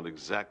Groucho, I found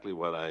exactly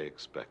what I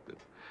expected.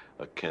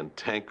 A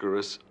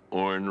cantankerous,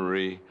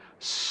 ornery,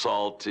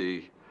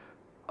 salty,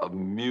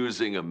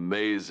 amusing,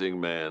 amazing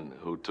man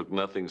who took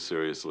nothing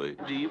seriously.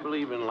 Do you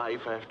believe in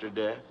life after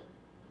death?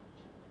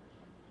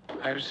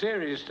 I have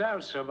serious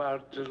doubts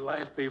about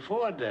life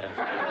before death.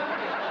 The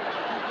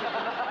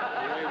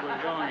way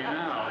we're going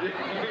now.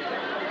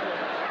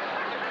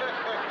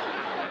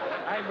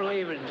 I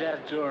believe in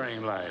death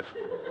during life,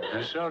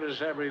 and so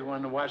does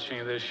everyone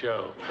watching this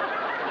show.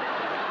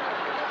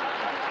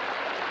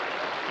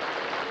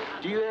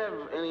 Do you have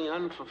any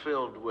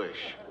unfulfilled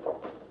wish?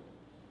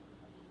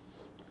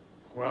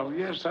 Well,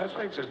 yes, I'd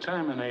like to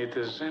terminate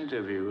this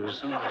interview as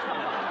soon as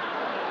possible.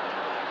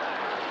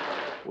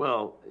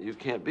 Well, you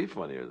can't be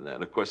funnier than that.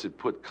 And of course, it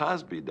put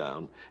Cosby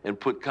down and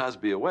put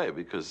Cosby away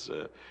because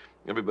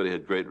everybody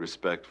had great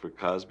respect for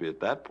Cosby at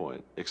that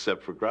point,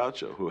 except for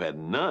Groucho, who had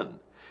none.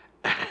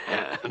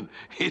 And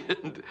he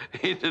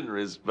didn't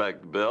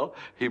respect Bill.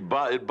 It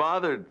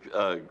bothered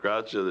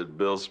Groucho that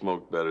Bill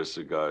smoked better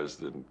cigars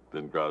than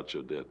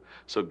Groucho did.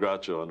 So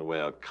Groucho, on the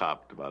way out,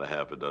 copped about a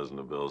half a dozen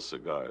of Bill's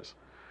cigars.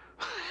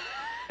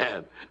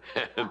 and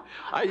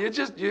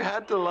you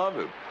had to love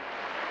him.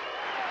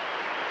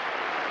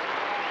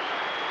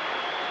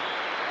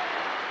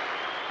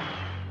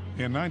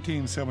 In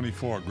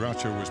 1974,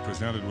 Groucho was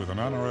presented with an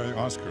honorary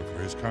Oscar for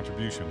his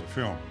contribution to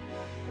film.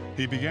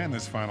 He began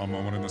this final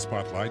moment in the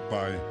spotlight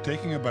by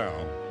taking a bow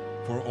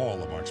for all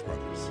the Marx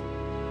Brothers.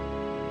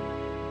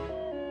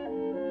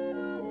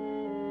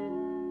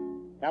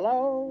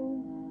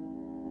 Hello,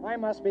 I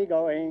must be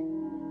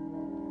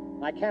going.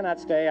 I cannot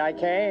stay. I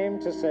came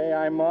to say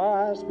I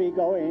must be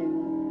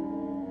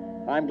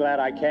going. I'm glad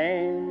I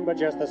came, but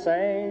just the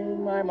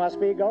same, I must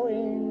be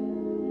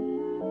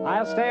going.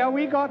 I'll stay a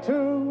week or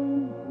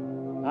two.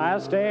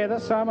 I'll stay the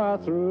summer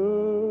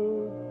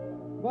through.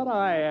 But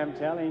I am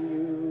telling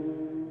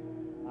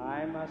you,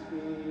 I must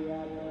be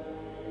at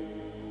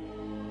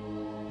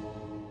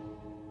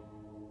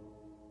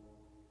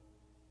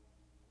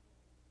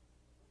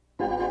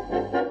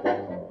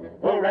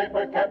Hooray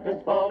for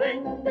Captain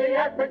Spaulding, the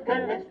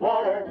African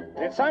explorer.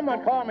 Did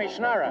someone call me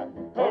Schnorrer?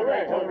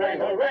 Hooray, hooray,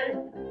 hooray.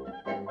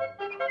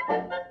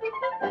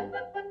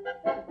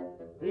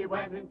 He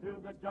went into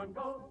the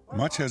jungle.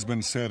 Much has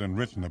been said and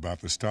written about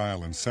the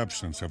style and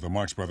substance of the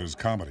Marx Brothers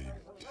comedy.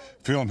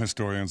 Film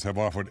historians have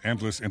offered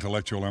endless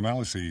intellectual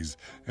analyses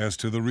as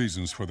to the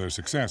reasons for their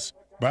success.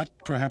 But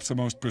perhaps the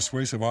most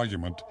persuasive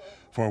argument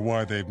for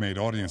why they've made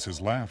audiences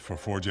laugh for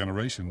 4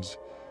 generations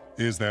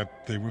is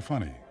that they were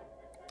funny,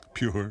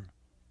 pure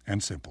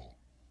and simple.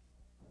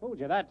 Fooled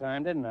you that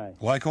time, didn't I?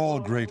 Like all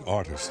great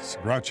artists,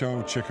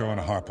 Groucho, Chico, and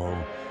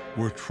Harpo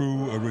were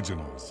true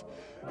originals.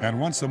 And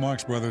once the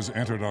Marx Brothers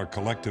entered our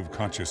collective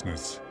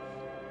consciousness,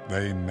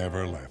 they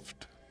never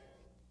left.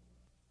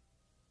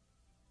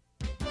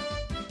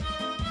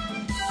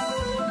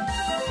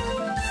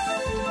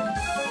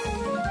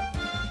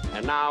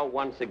 And now,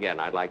 once again,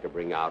 I'd like to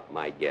bring out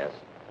my guest,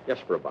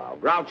 just for a bow,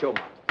 Groucho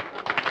Marx.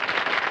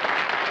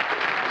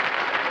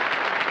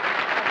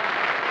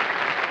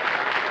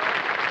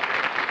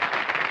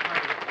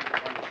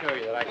 Show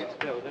you that I can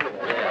still do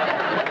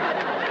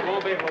that. You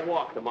won't be able to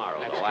walk tomorrow,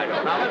 though. I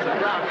know. Now, listen,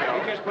 Groucho.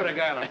 You just put a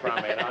gun in front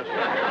of me, and I'll show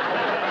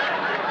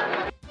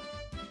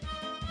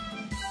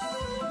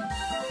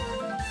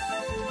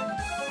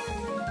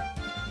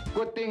you.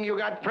 Good thing you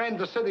got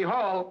friends at City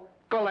Hall.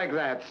 Go like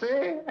that,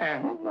 see?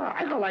 And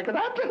I go like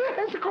that.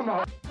 Come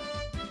on.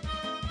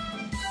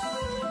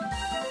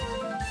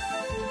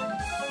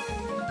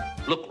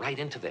 Look right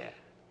into there.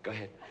 Go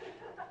ahead.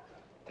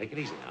 Take it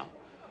easy now.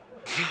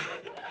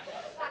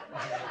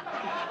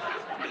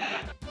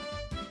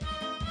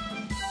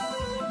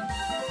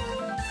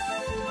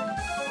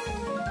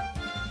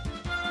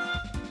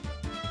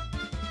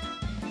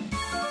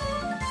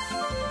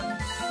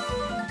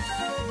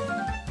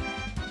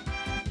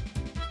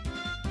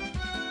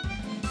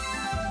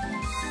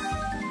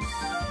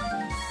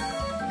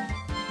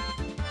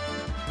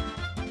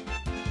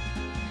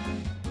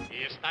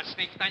 Ist das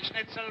nicht ein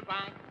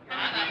Schnitzelbank? Ja,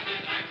 das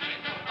ist ein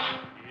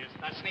Schnitzelbank. Ist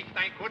das nicht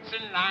ein kurz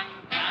und lang?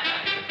 Ja,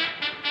 das ist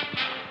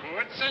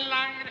kurz und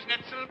lang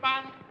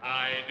Schnitzelbank.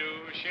 Ei,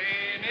 du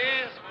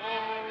schönes,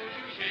 oh,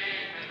 du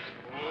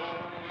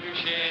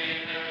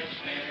schönes,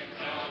 Schnitzelbank.